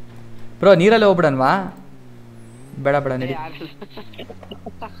 ಬ್ರೋ ನೀರಲ್ಲಿ ಹೋಗ್ಬಿಡನ್ವಾ? ಬೇಡ ಬೇಡ ನಡಿ.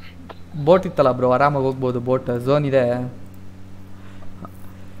 ಬೋಟ್ ಇತ್ತಲ್ಲ ಬ್ರೋ, ಆರಾಮಾಗಿ ಹೋಗ್ಬೋದು. ಬೋಟ್ ಝೋನ್ ಇದೆ.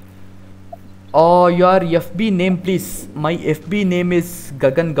 Your FB name please. My FB name is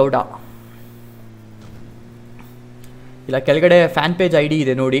Gagan Gowda. ಇಲ್ಲ ಕೆಳಗಡೆ ಫ್ಯಾನ್ ಪೇಜ್ ID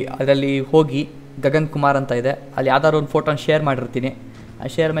ಇದೆ ನೋಡಿ, ಅದರಲ್ಲಿ ಹೋಗಿ ಗಗನ್ ಕುಮಾರ್ ಅಂತ ಇದೆ. ಅಲ್ಲಿ ಯಾವ್ದಾದ್ರು ಒಂದು ಫೋಟೋನ ಶೇರ್ ಮಾಡಿರ್ತೀನಿ. ಆ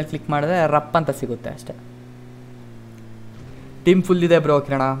ಶೇರ್ ಮೇಲೆ ಕ್ಲಿಕ್ ಮಾಡಿದ್ರೆ ರಪ್ ಅಂತ ಸಿಗುತ್ತೆ ಅಷ್ಟೇ. ಟೀಮ್ ಫುಲ್ ಇದೆ ಬ್ರೋ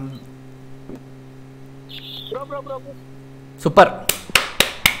ಕಿರಣ. ಸೂಪರ್.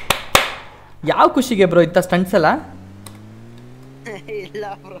 ಯಾವ ಖುಷಿಗೆ ಬ್ರೋ ಇಂಥ ಸ್ಟಂಟ್ಸ್ ಎಲ್ಲ?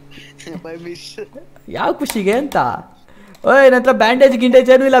 ಯಾವ ಖುಷಿಗೆ ಅಂತ? ಓಯ್ ನನ್ನ ಹತ್ರ ಬ್ಯಾಂಡೇಜ್ ಗಿಂಡೇಜ್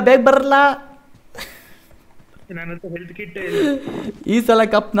ಏನೂ ಇಲ್ಲ, ಬೇಗ ಬರಲ್ಲ. ಈ ಸಲ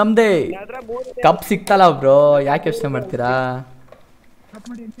ಕಪ್ ನಮ್ದೇ. ಕಪ್ ಸಿಕ್ತಲ್ಲ ಬ್ರೋ, ಯಾಕೆ ಯೋಚನೆ ಮಾಡ್ತೀರಾ?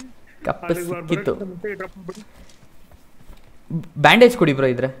 ಕಪ್ ಸಿಕ್ಕಿತ್ತು. ಬ್ಯಾಂಡೇಜ್ ಕೊಡಿ ಬ್ರೋ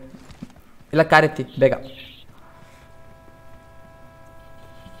ಇದ್ರೆ, ಇಲ್ಲ ಕಾರ್ ಎತ್ತಿ ಬೇಗ.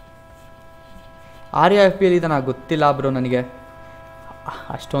 RFPL ಇದನ್ನ ಗೊತ್ತಿಲ್ಲ ಬ್ರೋ ನನಗೆ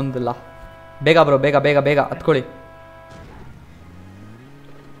ಅಷ್ಟೊಂದಿಲ್ಲ. ಬೇಗ ಬ್ರೋ ಬೇಗ ಬೇಗ ಬೇಗ ಹತ್ಕೊಳ್ಳಿ.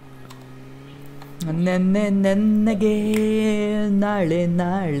 ನೆನ್ನೆಗೆ ನಾಳೆ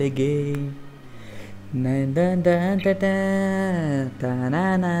ನಾಳೆಗೆ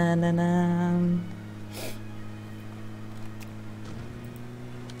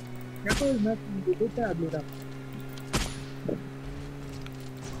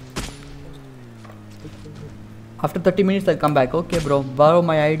after 30 minutes I'll come back. Okay bro, borrow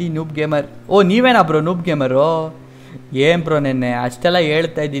my ID noob gamer. O ನೀವೇನಾ bro noob gamer? ಏನು ಬ್ರೋ ನೆನ್ನೆ ಅಷ್ಟೆಲ್ಲ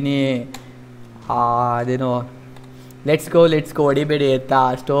ಹೇಳ್ತಾ ಇದ್ದೀನಿ. ಅದೇನೋ ಲೆಟ್ಸ್ ಗೋ ಹೊಡಿಬೇಡಿ ಅಂತ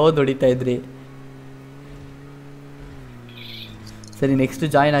ಅಷ್ಟೊಂದು ಹೊಡಿತಾ ಇದ್ರಿ. ಸರಿ ನೆಕ್ಸ್ಟ್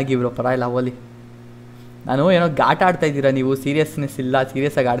ಜಾಯ್ನ್ ಆಗಿ ಬ್ರೋ, ಪರವಾಗಿಲ್ಲ ಹೋಲಿ. ನಾನು ಏನೋ ಘಾಟ ಆಡ್ತಾ ಇದ್ದೀರಾ ನೀವು, ಸೀರಿಯಸ್ನೆಸ್ ಇಲ್ಲ,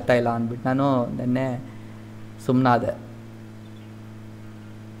 ಸೀರಿಯಸ್ಸಾಗಿ ಆಡ್ತಾ ಇಲ್ಲ ಅಂದ್ಬಿಟ್ಟು ನಾನು ನೆನ್ನೆ ಸುಮ್ಮನಾದೆ.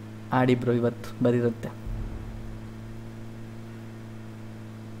 ಆಡಿ ಬ್ರೋ, ಇವತ್ತು ಬರಿರುತ್ತೆ.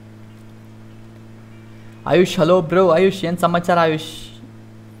 AYUSH hello bro. ಆಯುಷ್ ಏನು ಸಮಾಚಾರ ಆಯುಷ್?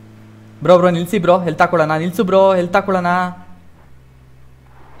 ಬ್ರೋ ನಿಲ್ಸಿ ಬ್ರೋ, ಹೆಲ್ತ್ ಹಾಕೊಳ್ಳೋಣ. ನಿಲ್ಸು ಬ್ರೋ, ಹೆಲ್ತ್ ಹಾಕೊಳ್ಳೋಣ.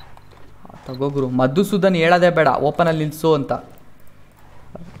 ತಗೋಗ್ರು. ಮಧುಸೂದನ್ ಹೇಳೋದೇ ಬೇಡ, ಓಪನಲ್ಲಿ ನಿಲ್ಸು ಅಂತ.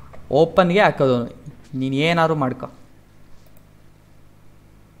 ಓಪನ್ಗೆ ಹಾಕೋದು, ನೀನು ಏನಾದ್ರು ಮಾಡ್ಕೊ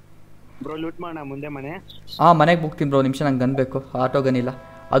ಬ್ರೋ. ಲೂಟ್ ಮಾಡೋಣ ಮುಂದೆ ಮನೆ. ಹಾಂ ಮನೆಗೆ ಹೋಗ್ತೀನಿ ಬ್ರೋ, ನಿಮಿಷ ನಂಗೆ ಗನ್ ಬೇಕು. ಆಟೋ ಗನ್ ಇಲ್ಲ.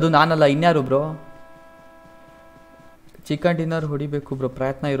 ಅದು ನಾನಲ್ಲ, ಇನ್ಯಾರು ಬ್ರೋ? ಚಿಕನ್ ಡಿನ್ನರ್ ಹೊಡಿಬೇಕು ಬ್ರೋ,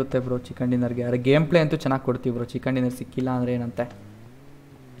 ಪ್ರಯತ್ನ ಇರುತ್ತೆ ಬ್ರೋ ಚಿಕನ್ ಡಿನ್ನರ್ಗೆ. ಅರೆ ಗೇಮ್ ಪ್ಲೇ ಅಂತೂ ಚೆನ್ನಾಗಿ ಕೊಡ್ತೀವಿ ಬ್ರೋ. ಚಿಕನ್ ಡಿನ್ನರ್ ಸಿಕ್ಕಿಲ್ಲ ಅಂದರೆ ಏನಂತೆ?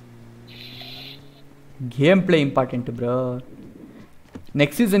 Game play important bro.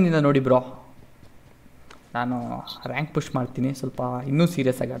 Next ಸೀಸನ್ನಿಂದ ನೋಡಿ ಬ್ರೋ, ನಾನು ರ್ಯಾಂಕ್ ಪುಷ್ ಮಾಡ್ತೀನಿ, ಸ್ವಲ್ಪ ಇನ್ನೂ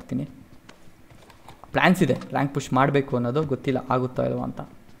ಸೀರಿಯಸ್ ಆಗಿ ಆಡ್ತೀನಿ. ಪ್ಲ್ಯಾನ್ಸ್ ಇದೆ ರ್ಯಾಂಕ್ ಪುಷ್ ಮಾಡಬೇಕು ಅನ್ನೋದು, ಗೊತ್ತಿಲ್ಲ ಆಗುತ್ತೋ ಇಲ್ವೋ ಅಂತ.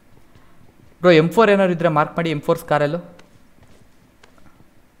 ಬ್ರೋ M4 ಏನಾದ್ರು ಇದ್ದರೆ ಮಾರ್ಕ್ ಮಾಡಿ, M4 ಸ್ಕಾರಲ್ಲು.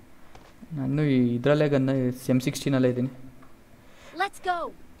 ನಾನು ಇದರಲ್ಲೇ ಗನ್ನ M16 ಇದ್ದೀನಿ.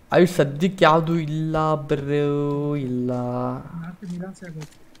 ಅಯ್ಯೋ ಸದ್ಯಕ್ಕೆ ಯಾವುದು ಇಲ್ಲ ಬರೋ ಇಲ್ಲ.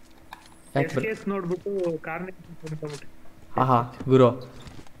 ಹಾಂ ಗುರು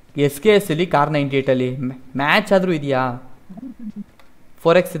SKS ಅಲ್ಲಿ ಕಾರ್ 98 ಮ್ಯಾಚ್ ಆದರೂ ಇದೆಯಾ?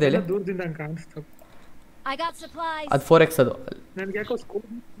 4x ಇದೆ ಅಲ್ಲಿ, ಅದು 4x ಅದು. ನನಗೆ ಯಾಕೋ ಸ್ಕೋಪ್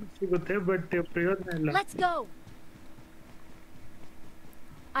ಸಿಗುತ್ತೆ ಬಟ್ ಪ್ರಯೋಜನ ಇಲ್ಲ.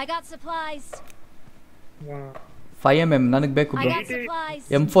 I got supplies. 5mm ನನಗೆ ಬೇಕು ಬ್ರೋ.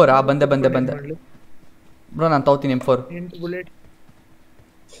 M4 ಬಂದೆ ಬ್ರೋ, ನಾನು ತಗೋತೀನಿ M4.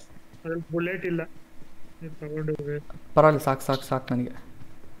 ಬುಲೆಟ್ ಇಲ್ಲ, ಪರವಾಗಿಲ್ಲ, ಸಾಕು ನನಗೆ.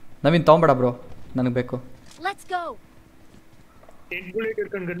 ನವೀನ್ ತೊಗೊಂಬೇಡ ಬ್ರೋ, ನನಗೆ ಬೇಕು. ಬುಲೆಟ್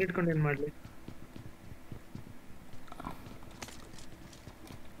ಇಟ್ಕೊಂಡು ಗನ್ ಇಟ್ಕೊಂಡು ಏನು ಮಾಡಲಿ?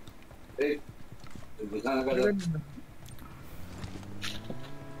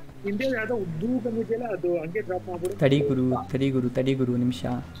 ಇಂಡಿಯಾ ಯಾವ್ದೋ ಉದ್ದು ಬಂದಿದೆಯಲ್ಲ, ಅದು ಹಂಗೆ ಡ್ರಾಪ್ ಮಾಡ್ಬಿಡು. ತಡಿ ಗುರು ನಿಮಿಷ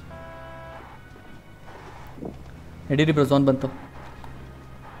ನಡೀರಿ ಬ್ರೋ, ಝೋನ್ ಬಂತು.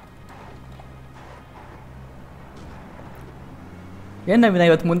 ಏನು ನವೀನ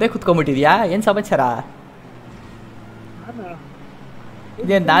ಇವತ್ತು ಮುಂದೆ ಕುತ್ಕೊಂಡ್ಬಿಟ್ಟಿದ್ಯಾ? ಏನು ಸಮಾಚಾರ?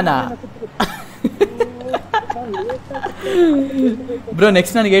 ಇದೇನು ನಾನಾ? ಬ್ರೋ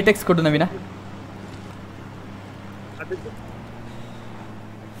ನೆಕ್ಸ್ಟ್ ನನಗೆ 8x ಕೊಡು ನವೀನ.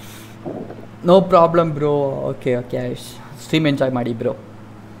 No problem bro. Okay AYUSH, stream enjoy ಮಾಡಿ ಬ್ರೋ.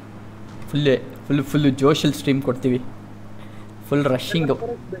 ಫುಲ್ಲು ಜೋಶಲ್ಲಿ ಸ್ಟ್ರೀಮ್ ಕೊಡ್ತೀವಿ, ಫುಲ್ ರಶ್ಶಿಂಗು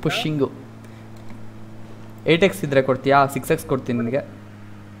ಪುಷ್ಷಿಂಗು. 8x ಇದ್ದರೆ ಕೊಡ್ತೀಯಾ? 6x ಕೊಡ್ತೀನಿ ನಿನಗೆ.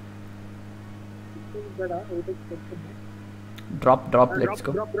 Drop let's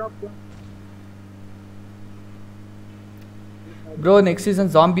go bro. Next season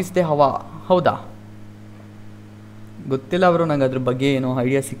ಝಾಂಬೀಸ್ದೇ ಹೌದಾ? ಗೊತ್ತಿಲ್ಲ ಬ್ರೋ, ನಂಗೆ ಅದ್ರ ಬಗ್ಗೆ ಏನೋ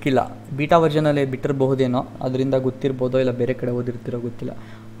ಐಡಿಯಾ ಸಿಕ್ಕಿಲ್ಲ. ಬೀಟಾ ವರ್ಷನಲ್ಲೇ ಬಿಟ್ಟಿರಬಹುದೇನೋ, ಅದರಿಂದ ಗೊತ್ತಿರ್ಬೋದೋ ಇಲ್ಲ ಬೇರೆ ಕಡೆ ಓದಿರ್ತಿರೋ ಗೊತ್ತಿಲ್ಲ.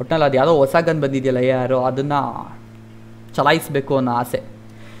 ಒಟ್ಟಿನಲ್ಲಿ ಅದು ಯಾವುದೋ ಹೊಸ ಗನ್ ಬಂದಿದೆಯಲ್ಲ ಯಾರು, ಅದನ್ನು ಚಲಾಯಿಸಬೇಕು ಅನ್ನೋ ಆಸೆ.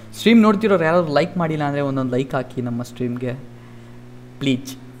 ಸ್ಟ್ರೀಮ್ ನೋಡ್ತಿರೋರು ಯಾರಾದ್ರು ಲೈಕ್ ಮಾಡಿಲ್ಲ ಅಂದರೆ ಒಂದೊಂದು ಲೈಕ್ ಹಾಕಿ ನಮ್ಮ ಸ್ಟ್ರೀಮ್ಗೆ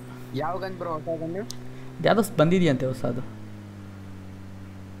ಪ್ಲೀಜ್. ಯಾವ ಗನ್ ಬ್ರೋ? ಹೊಸ ಗನ್ ಯಾವುದೋ ಬಂದಿದೆಯಂತೆ ಹೊಸದು.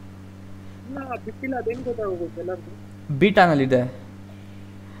 ಬೀಟಾನಲ್ಲಿದೆ.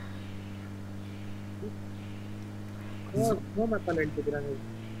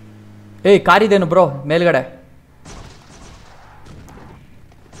 ಏಯ್ ಕಾರಿದೇನು ಬ್ರೋ ಮೇಲ್ಗಡೆ?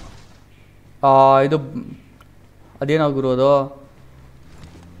 ಇದು ಅದೇನೋ ಗುರು ಅದು.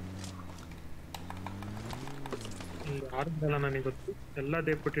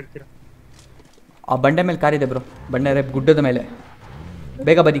 ಆ ಬಂಡೆ ಮೇಲೆ ಕಾರಿದೆ ಬ್ರೋ, ಬಂಡೆ ಗುಡ್ಡದ ಮೇಲೆ.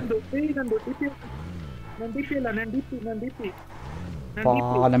 ಬೇಗ ಬನ್ನಿ.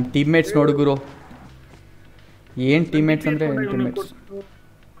 ನಮ್ಮ ಟೀಮ್ಮೇಟ್ಸ್ ನೋಡು ಗುರು, ಏನು ಟೀಮ್ಮೇಟ್ಸ್ ಅಂದರೆ ಟೀಮ್ಮೇಟ್ಸ್.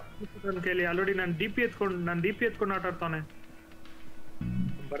 ಆಲ್ರೆಡಿ ನಾನು ಡಿಪಿ ಎತ್ಕೊಂಡು ಆಟ ಆಡ್ತಾನೆ.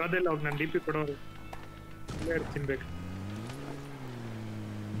 ಬರೋದಿಲ್ಲ ಅವಾಗ ನಾನು ಡಿಪಿ ಕೊಡೋರು ತಿನ್ಬೇಕು.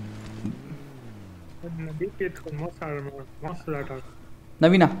 ಡಿಪಿ ಎತ್ಕೊಂಡು ಮೋಸದ ಆಟ ಆಡ.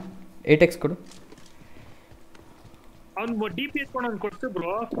 ನವೀನ 8x ಕೊಡು. ಅವ್ನು ಡಿಪಿ ಎತ್ಕೊಂಡು ಅವ್ನು ಕೊಡ್ತು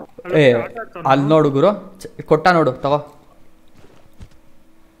ಬ್ರೋ. ಅಲ್ಲಿ ನೋಡು ಗುರು, ಕೊಟ್ಟ ನೋಡು,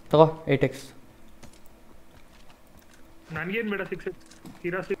 ತಗೋ 8x. ನನಗೇನು ಬೇಡ, 6x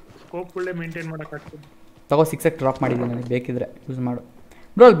ಸ್ಕೋಪ್ ಒಳ್ಳೆ ಮೇಂಟೈನ್ ಮಾಡೋಕ್ಕಾಗ್ತದೆ. ತಗೋ 6x ಡ್ರಾಪ್ ಮಾಡಿದ್ದೀನಿ, ನನಗೆ ಬೇಕಿದ್ರೆ ಯೂಸ್ ಮಾಡು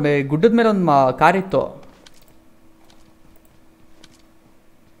ಬ್ರೋ. ಗುಡ್ಡದ ಮೇಲೆ ಒಂದು ಕಾರ್ ಇತ್ತು.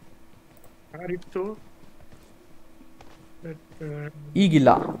 ಈಗಿಲ್ಲ.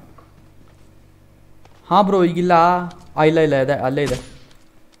 ಹಾಂ ಬ್ರೋ ಈಗಿಲ್ಲ. ಇಲ್ಲ ಇದೆ, ಅಲ್ಲೇ ಇದೆ.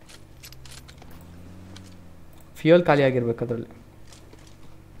 ಫ್ಯೂಯಲ್ ಖಾಲಿ ಆಗಿರ್ಬೇಕು ಅದರಲ್ಲಿ.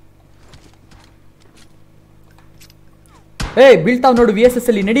 ಏಯ್ ಬೀಳ್ತಾವ್ ನೋಡು VSS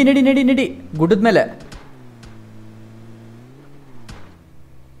ಅಲ್ಲಿ. ನಡಿ ಗುಡ್ಡದ ಮೇಲೆ.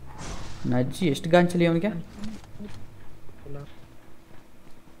 ನಜ್ಜಿ ಎಷ್ಟು ಗಾಂಚಲಿ ಅವನಿಗೆ.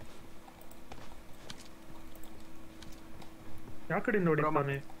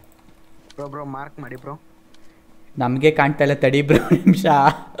 ಬ್ರೋ ಮಾರ್ಕ್ ಮಾಡಿ ಬ್ರೋ. ನಮಗೆ ಕಾಣ್ತಾ ಇಲ್ಲ, ತಡಿ ಬ್ರೋ ನಿಮಿಷ.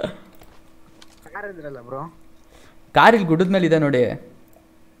 ಕಾರ್ ಇದ್ರಲ್ಲ ಬ್ರೋ, ಕಾರ್ ಇಲ್ಲಿ ಗುಡ್ಡದ ಮೇಲೆ ಇದೆ ನೋಡಿ.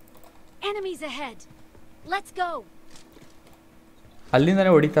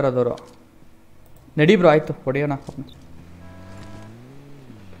 ಅಲ್ಲಿಂದನೇ ಹೊಡಿತಾರದವರು. ನಡಿ ಬ್ರೋ, ಆಯ್ತು ಹೊಡೆಯೋಣ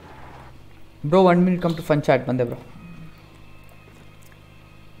bro. 1 minute come to fun chat. ಬಂದೆ ಬ್ರೋ,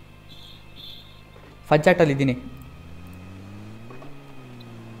 ಫನ್ ಚಾಟಲ್ಲಿ ಇದ್ದೀನಿ.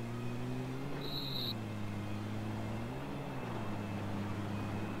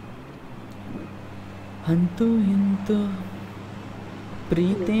 ಅಂತೂ ಇಂತೂ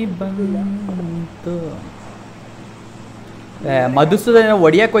ಪ್ರೀತಿ ಬಂತು. ಮಧುಸೂದನ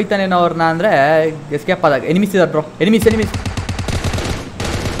ಹೊಡಿಯಕ್ಕೆ ಹೋಯ್ತಾನೇನೋ ಅವ್ರನ್ನ ಅಂದರೆ ಎಸ್ಕೇಪ್ ಆದಾಗ ಎನಿಮಿಸ್ ಇದ್ದಾರೆ bro. Enemies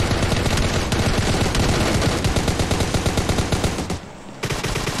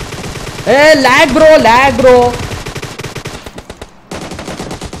lag bro lag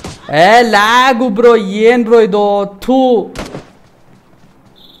bro. ಏನ್ ಬ್ರೋ ಇದು? ಥೂ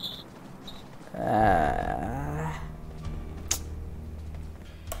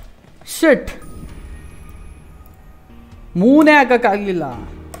ಶಿಟ್, ಮೂನೇ ಹಾಕಕ್ಕಾಗ್ಲಿಲ್ಲ.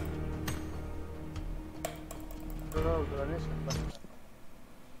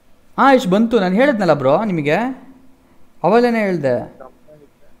 ಇಷ್ಟು ಬಂತು. ನಾನು ಹೇಳಿದ್ನಲ್ಲ ಬ್ರೋ ನಿಮಗೆ, ಅವಲೇನೆ ಹೇಳ್ದೆ.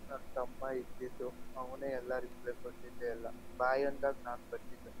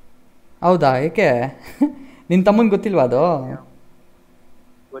 ಹೌದಾ? ಏಕೆ ನಿನ್ನ ತಮ್ಮನ್ ಗೊತ್ತಿಲ್ವಾ ಅದು?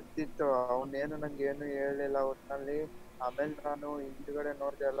 ಗೊತ್ತಿತ್ತು, ಅವನೇನು ನಂಗೆ ಏನು ಹೇಳಿಲ್ಲ ಒಟ್ಟಿನಲ್ಲಿ. ಆಮೇಲೆ ನಾನು ಹಿಂದ್ಗಡೆ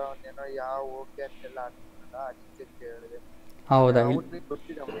ನೋಡ್ದೆ ಅಲ್ಲ, ಅವನೇನೋ ಯಾವ ಓಕೆ ಅಂತೆಲ್ಲ ಅಂತಿಲ್ಲ, ಅದಕ್ಕೆ ಕೇಳಿದೆ. ಹೌದಾ?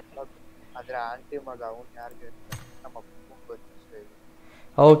 ಗೊತ್ತಿದೆ ಆದ್ರೆ ಆಂಟಿ ಮಗ ಅವ್ನು ಯಾರಿಗೆ ನಮ್ಮ ಅಪ್ಪ ಗೊತ್ತಿಷ್ಟೇ.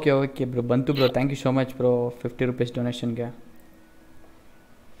 ಓಕೆ ಬ್ರೋ, ಬಂತು bro. Thank you so much bro, 50 rupees ಡೊನೇಷನ್ಗೆ.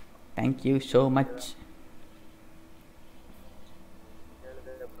 Thank you so much.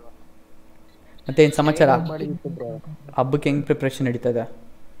 ಮತ್ತೆ ಏನು ಸಮಾಚಾರ? ಹಬ್ಬಕ್ಕೆ ಹೆಂಗ್ ಪ್ರಿಪ್ರೇಷನ್ ನಡೀತದೆ?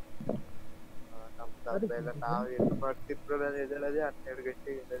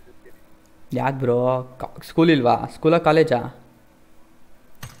 ಯಾಕೆ ಬ್ರೋ, ಸ್ಕೂಲ್ ಇಲ್ವಾ? ಸ್ಕೂಲಾ ಕಾಲೇಜಾ?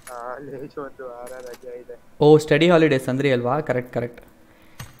 ಓ, ಸ್ಟಡಿ ಹಾಲಿಡೇಸ್ ಅಂದ್ರಿ ಅಲ್ವಾ? ಕರೆಕ್ಟ್.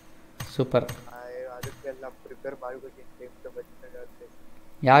 ಸೂಪರ್.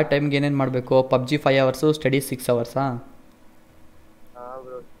 ಯಾವ ಟೈಮ್ಗೆ ಏನೇನು ಮಾಡಬೇಕು? PUBG 5 hours, study 6 hours?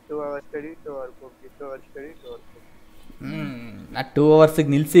 ನಾ 2 hours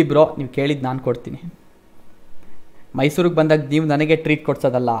ನಿಲ್ಲಿಸಿ ಬ್ರೋ. ನೀವು ಕೇಳಿದ್ದು ನಾನು ಕೊಡ್ತೀನಿ. ಮೈಸೂರಿಗೆ ಬಂದಾಗ ನೀವು ನನಗೆ ಟ್ರೀಟ್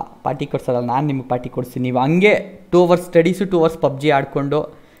ಕೊಡ್ಸೋದಲ್ಲ, ಪಾರ್ಟಿ ಕೊಡ್ಸೋದಲ್ಲ, ನಾನು ನಿಮಗೆ ಪಾರ್ಟಿ ಕೊಡ್ತೀನಿ. ನೀವು ಹಂಗೆ 2 hours ಸ್ಟಡೀಸು 2 hours PUBG ಆಡಿಕೊಂಡು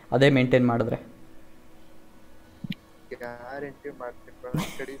ಅದೇ ಮೇಂಟೈನ್ ಮಾಡಿದ್ರೆ.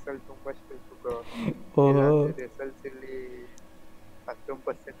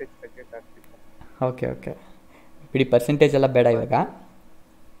 ಓಕೆ ಬಿಡಿ, ಪರ್ಸೆಂಟೇಜ್ ಎಲ್ಲ ಬೇಡ ಇವಾಗ.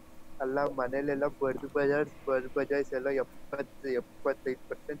 ಅಲ್ಲ, ಮನೇಲೆಲ್ಲ ಬರ್ದು ಬಜಾಯ್ಸ್ ಎಲ್ಲ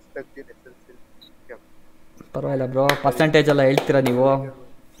 70-75% ತೆಗ್ದಿನಿ SSLC. ಪರವಾಗಿಲ್ಲ ಬ್ರೋ, ಪರ್ಸೆಂಟೇಜ್ ಎಲ್ಲ ಹೇಳ್ತೀರಾ ನೀವು?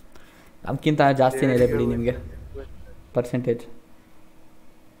 ನಮ್ಗಿಂತ ಜಾಸ್ತಿನೇ ಇದೆ ಬಿಡಿ ನಿಮಗೆ ಪರ್ಸೆಂಟೇಜ್.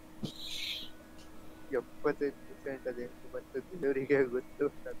 75% ಅದೇನು ಬಂತು ದೇವರಿಗೆ ಗೊತ್ತು,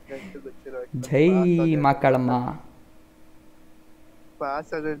 ನನಗಂತೂ ಗೊತ್ತಿಲ್ಲ. ಜೈ ಮಕ್ಕಳಮ್ಮ.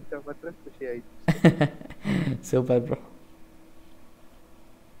 ಪಾಸ್ ಆದಂತ ಮಾತ್ರ ಖುಷಿ ಆಯ್ತು. Super bro.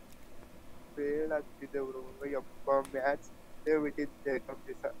 ಫೇಲ್ ಆಗ್ತಿದ್ದೆ ಬ್ರೋ, ಯಪ್ಪ ಮ್ಯಾಚ್ ಬಿಟ್ಟಿದ್ದೆ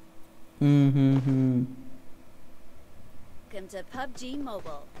complete. Welcome to PUBG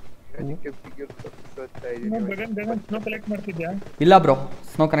Mobile. ಇಲ್ಲ ಬ್ರೋ,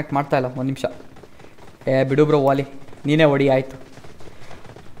 ಸ್ನೋ ಕನೆಕ್ಟ್ ಮಾಡ್ತಾ ಇಲ್ಲ. 1 ನಿಮಿಷ. ಬಿಡು ಬ್ರೋ, ವಾಲಿ ನೀನೇ ಹೊಡಿ. ಆಯ್ತು.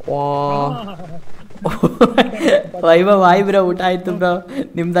 ವಾಯ್ ಬ್ರೋ, ಊಟ ಆಯ್ತು ಬ್ರೋ.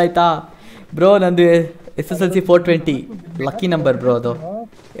 ನಿಮ್ದಾಯ್ತಾ ಬ್ರೋ? ನಂದು SSLC 420 ಲಕ್ಕಿ ನಂಬರ್ ಬ್ರೋ. ಅದು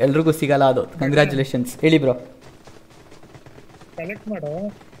ಎಲ್ರಿಗೂ ಸಿಗಲ್ಲ ಅದು. ಕಂಗ್ರ್ಯಾಚುಲೇಷನ್ಸ್. ಹೇಳಿ ಬ್ರೋ.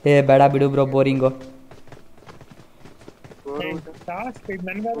 ಬೇಡ ಬಿಡು ಬ್ರೋ, ಬೋರಿಂಗು.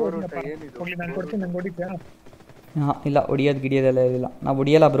 ಇಲ್ಲ, ಹೊಡಿಯೋದೆಲ್ಲ ಇಲ್ಲ. ನಾವು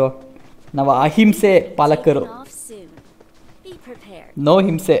ಹೊಡಿಯಲ್ಲ ಬ್ರೋ, ನಾವು ಅಹಿಂಸೆ ಪಾಲಕರು. ನೋ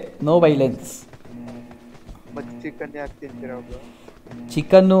ಹಿಂಸೆ, ನೋ ವೈಲೆನ್ಸ್.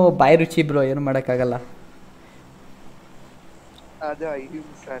 ಚಿಕನ್ನು ಬಾಯಿ ರುಚಿ ಬ್ರೋ, ಏನು ಮಾಡೋಕ್ಕಾಗಲ್ಲ.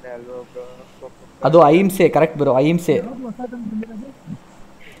 ಅದು ಅಹಿಂಸೆ. ಕರೆಕ್ಟ್ ಬ್ರೋ, ಅಹಿಂಸೆ.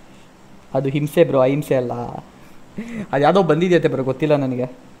 ಅದು ಹಿಂಸೆ ಬ್ರೋ, ಅಹಿಂಸೆ ಅಲ್ಲ. ಅದು ಯಾವುದೋ ಬಂದಿದೆಯಂತೆ ಬ್ರೋ, ಗೊತ್ತಿಲ್ಲ ನನಗೆ.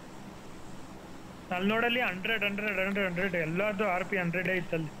 ಅಲ್ಲಿ ನೋಡಲ್ಲಿ 100 ಎಲ್ಲಾರ್ದು RP 100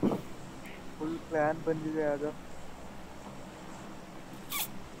 ಇತ್ತಲ್ಲಿ. ಫುಲ್ ಪ್ಲಾನ್ ಬಂದಿದೆ ಅದು.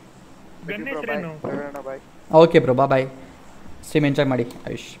 ಓಕೆ ಬ್ರೋ, ಬಾಯ್. ಸ್ಟ್ರೀಮ್ ಎಂಜಾಯ್ ಮಾಡಿ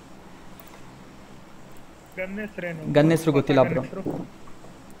ಆಯುಷ್. ಗನ್ ಹೆಸರು ಗೊತ್ತಿಲ್ಲ ಬ್ರೋ,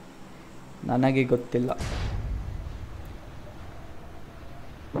 ನನಗೆ ಗೊತ್ತಿಲ್ಲ.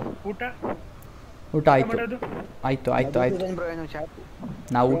 ಊಟ ಆಯ್ತು.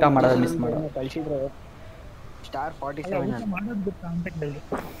 ನಾವು ಊಟ ಮಾಡೋದು ಮಿಸ್ ಮಾಡೋದು.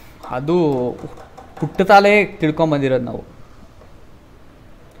 ಅದು ಪುಟ್ಟತಾಲೇ ತಿಳ್ಕೊಂಬಂದಿರೋದು ನಾವು.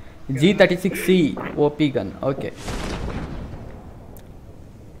 G36C OP gun. ಓಕೆ,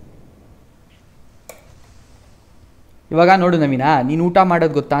 ಇವಾಗ ನೋಡು ನವೀನಾ, ನೀನು ಊಟ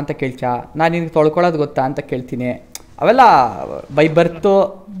ಮಾಡೋದು ಗೊತ್ತಾ ಅಂತ ಕೇಳ್ಚಾ, ನಾನು ನಿನಗೆ ತೊಳ್ಕೊಳ್ಳೋದು ಗೊತ್ತಾ ಅಂತ ಕೇಳ್ತೀನಿ. ಅವೆಲ್ಲ ಬೈ ಬರ್ತು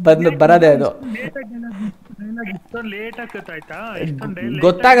ಬರೋದೇ ಅದು. ಲೇಟ್ ಆಯ್ತಾ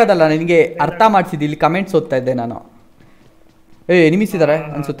ಗೊತ್ತಾಗೋದಲ್ಲ ನಿನಗೆ, ಅರ್ಥ ಮಾಡಿಸಿದ್ದು. ಇಲ್ಲಿ ಕಮೆಂಟ್ಸ್ ಓದ್ತಾ ಇದ್ದೆ ನಾನು. ನಿಮಿಸಿದ್ದಾರೆ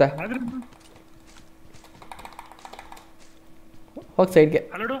ಅನ್ಸುತ್ತೆ. ಹೋಗಿ ಸೈಡ್ಗೆ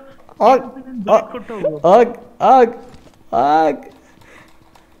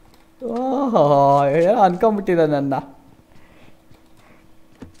ಅನ್ಕೊಂಬಿಟ್ಟಿದ ನನ್ನ.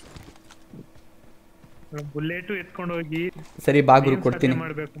 ಬುಲೆಟ್ ಎತ್ಕೊಂಡು ಹೋಗಿ ಸರಿ ಬಾಗುರು ಕೊಡ್ತೀನಿ.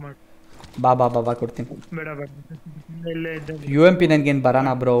 ಬಾ ಬಾ ಬಾ ಬಾ ಕೊಡ್ತೀನಿ. UMP ನನಗೇನು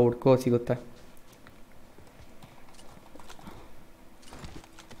ಬರೋಣ ಬ್ರೋ, ಹುಡ್ಕೋ ಸಿಗುತ್ತೆ.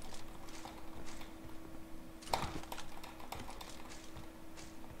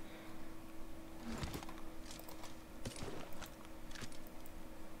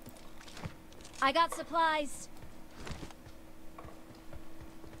 I got supplies.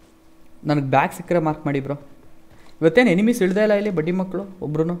 ನನಗೆ ಬ್ಯಾಗ್ ಸಿಕ್ಕರೆ ಮಾರ್ಕ್ ಮಾಡಿ ಬ್ರೋ. ಇವತ್ತೇನು ಎನಿಮೀಸ್ ಇಳ್ದೇ ಇಲ್ಲ ಇಲ್ಲಿ ಬಡ್ಡಿ ಮಕ್ಕಳು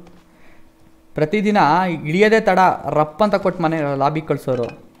ಒಬ್ರು. ಪ್ರತಿದಿನ ಇಳಿಯೋದೇ ತಡ, ರಪ್ ಅಂತ ಕೊಟ್ಟು ಮನೆ ಲಾಬಿ ಕಳ್ಸೋರು.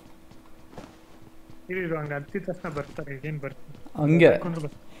 ಹಂಗೆ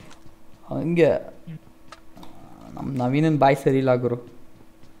ಹಂಗೆ ನಮ್ಮ ನವೀನನ್ ಬಾಯಿ ಸರಿ ಇಲ್ಲ ಗುರು.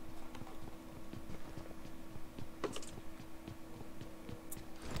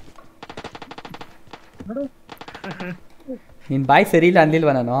 ನಿನ್ ಬಾಯಿ ಸರಿ ಇಲ್ಲ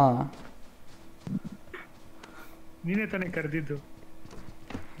ಅನ್ಲಿಲ್ವಾ ನಾನು? ನೀನೇ ತಾನೇ ಕರೆದಿದ್ದು.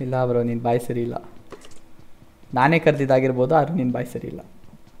 ಇಲ್ಲ ಬ್ರೋ, ನಿನ್ ಬಾಯಿ ಸರಿ ಇಲ್ಲ. ನಾನೇ ಕರೆದಿದ್ದಾಗಿರ್ಬೋದು, ಆದ್ರೆ ನಿನ್ ಬಾಯಿ ಸರಿ ಇಲ್ಲ.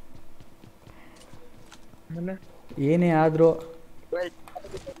 ಏನೇ ಆದ್ರೂ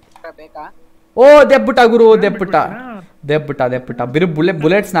ಓ ದೆಬ್ಬುಟ ಗುರು, ದೆಬ್ಬುಟ ದೆಬ್ಬುಟ ದೆಬ್ಬುಟ ಬಿರು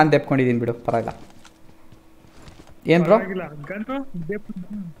ಬುಲೆಟ್ಸ್ ನಾನು ದೆಬ್ಕೊಂಡಿದ್ದೀನಿ ಬಿಡು, ಪರವಾಗಿಲ್ಲ. ಏನ್ ಬ್ರೋ?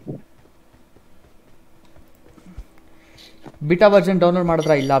 ಬೀಟಾ ವರ್ಜನ್ ಡೌನ್ಲೋಡ್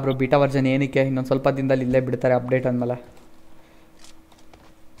ಮಾಡಿದ್ರಾ? ಇಲ್ಲ ಬ್ರೋ, ಬೀಟಾ ವರ್ಜನ್ ಏನಕ್ಕೆ, ಇನ್ನೊಂದು ಸ್ವಲ್ಪ ದಿನದಲ್ಲಿ ಇಲ್ಲೇ ಬಿಡ್ತಾರೆ ಅಪ್ಡೇಟ್ ಅಂದಮೇಲೆ.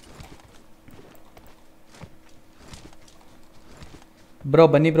 ಬ್ರೋ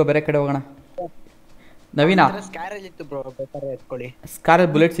ಬನ್ನಿ ಬ್ರೋ, ಬೇರೆ ಕಡೆ ಹೋಗೋಣ. ನವೀನಾ,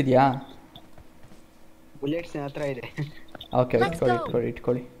 ಸ್ಕಾರಲ್ಲಿ ಬುಲೆಟ್ಸ್ ಇದೆಯಾ? ಬುಲೆಟ್ಸ್ ಹತ್ರ ಇದೆ. ಓಕೆ, ಇಟ್ಕೊಳ್ಳಿ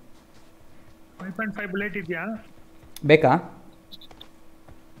ಇಟ್ಕೊಳ್ಳಿ. 5.5 ಬುಲೆಟ್ ಇದೆಯಾ? ಬೇಕಾ?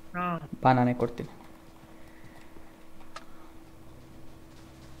 ಬಾ, ನಾನೇ ಕೊಡ್ತೀನಿ.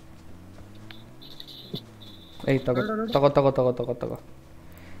 ಏಯ್ ತಗೋ ತಗೋ ತಗೋ ತಗೋ ತಗೋ ತಗೋ.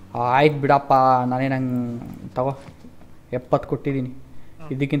 ಆಯ್ತು ಬಿಡಪ್ಪ, ನಾನೇ ನಂಗೆ ತಗೋ 70 ಕೊಟ್ಟಿದ್ದೀನಿ.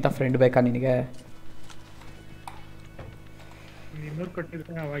 ಇದಕ್ಕಿಂತ ಫ್ರೆಂಡ್ ಬೇಕಾ ನಿನಗೆ?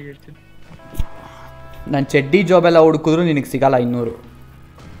 ನಾನು ಚಡ್ಡಿ ಜಾಬೆಲ್ಲ ಹುಡುಕಿದ್ರು ನಿನಗೆ ಸಿಗಲ್ಲ 200.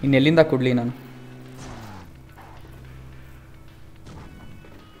 ಇನ್ನೆಲ್ಲಿಂದ ಕೊಡಲಿ ನಾನು?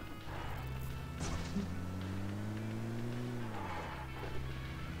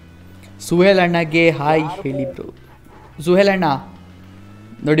 ಸುಹೇಲ್ ಅಣ್ಣಗೆ ಹಾಯ್ ಹೇಳಿ ಬ್ರೋ. ಸುಹೇಲ್ ಅಣ್ಣ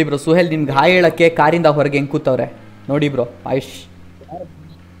ನೋಡಿ ಬ್ರೋ, ಸುಹೇಲ್ ನಿಮ್ಗೆ ಹಾಯ್ ಹೇಳಕ್ಕೆ ಕಾರಿಂದ ಹೊರಗೆ ಹೆಂಗೆ ಕೂತವ್ರೆ ನೋಡಿ ಬ್ರೋ. ಆಯುಷ್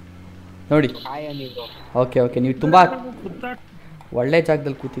ನೋಡಿ. ಓಕೆ ಓಕೆ, ನೀವು ತುಂಬ ಒಳ್ಳೆ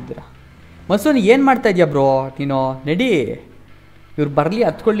ಜಾಗದಲ್ಲಿ ಕೂತಿದ್ದೀರಾ. ಮಸೂನ್ ಏನು ಮಾಡ್ತಾ ಇದೆಯಾ ಬ್ರೋ ನೀನು? ನಡಿ, ಇವ್ರು ಬರಲಿ,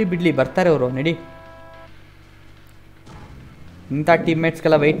 ಹತ್ಕೊಳ್ಳಿ ಬಿಡಲಿ, ಬರ್ತಾರೆ ಅವರು, ನಡಿ. ಇಂಥ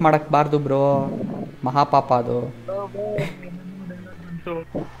ಟೀಮ್ಮೇಟ್ಸ್ಗೆಲ್ಲ ವೆಯ್ಟ್ ಮಾಡೋಕ್ಬಾರ್ದು ಬ್ರೋ, ಮಹಾಪಾಪ ಅದು.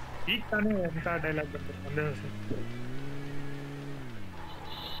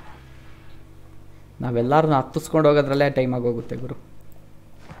 ನಾವೆಲ್ಲರನ್ನ ಹತ್ತಿಸ್ಕೊಂಡು ಹೋಗೋದ್ರಲ್ಲೇ ಟೈಮ್ ಆಗೋಗುತ್ತೆ ಗುರು.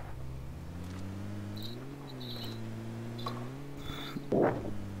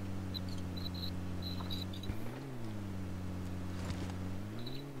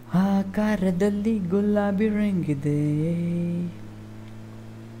 ಆಕಾರದಲ್ಲಿ ಗುಲಾಬಿ ರಂಗಿದೆ,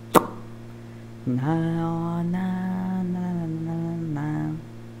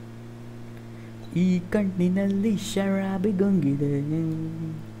 ಈ ಕಣ್ಣಿನಲ್ಲಿ ಶರಾಬಿ ಗಂಗಿದೆ.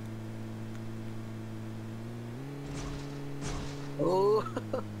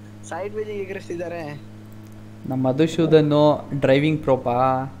 ಸೈಡ್ ಮೇಲೆ ಎಗರಿಸ್ತಿದ್ದಾರೆ. ನಮ್ಮ ಮಧುಸೂದನ್ನು ಡ್ರೈವಿಂಗ್ ಪ್ರೋಪಾ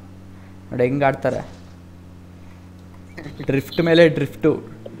ನೋಡಿ ಹೆಂಗೆ ಆಡ್ತಾರೆ. ಡ್ರಿಫ್ಟ್ ಮೇಲೆ ಡ್ರಿಫ್ಟು.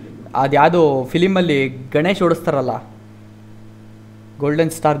 ಅದ್ಯಾವುದು ಫಿಲಿಮಲ್ಲಿ ಗಣೇಶ್ ಓಡಿಸ್ತಾರಲ್ಲ,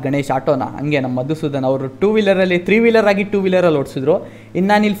 ಗೋಲ್ಡನ್ ಸ್ಟಾರ್ ಗಣೇಶ್ ಆಟೋನ, ಹಂಗೆ ನಮ್ಮ ಮಧುಸೂದನ್ ಅವರು 2 ವೀಲರಲ್ಲಿ 3 ವೀಲರ್ ಆಗಿ 2 ವೀಲರಲ್ಲಿ ಓಡಿಸಿದ್ರು. ಇನ್ನು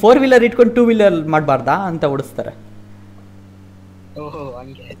ನಾನು ಇಲ್ಲಿ 4 ವೀಲರ್ ಇಟ್ಕೊಂಡು 2 ವೀಲರ್ ಮಾಡಬಾರ್ದಾ ಅಂತ ಓಡಿಸ್ತಾರೆ.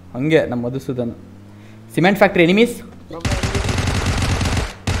 ಹಂಗೆ ನಮ್ಮ ಮಧುಸೂದನ್. Cement factory enemies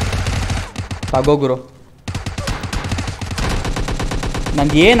ತಗೋಗುರು.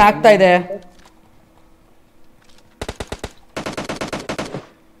 ನಂಗೆ ಏನು ಆಗ್ತಾ ಇದೆ?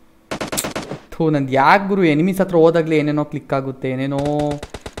 ಥೂ, ನಂದು ಯಾಕೆ ಗುರು ಎನಿಮೀಸ್ ಹತ್ರ ಹೋದಾಗಲೇ ಏನೇನೋ ಕ್ಲಿಕ್ ಆಗುತ್ತೆ, ಏನೇನೋ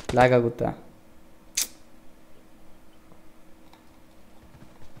ಲ್ಯಾಗ್ ಆಗುತ್ತೆ.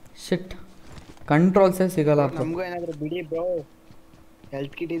 ಶಿಟ್, ಕಂಟ್ರೋಲ್ಸೇ ಸಿಗಲ್ಲ ಬ್ರೋ. ನಮಗೂ ಏನಾದ್ರು ಬಿಡಿ ಬ್ರೋ,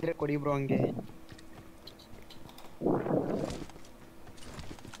 ಹೆಲ್ತ್ ಕಿಟ್ ಇದ್ರೆ ಕೊಡಿ ಬ್ರೋ ಹಂಗೆ.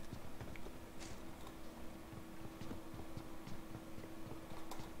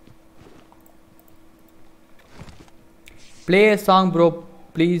 Play A song bro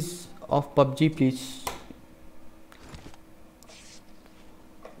please of PUBG please.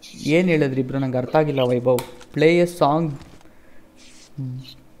 ಏನು ಹೇಳಿದ್ರಿ ಬ್ರೋ, ನಂಗೆ ಅರ್ಥ ಆಗಿಲ್ಲ ವೈಭವ್. ಪ್ಲೇ ಎ ಸಾಂಗ್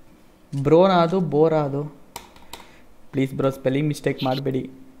ಬ್ರೋನ ಅದು ಬೋರ ಅದು. ಪ್ಲೀಸ್ ಬ್ರೋ ಸ್ಪೆಲ್ಲಿಂಗ್ ಮಿಸ್ಟೇಕ್ ಮಾಡಬೇಡಿ,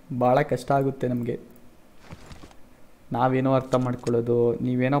 ಭಾಳ ಕಷ್ಟ ಆಗುತ್ತೆ ನಮಗೆ. ನಾವೇನೋ ಅರ್ಥ ಮಾಡ್ಕೊಳ್ಳೋದು,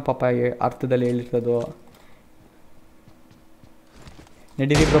 ನೀವೇನೋ ಪಾಪ ಅರ್ಥದಲ್ಲಿ ಹೇಳಿರೋದು.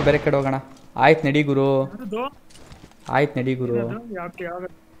 ನಡೀರಿ ಬ್ರೋ ಬೇರೆ ಕಡೆ ಹೋಗೋಣ. ಆಯ್ತು ನಡಿ ಗುರು, ಆಯ್ತು ನಡಿ ಗುರು.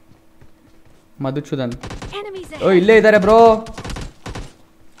 ಮಧುಸೂದನ್ ಓ ಇಲ್ಲೇ ಇದ್ದಾರೆ ಬ್ರೋ.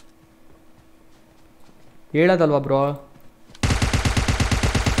 ಹೇಳೋದಲ್ವಾ ಬ್ರೋ,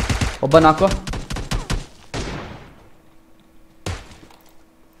 ಒಬ್ಬ ನಾಲ್ಕು.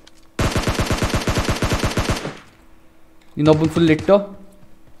 ಇನ್ನೊಬ್ಬ ಫುಲ್ ಇಟ್ಟು.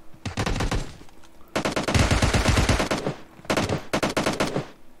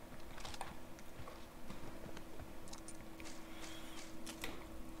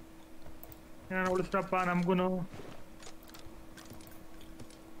 ಉಳಿಸ್ರಪ್ಪ ನಮ್ಗೂನು.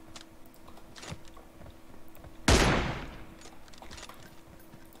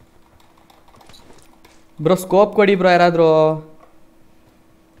 ಬ್ರೋ ಸ್ಕೋಪ್ ಕೊಡಿ ಬ್ರೋ ಯಾರಾದರೂ.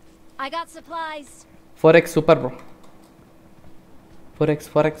 4x super bro, 4x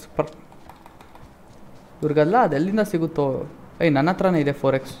super. ಇವ್ರಿಗೆಲ್ಲ ಅದೆಲ್ಲಿಂದ ಸಿಗುತ್ತೋ? ನನ್ನ ಹತ್ರನೇ ಇದೆ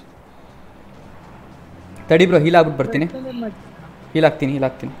 4x. ತಡಿ ಬ್ರೋ ಹೀಲ್ ಆಗ್ಬಿಟ್ಟು ಬರ್ತೀನಿ. ಹೀಲ್ ಆಗ್ತೀನಿ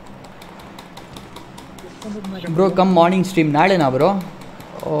bro. Come morning stream ನಾಳೆನಾ bro?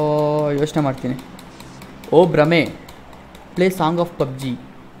 ಯೋಚನೆ ಮಾಡ್ತೀನಿ. ಓ ಭ್ರಮೆ play song of PUBG.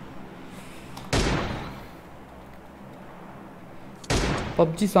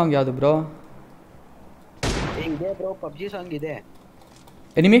 PUBG song ಯಾವುದು ಬ್ರೋ? ಇದೆ ಬ್ರೋ, ಪಬ್ಜಿ ಸಾಂಗ್ ಇದೆ.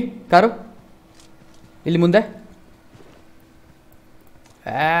 ಎನಿಮಿ ಕಾರು ಇಲ್ಲಿ ಮುಂದೆ.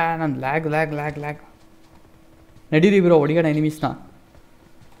 ನನ್ನ ಲ್ಯಾಗ್. ನಡೀರಿ ಬ್ರೋ ಹೊಡಿಗೋಣ ಎನಿಮೀಸ್ನ.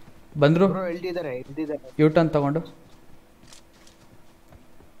 ಬಂದರು ಯೂ ಟರ್ನ್ ತಗೊಂಡು.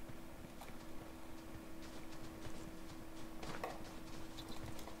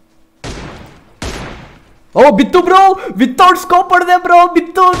 ಓ ಬಿತ್ತು ಬ್ರೋ, ವಿತೌಟ್ ಸ್ಕೋಪ್ ಹೊಡೆದೆ ಬ್ರೋ.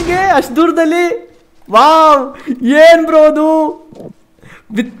 ಬಿತ್ತು ಅವನಿಗೆ ಅಷ್ಟು ದೂರದಲ್ಲಿ. ವಾವ್ ಏನ್ ಬ್ರೋ ಅದು,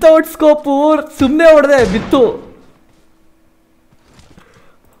 ವಿತೌಟ್ ಸ್ಕೋಪು ಸುಮ್ಮನೆ ಹೊಡೆದೆ, ಬಿತ್ತು.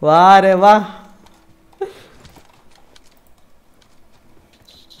 ವಾರೆ ವಾ.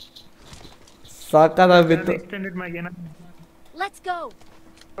 ಸಾಕಾದಾಗ ಬಿತ್ತು.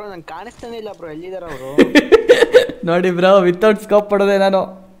 ನಂಗೆ ಕಾಣಿಸ್ತಾನೆ ಇಲ್ಲ ಬ್ರೋ, ಎಲ್ಲಿದಾರ ಅವರು? ನೋಡಿ ಬ್ರೋ ವಿತೌಟ್ ಸ್ಕೋಪ್ ಹೊಡೆದೆ ನಾನು.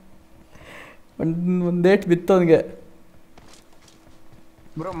 ಒಂದೇಟ್ ಬಿತ್ತು ಅವನಿಗೆ.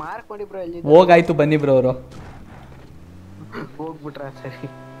 ಬ್ರೋ ಮಾರ್ಕ್ ಮಾಡಿ ಬ್ರೋ, ಎಲ್ಲಿ ಹೋಗಾಯ್ತು ಬನ್ನಿ ಬ್ರೋ ಅವರು. ಹೋಗ್ಬಿಟ್ರ ಸರಿ.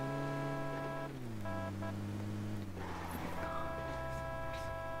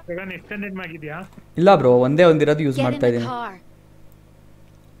 ಎಕ್ಸ್ಟೆಂಡೆಡ್ ಆಗಿದ್ಯಾ? ಇಲ್ಲ ಬ್ರೋ, ಒಂದಿರೋದು ಯೂಸ್ ಮಾಡ್ತಾ ಇದ್ದೀನಿ.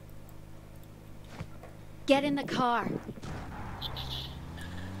 Get in the car.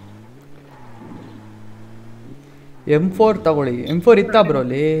 M4 ತಗೊಳ್ಳಿ. M4 ಇತ್ತಾ ಬ್ರೋ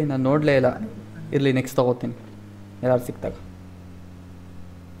ಅಲ್ಲಿ? ನಾನು ನೋಡಲೇ ಇಲ್ಲ. ಇರಲಿ ನೆಕ್ಸ್ಟ್ ತಗೋತೀನಿ ಯಾರು ಸಿಕ್ತಾಗ.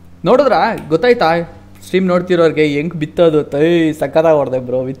 ನೋಡಿದ್ರಾ ಗೊತ್ತಾಯ್ತಾ? ಸ್ಟ್ರೀಮ್ ನೋಡ್ತಿರೋರಿಗೆ ಹೆಂಗೆ ಬಿತ್ತೋದು ಸಕ್ಕತ್ತಾಗಿ ಹೊಡೆದೆ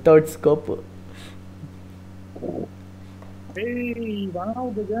ಬ್ರೋ ವಿತೌಟ್ ಸ್ಕೋಪ್.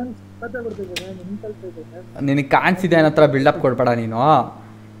 ನಿನಗೆ ಕಾಣಿಸಿದೆ ನನ್ನ ಹತ್ರ ಬಿಲ್ಡಪ್ ಕೊಡ್ಬೇಡ ನೀನು.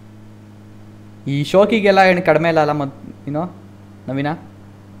 ಈ ಶೋಕಿಗೆಲ್ಲ ಏನು ಕಡಿಮೆ ಇಲ್ಲ ಅಲ್ಲ ನೀನು ನವೀನ?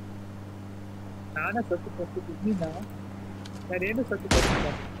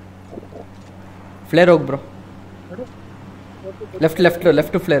 ಫ್ಲೇರ್ ಹೋಗಿ ಬ್ರೋ.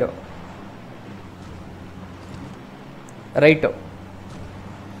 ಲೆಫ್ಟ್ ಫ್ಲೇರು, ರೈಟು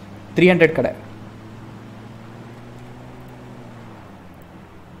 300 ಕಡೆ.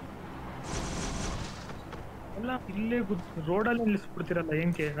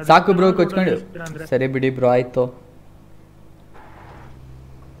 ಸಾಕು ಬ್ರೋ ಕೊಚ್ಕೊಂಡು. ಸರಿ ಬಿಡಿ ಬ್ರೋ ಆಯ್ತು.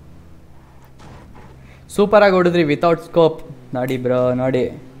 ಸೂಪರ್ ಆಗಿ ಹೊಡಿದ್ರಿ ವಿತೌಟ್ ಸ್ಕೋಪ್. ನೋಡಿ ಬ್ರೋ ನೋಡಿ,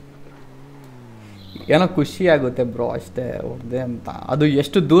 ಏನೋ ಖುಷಿ ಆಗುತ್ತೆ ಬ್ರೋ ಅಷ್ಟೇ ಹೊಡೆದೆ ಅಂತ. ಅದು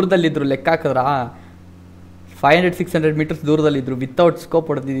ಎಷ್ಟು ದೂರದಲ್ಲಿದ್ರು ಲೆಕ್ಕ ಹಾಕಿದ್ರಾ? 500-600 metres ದೂರದಲ್ಲಿದ್ರು, without scope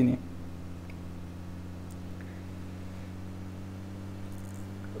ಹೊಡೆದಿದ್ದೀನಿ.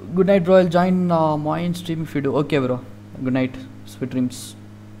 Good night bro, I'll join main stream if you do. Okay bro, good night, sweet dreams.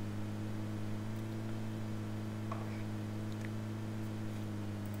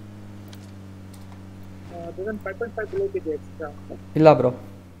 ಇಲ್ಲ ಬ್ರೋ,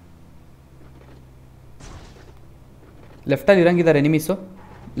 ಲೆಫ್ಟಲ್ಲಿ ಇರಂಗಿದ್ದಾರೆ ಎನಿಮೀಸು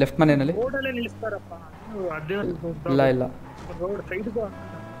ಲೆಫ್ಟ್ ಮನೆಯಲ್ಲಿ. ರೋಡಲ್ಲೇ ನಿಲ್ಲಿಸ್ತಾರಪ್ಪ. ಅದೇ ಇಲ್ಲ ಇಲ್ಲ ರೋಡ್ ಸೈಡ್ಗೂ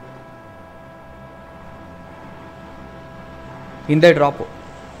ಹಿಂದೆ drop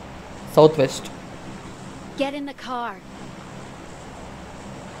south West. Get in the car.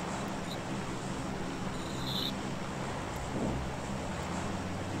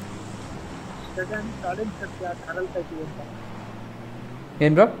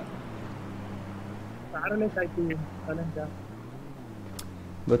 ಏನು ಬ್ರೋ?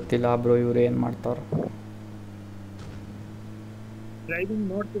 ಗೊತ್ತಿಲ್ಲ bro ಇವ್ರು ಏನು ಮಾಡ್ತಾವ್ರ. ಡ್ರೈವಿಂಗ್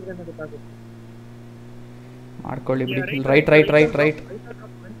ನೋಡ್ತಿದ್ರೆ ಗೊತ್ತಾಗುತ್ತೆ. ಮಾಡ್ಕೊಳ್ಳಿ ಬಿಡಿ. Right right right right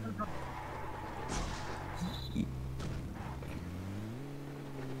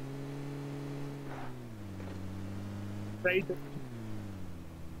right.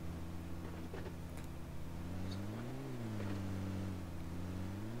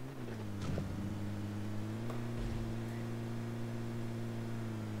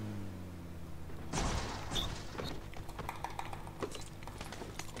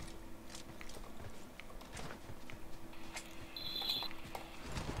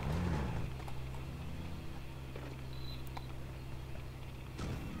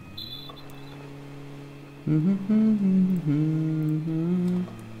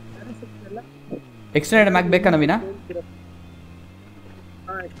 Extended ಮ್ಯಾಕ್ ಬೇಕಾ ನವೀನ?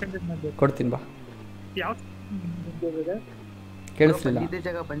 ಕೊಡ್ತೀನಿ ಬಾ. ಕೇಳಿಸ್ಲಿಲ್ಲ.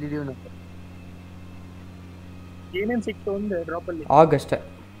 ಏನೇನ್ ಸಿಕ್ತು ಒಂದು ಡ್ರಾಪ್ ಅಲ್ಲಿ? ಆಗಷ್ಟೇ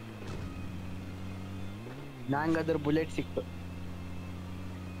ನಂಗದ್ರ ಬುಲೆಟ್ ಸಿಕ್ತು.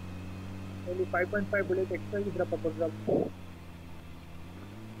 ಅಲ್ಲಿ 5.5 ಬುಲೆಟ್ ಎಕ್ಸ್ಟ್ರಾ ಇದ್ರಪ್ಪ ಡ್ರಾಪ್.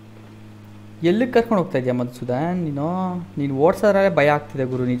 ಎಲ್ಲಿಗೆ ಕರ್ಕೊಂಡು ಹೋಗ್ತಾ ಇದೆಯಾ ಮಧುಸೂದನ್ ನೀನು ಓಡ್ಸೋದ್ರಲ್ಲೇ ಭಯ ಆಗ್ತಿದೆ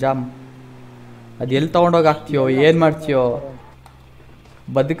ಗುರು ನಿಜ. ಅದು ಎಲ್ಲಿ ತೊಗೊಂಡೋಗಿ ಹಾಕ್ತೀಯೋ ಏನು ಮಾಡ್ತೀಯೋ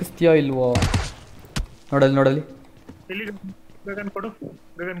ಬದುಕಿಸ್ತೀಯೋ ಇಲ್ವೋ ನೋಡಲಿ ನೋಡಲಿ.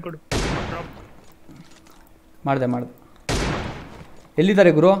 ಮಾಡಿದೆ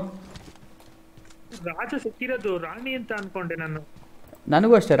ಎಲ್ಲಿದ್ದಾರೆ ಗುರು? ರಾಜ ಸಿಕ್ಕಿರೋದು ರಾಣಿ ಅಂತ ಅನ್ಕೊಂಡೆ ನಾನು.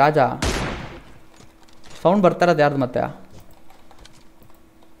 ನನಗೂ ಅಷ್ಟೇ ರಾಜ. ಸೌಂಡ್ ಬರ್ತಾರದು ಯಾರ್ದು ಮತ್ತೆ?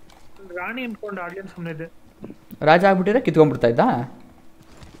 ರಾಣಿ ಅನ್ಕೊಂಡು ಆಗ್ಲೇನು ಸುಮ್ಮನೆ ಇದೆ. ರಾಜ ಆಗ್ಬಿಟ್ಟಿದ್ರೆ ಕಿತ್ಕೊಂಡ್ಬಿಡ್ತಾ ಇದ್ದ?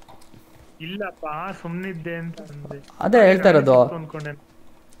 ಇಲ್ಲಪ್ಪ ಸುಮ್ಮನಿದ್ದೆ ಅಂತ ಅಂದೆ. ಅದೇ ಹೇಳ್ತಾ ಇರೋದು. ಅನ್ಕೊಂಡೆ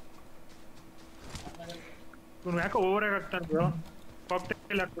ಯಾಕೆ ಓವರ್ ಆಗಿ ಆಗ್ತಾನೆ ಬ್ರೋ.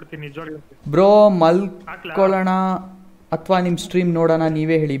 ಕಾಕ್ಟೇಲ್ ಹಾಕ್ಬಿಡ್ತೀನಿ ನಿಜವಾಗ್ಲೂ ಬ್ರೋ. ಮಲ್ಕೊಳ್ಳೋಣ ಅಥವಾ ನಿಮ್ಮ ಸ್ಟ್ರೀಮ್ ನೋಡೋಣ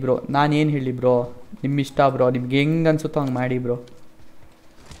ನೀವೇ ಹೇಳಿ ಬ್ರೋ. ನಾನೇನು ಹೇಳಿ ಬ್ರೋ? ನಿಮ್ಮ ಇಷ್ಟ ಬ್ರೋ. ನಿಮ್ಗೆ ಹೆಂಗೆ ಅನ್ಸುತ್ತೋ ಹಂಗೆ ಮಾಡಿ ಬ್ರೋ.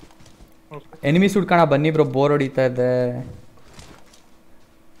 ಎನಿಮೀಸ್ ಹುಡ್ಕೋಣ ಬನ್ನಿ ಬ್ರೋ. ಬೋರ್ ಹೊಡಿತಾ ಇದೆ.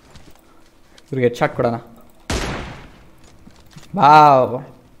 ಇವ್ರಿಗೆ ಹೆಡ್ ಶಾಟ್ ಕೊಡೋಣ. ವಾವ್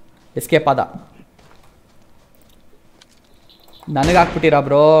ಎಸ್ಕೇಪ್ ಆದ. ನನಗೆ ಹಾಕ್ಬಿಟ್ಟಿರಾ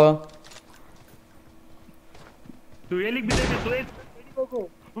ಬ್ರೋ?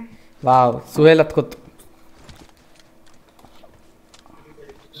 ವಾವ್ ಸುಹೇಲ್ ಹತ್ಕೊತ್ತು.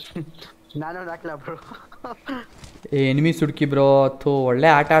 ನಾನು ಹಾಕ್ಲಾ ಬ್ರೋ? ಎನಿಮೀಸ್ ಹುಡುಕಿ ಬ್ರೋ. ಥೂ ಒಳ್ಳೆ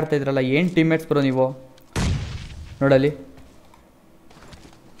ಆಟ ಆಡ್ತಾ ಇದ್ರಲ್ಲ. ಏನು ಟೀಮ್ಮೇಟ್ಸ್ ಬ್ರೋ ನೀವು? ನೋಡಲಿ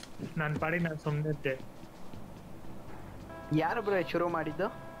ನಾನು ಪಾಡಿ ನಾನು ಸುಮ್ಮನೆ ಇದ್ದೆ. ಯಾರು ಬ್ರೋ ಶುರು ಮಾಡಿದ್ದು?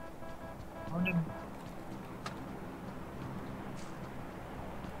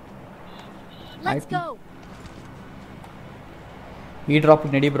 Let's go. ಈ ಡ್ರಾಪ್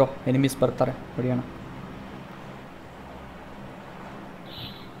ನಡಿ ಬ್ರೋ. ಎನಿಮೀಸ್ ಬರ್ತಾರೆ ಹೊಡಿಯೋಣ.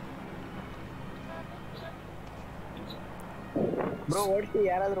 ಬ್ರೋ ಓಡಿಸಿ,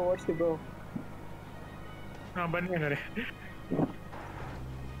 ಯಾರಾದ್ರೂ ಓಡಿಸಿ ಬ್ರೋ. ಬನ್ನಿ ಹಂಗಾರೆ.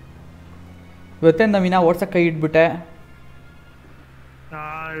 ಇವತ್ತೇ ನವೀನ ಓಡ್ಸಕ್ಕೆ ಕೈ ಇಟ್ಬಿಟ್ಟೆ.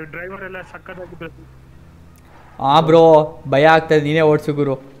 ಡ್ರೈವರ್ ಎಲ್ಲ ಸಕ್ಕತ್ತಾಗಿದ್ರು. ಬ್ರೋ ಭಯ ಆಗ್ತಾಯಿದೆ. ನೀನೇ ಓಡಿಸು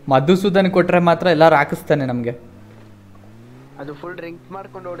ಗುರು. ಮಧುಸೂದನ್ ಕೊಟ್ರೆ ಮಾತ್ರ ಎಲ್ಲರೂ ಹಾಕಿಸ್ತಾನೆ ನಮಗೆ. ಅದು ಫುಲ್ ಡ್ರಿಂಕ್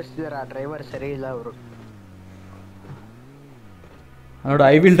ಮಾಡ್ಕೊಂಡು ಓಡಿಸ್ತಿದಾರೆ. ಆ ಡ್ರೈವರ್ ಸರಿ ಇಲ್ಲ ಅವರು. ನೋಡು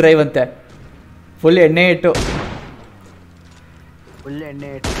ಐ ವಿಲ್ ಡ್ರೈವ್ ಅಂತೆ. ಫುಲ್ ಎಣ್ಣೆ ಇಟ್ಟು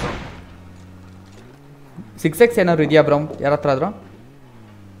 6x ಏನಾದ್ರು ಇದೆಯಾ ಬ್ರೋ ಯಾರ ಹತ್ರ ಆದ್ರೂ?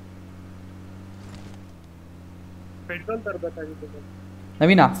 ಪೆಟ್ರೋಲ್ ತರಬೇಕಾಗಿತ್ತು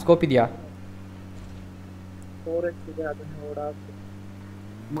ನವೀನ. ಸ್ಕೋಪ್ ಇದೆಯಾ? 4x ಇದೆ, ಅದನ್ನ ಓಡಾಡ್ತೀನಿ.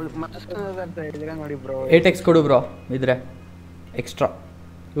 ಅಂತ ಹೇಳಿದ್ರೆ ನೋಡಿ ಬ್ರೋ. 8x ಕೊಡು ಬ್ರೋ ಇದ್ರೆ. ಎಕ್ಸ್ಟ್ರಾ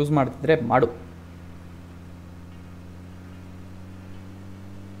ಯೂಸ್ ಮಾಡ್ತಿದ್ರೆ ಮಾಡು.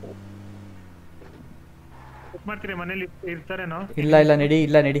 ಮಾಡ್ತೀರಿ ಮನೇಲಿ ಇರ್ತಾರೇನೋ? ಇಲ್ಲ ಇಲ್ಲ ನಡಿ.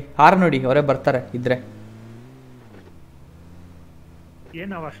 ಇಲ್ಲ ನಡಿ. ಹಾರ ನೋಡಿ ಅವರೇ ಬರ್ತಾರೆ ಇದ್ರೆ. ಏನ್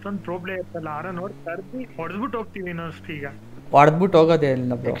ನಾವು ಅಷ್ಟೊಂದು ಪ್ರೋಬ್ಲೇ ಇರ್ತಲ್ಲ. ಆರ ನೋಡಿ ತರ್ದಿ ಹೊಡೆದ್ಬಿಟ್ಟು ಹೋಗ್ತೀವಿ ಇನ್ನೊಂದು. ಈಗ ಹೊಡೆದ್ಬಿಟ್ಟು ಹೋಗೋದೇ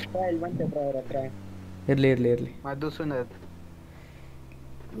ಇಲ್ಲ ಬ್ರೋ. ಎಕ್ಸ್ಟ್ರಾ ಇಲ್ವಂತೆ ಬ್ರೋ ಅವ್ರ ಹತ್ರ. ಇರ್ಲಿ ಇರ್ಲಿ ಇರ್ಲಿ. ಮಧುಸೂದನ್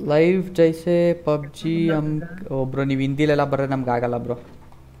ಲೈವ್ ಜೈಸೆ ಪಬ್ಜಿ ಬ್ರೋ ನೀವು ಹಿಂದಿಲೆಲ್ಲ ಬರ್ರೆ ನಮ್ಗೆ ಆಗಲ್ಲ ಬ್ರೋ.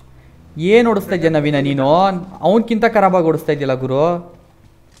 ಏನು ಓಡಿಸ್ತಾ ಇದೆಯಾ ನವೀನ ನೀನು? ಅವನಕ್ಕಿಂತ ಖರಾಬಾಗಿ ಓಡಿಸ್ತಾ ಇದೆಯಲ್ಲ ಗುರು.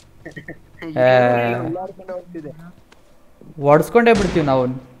 ಒಡ್ಸ್ಕೊಂಡೇ ಬಿಡ್ತೀವಿ ನಾವು.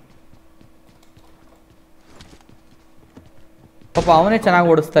 ಪಾಪ ಅವನೇ ಚೆನ್ನಾಗಿ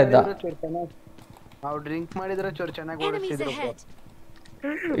ಓಡಿಸ್ತಾ ಇದ್ದ. ಡ್ರಿಂಕ್ ಮಾಡಿದ್ರೆ ಚೆನ್ನಾಗಿ ಓಡಿಸ್ತಿದ್ರು.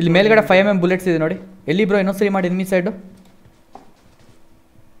 ಇಲ್ಲಿ ಮೇಲ್ಗಡೆ 5mm ಬುಲೆಟ್ಸ್ ಇದೆ ನೋಡಿ. ಎಲ್ಲಿ ಬ್ರೋ ಇನ್ನೊಂದ್ಸರಿ ಮಾಡಿ ಎನಿಮಿ ಸೈಡು.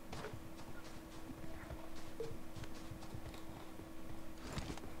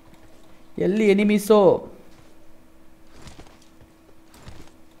 ಎಲ್ಲಿ ಎನಿಮೀಸೋ?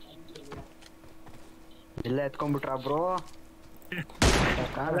 ಇಲ್ಲ ಎತ್ಕೊಂಡ್ಬಿಟ್ರ ಬ್ರೋ.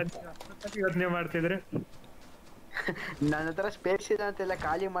 ಯೋಚನೆ ಮಾಡ್ತಿದ್ರೆ ನನ್ನ ಹತ್ರ ಸ್ಪೇಸ್ ಇಲ್ಲ ಅಂತೆಲ್ಲ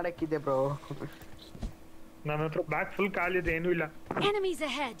ಖಾಲಿ ಮಾಡಕ್ಕಿದೆ ಬ್ರೋ. ನನ್ನ ಹತ್ರ ಬ್ಯಾಗ್ ಫುಲ್ ಖಾಲಿ ಇದೆ, ಏನೂ ಇಲ್ಲ.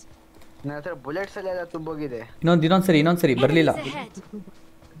 ನನ್ನ ಹತ್ರ ಬುಲೆಟ್ಸ್ ಎಲ್ಲ ತುಂಬೋಗಿದೆ. ಇನ್ನೊಂದ್ಸರಿ ಬರ್ಲಿಲ್ಲ.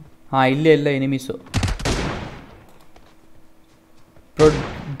 ಹಾ ಇಲ್ಲೇ ಇಲ್ಲ ಎನಿಮೀಸು ಬ್ರೋ.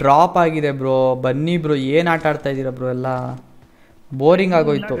 ಡ್ರಾಪ್ ಆಗಿದೆ ಬ್ರೋ. ಬನ್ನಿ ಬ್ರೋ, ಏನು ಆಟ ಆಡ್ತಾ ಇದ್ದೀರಾ ಬ್ರೋ? ಎಲ್ಲ ಬೋರಿಂಗ್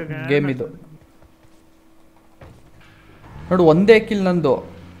ಆಗೋಯ್ತು ಗೇಮ್ ಇದು. ನೋಡು ಒಂದೇ ಕಿಲ್ ನಂದು.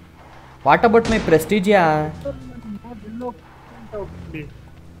 What about my ಪ್ರೆಸ್ಟೀಜಿಯಾ?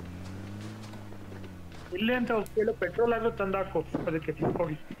 ಇಲ್ಲೇ ಅಂತ ಹೋಗ್ತಿಲ್ಲ, ಪೆಟ್ರೋಲ್ ಆದ್ರೂ ತಂದಾಕು ಅದಕ್ಕೆ.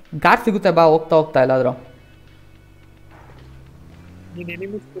 ಗಾಡ್ ಸಿಗುತ್ತೆ ಬಾ, ಹೋಗ್ತಾ ಹೋಗ್ತಾ ಎಲ್ಲಾದ್ರೂ. ನೀನು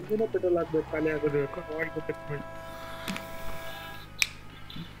ಎನಿಮೀಸ್ ಕೊಡ್ತೀನೋ ಪೆಟ್ರೋಲ್ ಹಾಕ್ಬೇಕು, ಖಾಲಿ ಆಗೋದು ಅವಾಗ.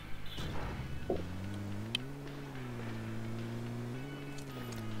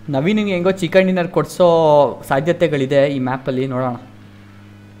 ನವೀನಿಗೆ ಹೆಂಗೋ ಚಿಕನ್ ಡಿನ್ನರ್ ಕೊಡಿಸೋ ಸಾಧ್ಯತೆಗಳಿದೆ ಈ ಮ್ಯಾಪಲ್ಲಿ. ನೋಡೋಣ.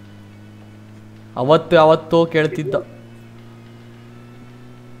 ಅವತ್ತು ಕೇಳ್ತಿದ್ದ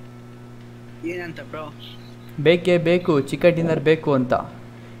ಏನಂತ ಬ್ರೋ? ಬೇಕೇ ಬೇಕು ಚಿಕನ್ ಡಿನ್ನರ್ ಬೇಕು ಅಂತ.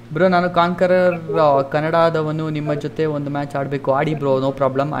 ಬ್ರೋ ನಾನು ಕಾನ್ಕರರ್ ಕನ್ನಡದವನು, ನಿಮ್ಮ ಜೊತೆ ಒಂದು ಮ್ಯಾಚ್ ಆಡಬೇಕು. ಆಡಿ bro, no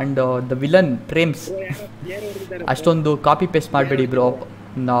problem. And the villain Prem's ಅಷ್ಟೊಂದು ಕಾಪಿ ಪೇಸ್ಟ್ ಮಾಡಬೇಡಿ ಬ್ರೋ.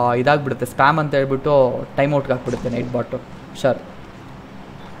 ಇದಾಗ್ಬಿಡುತ್ತೆ, ಸ್ಪ್ಯಾಮ್ ಅಂತ ಹೇಳ್ಬಿಟ್ಟು ಟೈಮ್ ಔಟ್ಗೆ ಹಾಕ್ಬಿಡುತ್ತೆ ನೈಟ್ ಬಾಟು. ಶರ್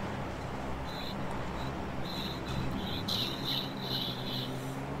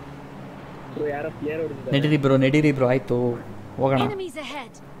ನಡೀರಿ ಬ್ರೋ ಆಯ್ತು, ಹೋಗೋಣ.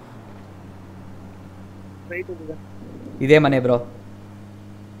 ಇದೇ ಮನೆ ಬ್ರೋ?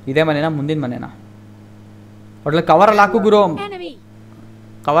 ಇದೇ ಮನೆನಾ ಮುಂದಿನ ಮನೆನಾ? ಒಟ್ಲ ಕವರಲ್ಲಿ ಹಾಕು ಗುರು,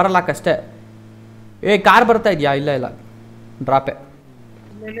 ಕವರಲ್ಲಿ ಹಾಕಷ್ಟೇ. ಕಾರ್ ಬರ್ತಾ ಇದೆಯಾ? ಇಲ್ಲ ಡ್ರಾಪೆ.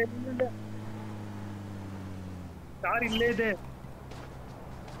 ಕಾರ್ ಇಲ್ಲೇ ಇದೆ.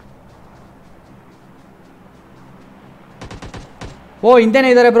 ಓ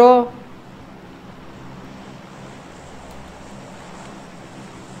ಹಿಂದೆನೇ ಇದ್ದಾರೆ ಬ್ರೋ.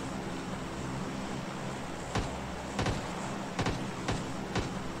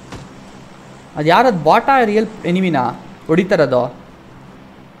 ಅದು ಯಾರದು ಬಾಟಾ ರಿಯಲ್ ಎನಿಮಿನಾ ಹೊಡಿತಾರದು?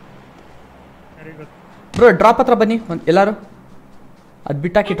 ಬ್ರೋ ಡ್ರಾಪ್ ಹತ್ರ ಬನ್ನಿ ಎಲ್ಲರೂ. ಅದು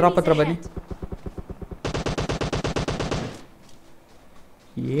ಬಿಟ್ಟಾಕಿ ಡ್ರಾಪ್ ಹತ್ರ ಬನ್ನಿ.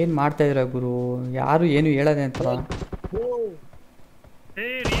 ಏನು ಮಾಡ್ತಾ ಇದ್ದೀರಾ ಗುರು? ಯಾರು ಏನು ಹೇಳೋದೆ ಅಂತ.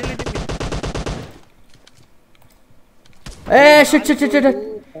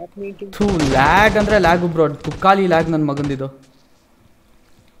 ಥೂ, ಲ್ಯಾಗ್ ಅಂದ್ರೆ ಲ್ಯಾಗು ಬ್ರೋ. ತುಕ್ಕಾಲಿ ಲ್ಯಾಗ್ ನನ್ನ ಮಗಂದಿದು.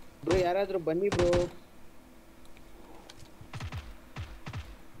 ಬ್ರೋ ಯಾರಾದ್ರೂ ಬನ್ನಿ ಬ್ರೋ.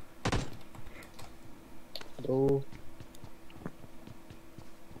 ಬ್ರೋ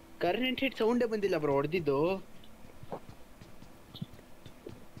ಕರೆಂಟ್ ಹಿಟ್ ಸೌಂಡೇ ಬಂದಿಲ್ಲ ಬ್ರೋ. ಹೊಡೆದಿದ್ದು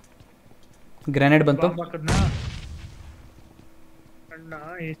ಗ್ರೆನೇಡ್ ಬಂತು. ಅಣ್ಣ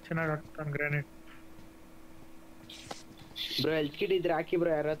ಎಷ್ಟು ಚೆನ್ನಾಗಿ ಹಾಕ್ತಾನೆ ಗ್ರೆನೇಡ್. ಬ್ರೋ ಹೆಲ್ತ್ ಕಿಟ್ ಇದ್ರೆ ಹಾಕಿ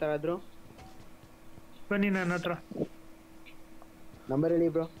ಬ್ರೋ. ಯಾರ ಹತ್ರ ಆದ್ರೂ ಬನ್ನಿ ನನ್ನ ಹತ್ರ. ನಂಬರ್ ಹೇಳಿ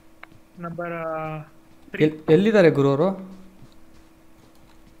ಬ್ರೋ. ನಂಬರ್ ಎಲ್ಲಿದ್ದಾರೆ ಗುರು ಅವರು?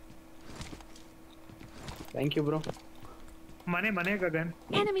 Thank you bro. ಮನೆ ಗಗನ್.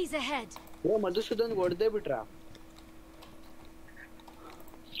 ಬ್ರೋ ಮಧುಸೂದನ್ ಹೊಡೆದೇ ಬಿಟ್ರಾ?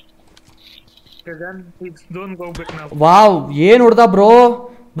 ಗಗನ್ ಝೋನ್ ಹೋಗ್ಬೇಕು ನಾವು. ವಾವ್ ಏನು ಹೊಡೆದ ಬ್ರೋ.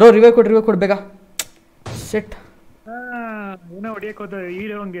 ರಿವೈವ್ ಕೊಡು ಬೇಗ. ಸೆಟ್ ಏನೋ ಹೊಡಿಯಕ್ಕೆ ಹೋದ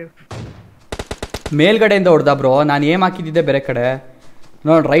ಹೀರೋಂಗೆ. ಮೇಲ್ಗಡೆಯಿಂದ ಹೊಡೆದ ಬ್ರೋ. ನಾನು ಏಮ್ ಹಾಕಿದ್ದೆ ಬೇರೆ ಕಡೆ.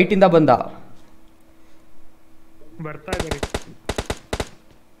 ನೋಡಿ ರೈಟಿಂದ ಬಂದ. ಬರ್ತಾ ಇದ್ದಾರೆ.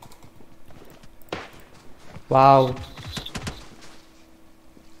 ವಾವ್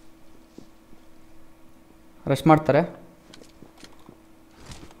ರಶ್ ಮಾಡ್ತಾರೆ.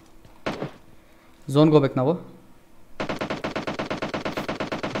 ಝೋನ್ಗೆ ಹೋಗ್ಬೇಕು ನಾವು.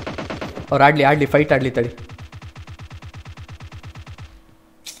 ಅವ್ರು ಆಡಲಿ ಫೈಟ್ ಆಡಲಿ ತಡಿ.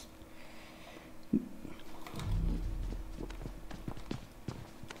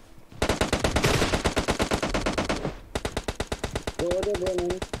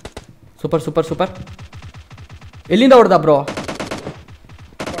 Super super super. ಎಲ್ಲಿಂದ ಹೊಡೆದ ಬ್ರೋ?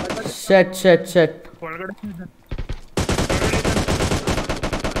 Set set set. ಒಳಗಡೆ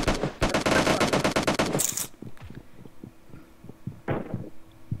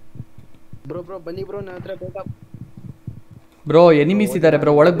ಬ್ರೋ ಬನ್ನಿ ಬ್ರೋ, ನನ್ನ ಹತ್ರ ಬೇಗ. ಬ್ರೋ ಎನಿಮೀಸ್ ಇದ್ದಾರೆ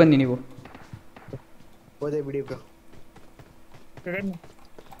ಬ್ರೋ, ಒಳಗೆ ಬನ್ನಿ ನೀವು. ಹೋದೆ ಬಿಡಿ ಬ್ರೋ.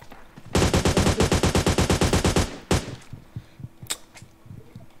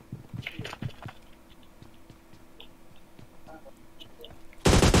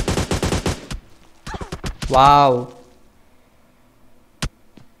 ವಾವ್,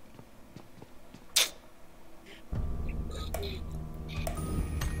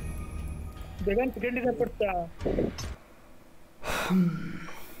 ಗಗನ್ ಸೆಕೆಂಡ್ ಇದೆ ಕೊಡ್ತಾ.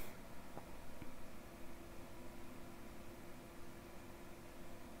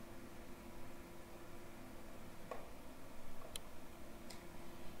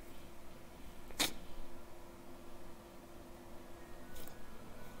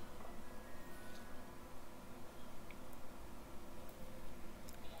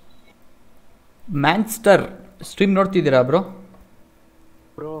 ಮ್ಯಾನ್ಸ್ಟರ್ ಸ್ಟ್ರೀಮ್ ನೋಡ್ತಿದ್ದೀರಾ ಬ್ರೋ?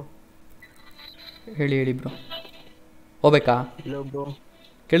 ಬ್ರೋ ಹೇಳಿ ಹೇಳಿ ಬ್ರೋ. ಹೋಗ್ಬೇಕಾ? ಇಲ್ಲ ಬ್ರೋ,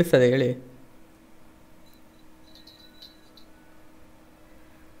 ಕೇಳಿಸ್ತದೆ ಹೇಳಿ.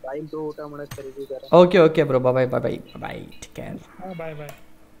 ಬಾಯ್ ಬ್ರೋ, ಊಟ ಮಾಡಕ್ಕೆ ಕರೀತಿದ್ದಾರೆ. ಓಕೆ ಓಕೆ ಬ್ರೋ, ಬಾಯ್ ಬಾಯ್ ಬಾಯ್ ಬಾಯ್, ಟೇಕ್ ಕೇರ್. ಬಾಯ್ ಬಾಯ್.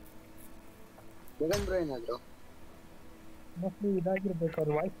 ಗಗನ್ ಬ್ರೋ ಏನಾದ್ರು ಮೋಸ್ಟ್ಲಿ ಇದಾಗಿರ್ಬೇಕು, ಅವ್ರ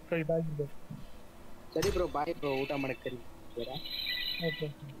ವಾಯ್ಸ್ ಇದಾಗಿರ್ಬೇಕು. ಸರಿ ಬ್ರೋ, ಬಾಯ್ ಬ್ರೋ, ಊಟ ಮಾಡಕ್ಕೆ ಕರೀತಿದ್ದೀರಾ? ಓಕೆ.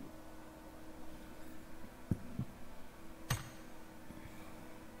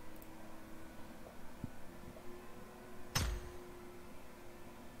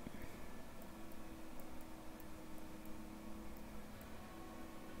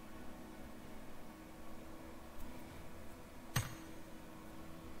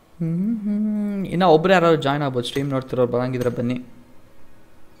 ಇನ್ನು ಒಬ್ರು ಯಾರು ಜಾಯ್ನ್ ಆಗ್ಬೋದು, ಸ್ಟ್ರೀಮ್ ನೋಡ್ತಿರೋರು ಬರಂಗಿದ್ರೆ ಬನ್ನಿ.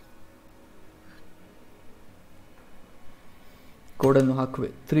 ಕೋಡನ್ನು ಹಾಕುವೆ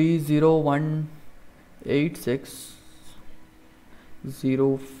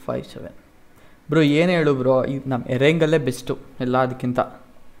 30186057. ಬ್ರೋ ಏನು ಹೇಳು ಬ್ರೋ, ಇದು ನಮ್ಮ ಎರೆಂಗಲ್ಲೇ ಬೆಸ್ಟು ಎಲ್ಲ. ಅದಕ್ಕಿಂತ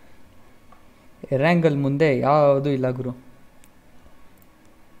ಎರೆಂಗಲ್ ಮುಂದೆ ಯಾವುದೂ ಇಲ್ಲ ಗುರು.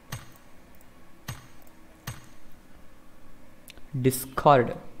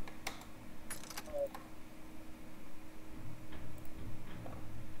 ಡಿಸ್ಕಾರ್ಡ್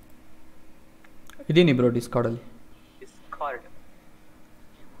ಇದೀನಿ ಬ್ರೋ, ಡಿಸ್ಕಾರ್ಡಲ್ಲಿ.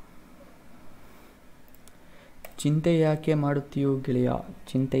 ಚಿಂತೆ ಯಾಕೆ ಮಾಡುತ್ತೀಯೋ ಗೆಳೆಯ?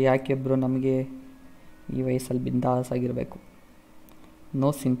 ಚಿಂತೆ ಯಾಕೆ ಬ್ರೋ, ನಮಗೆ ಈ ವಯಸ್ಸಲ್ಲಿ ಬಿಂದಾಸ್ ಆಗಿರಬೇಕು. ನೋ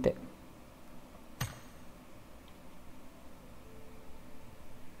ಚಿಂತೆ.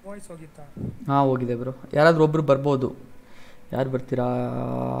 ವಾಯ್ಸ್ ಹೋಗಿತ್ತಾ? ಹಾಂ ಹೋಗಿದೆ ಬ್ರೋ. ಯಾರಾದರೂ ಒಬ್ಬರು ಬರ್ಬೋದು. ಯಾರು ಬರ್ತೀರಾ?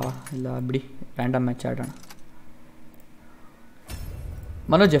 ಇಲ್ಲ ಬಿಡಿ, ರ್ಯಾಂಡಮ್ ಮ್ಯಾಚ್ ಆಡೋಣ.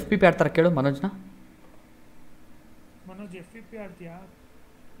 ಮನೋಜ್ ಎಫ್ ಪಿ ಪಿ ಆಡ್ತಾರೆ ಕೇಳು ಮನೋಜ್ನ. Manoj F P P ಆಡ್ತೀಯಾ?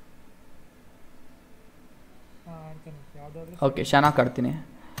 ಹಾಂ ಆಡ್ತಾನೆ. ಯಾವುದಾದ್ರೂ ಓಕೆ, ಚೆನ್ನಾಗಿ ಆಡ್ತೀನಿ.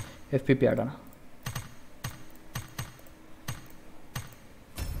 ಎಫ್ ಪಿ ಪಿ ಆಡೋಣ.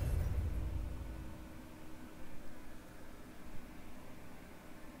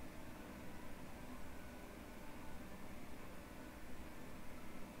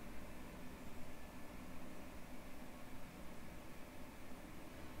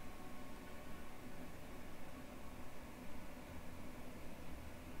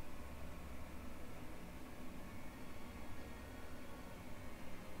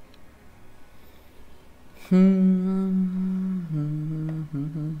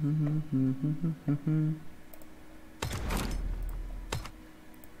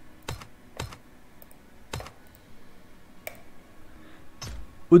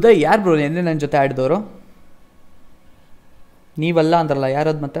 ಉದಯ್ ಯಾರು ಬ್ರೋ ನಿನ್ನೆ ನನ್ನ ಜೊತೆ ಆಡಿದವರು? ನೀವಲ್ಲ ಅಂದ್ರಲ್ಲ,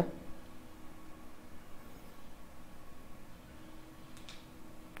 ಯಾರದು ಮತ್ತೆ?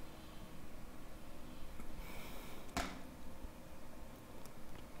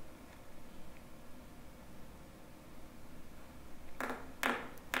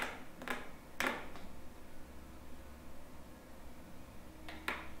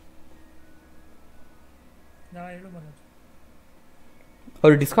 ನಾ ಹೇಳು ಮನೋಜ್.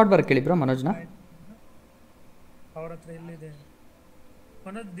 ಅವ್ರು ಡಿಸ್ಕಾರ್ಡ್ ಬರ ಕೇಳಿ ಬ್ರೋ ಮನೋಜ್ನ. ಅವ್ರ ಹತ್ರ ಎಲ್ಲಿದೆ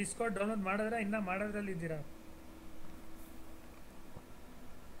ಮನೋಜ್? ಡಿಸ್ಕಾರ್ಡ್ ಡೌನ್ಲೋಡ್ ಮಾಡಿದ್ರೆ ಇನ್ನ ಮಾಡೋದ್ರಲ್ಲಿ ಇದ್ದೀರಾ?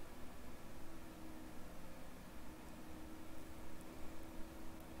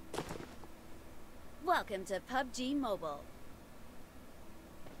 Welcome to PUBG Mobile.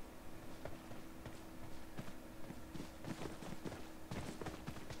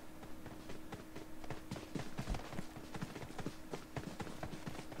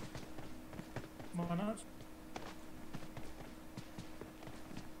 Manoj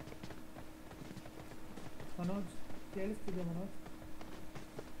Manoj ಕೇಳಿಸ್ತಿದೆ ಮನೋಜ್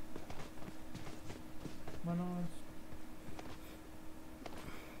ಮನೋಜ್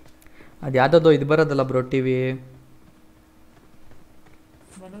ಅದು ಯಾವುದೋ ಇದು ಬರೋದಲ್ಲ ಬ್ರೋ ಟಿ ವಿ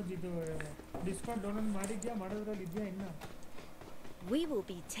ಮನೋಜ್ ಇದು ಡಿಸ್ಕೌಂಟ್ ಡೌನ್ಲೋಡ್ ಮಾಡಿದ್ಯಾ ಮಾಡೋದ್ರಲ್ಲಿ ಇದೆಯಾ ಇನ್ನ We will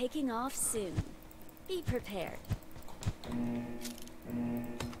be taking off soon. Be prepared.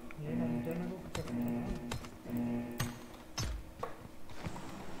 ಏನು ಅಂತೇನಾಗೂ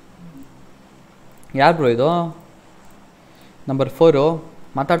ಯಾರು ಬ್ರೋ ಇದು ನಂಬರ್ 4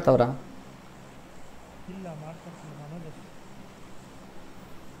 ಮಾತಾಡ್ತಾವ್ರಾ ಇಲ್ಲ ಮಾಡ್ಕೊಡ್ತೀನಿ ಮನೋಜ್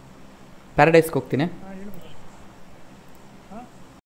ಪ್ಯಾರಡೈಸ್ಗೆ ಹೋಗ್ತೀನಿ ಹಾಂ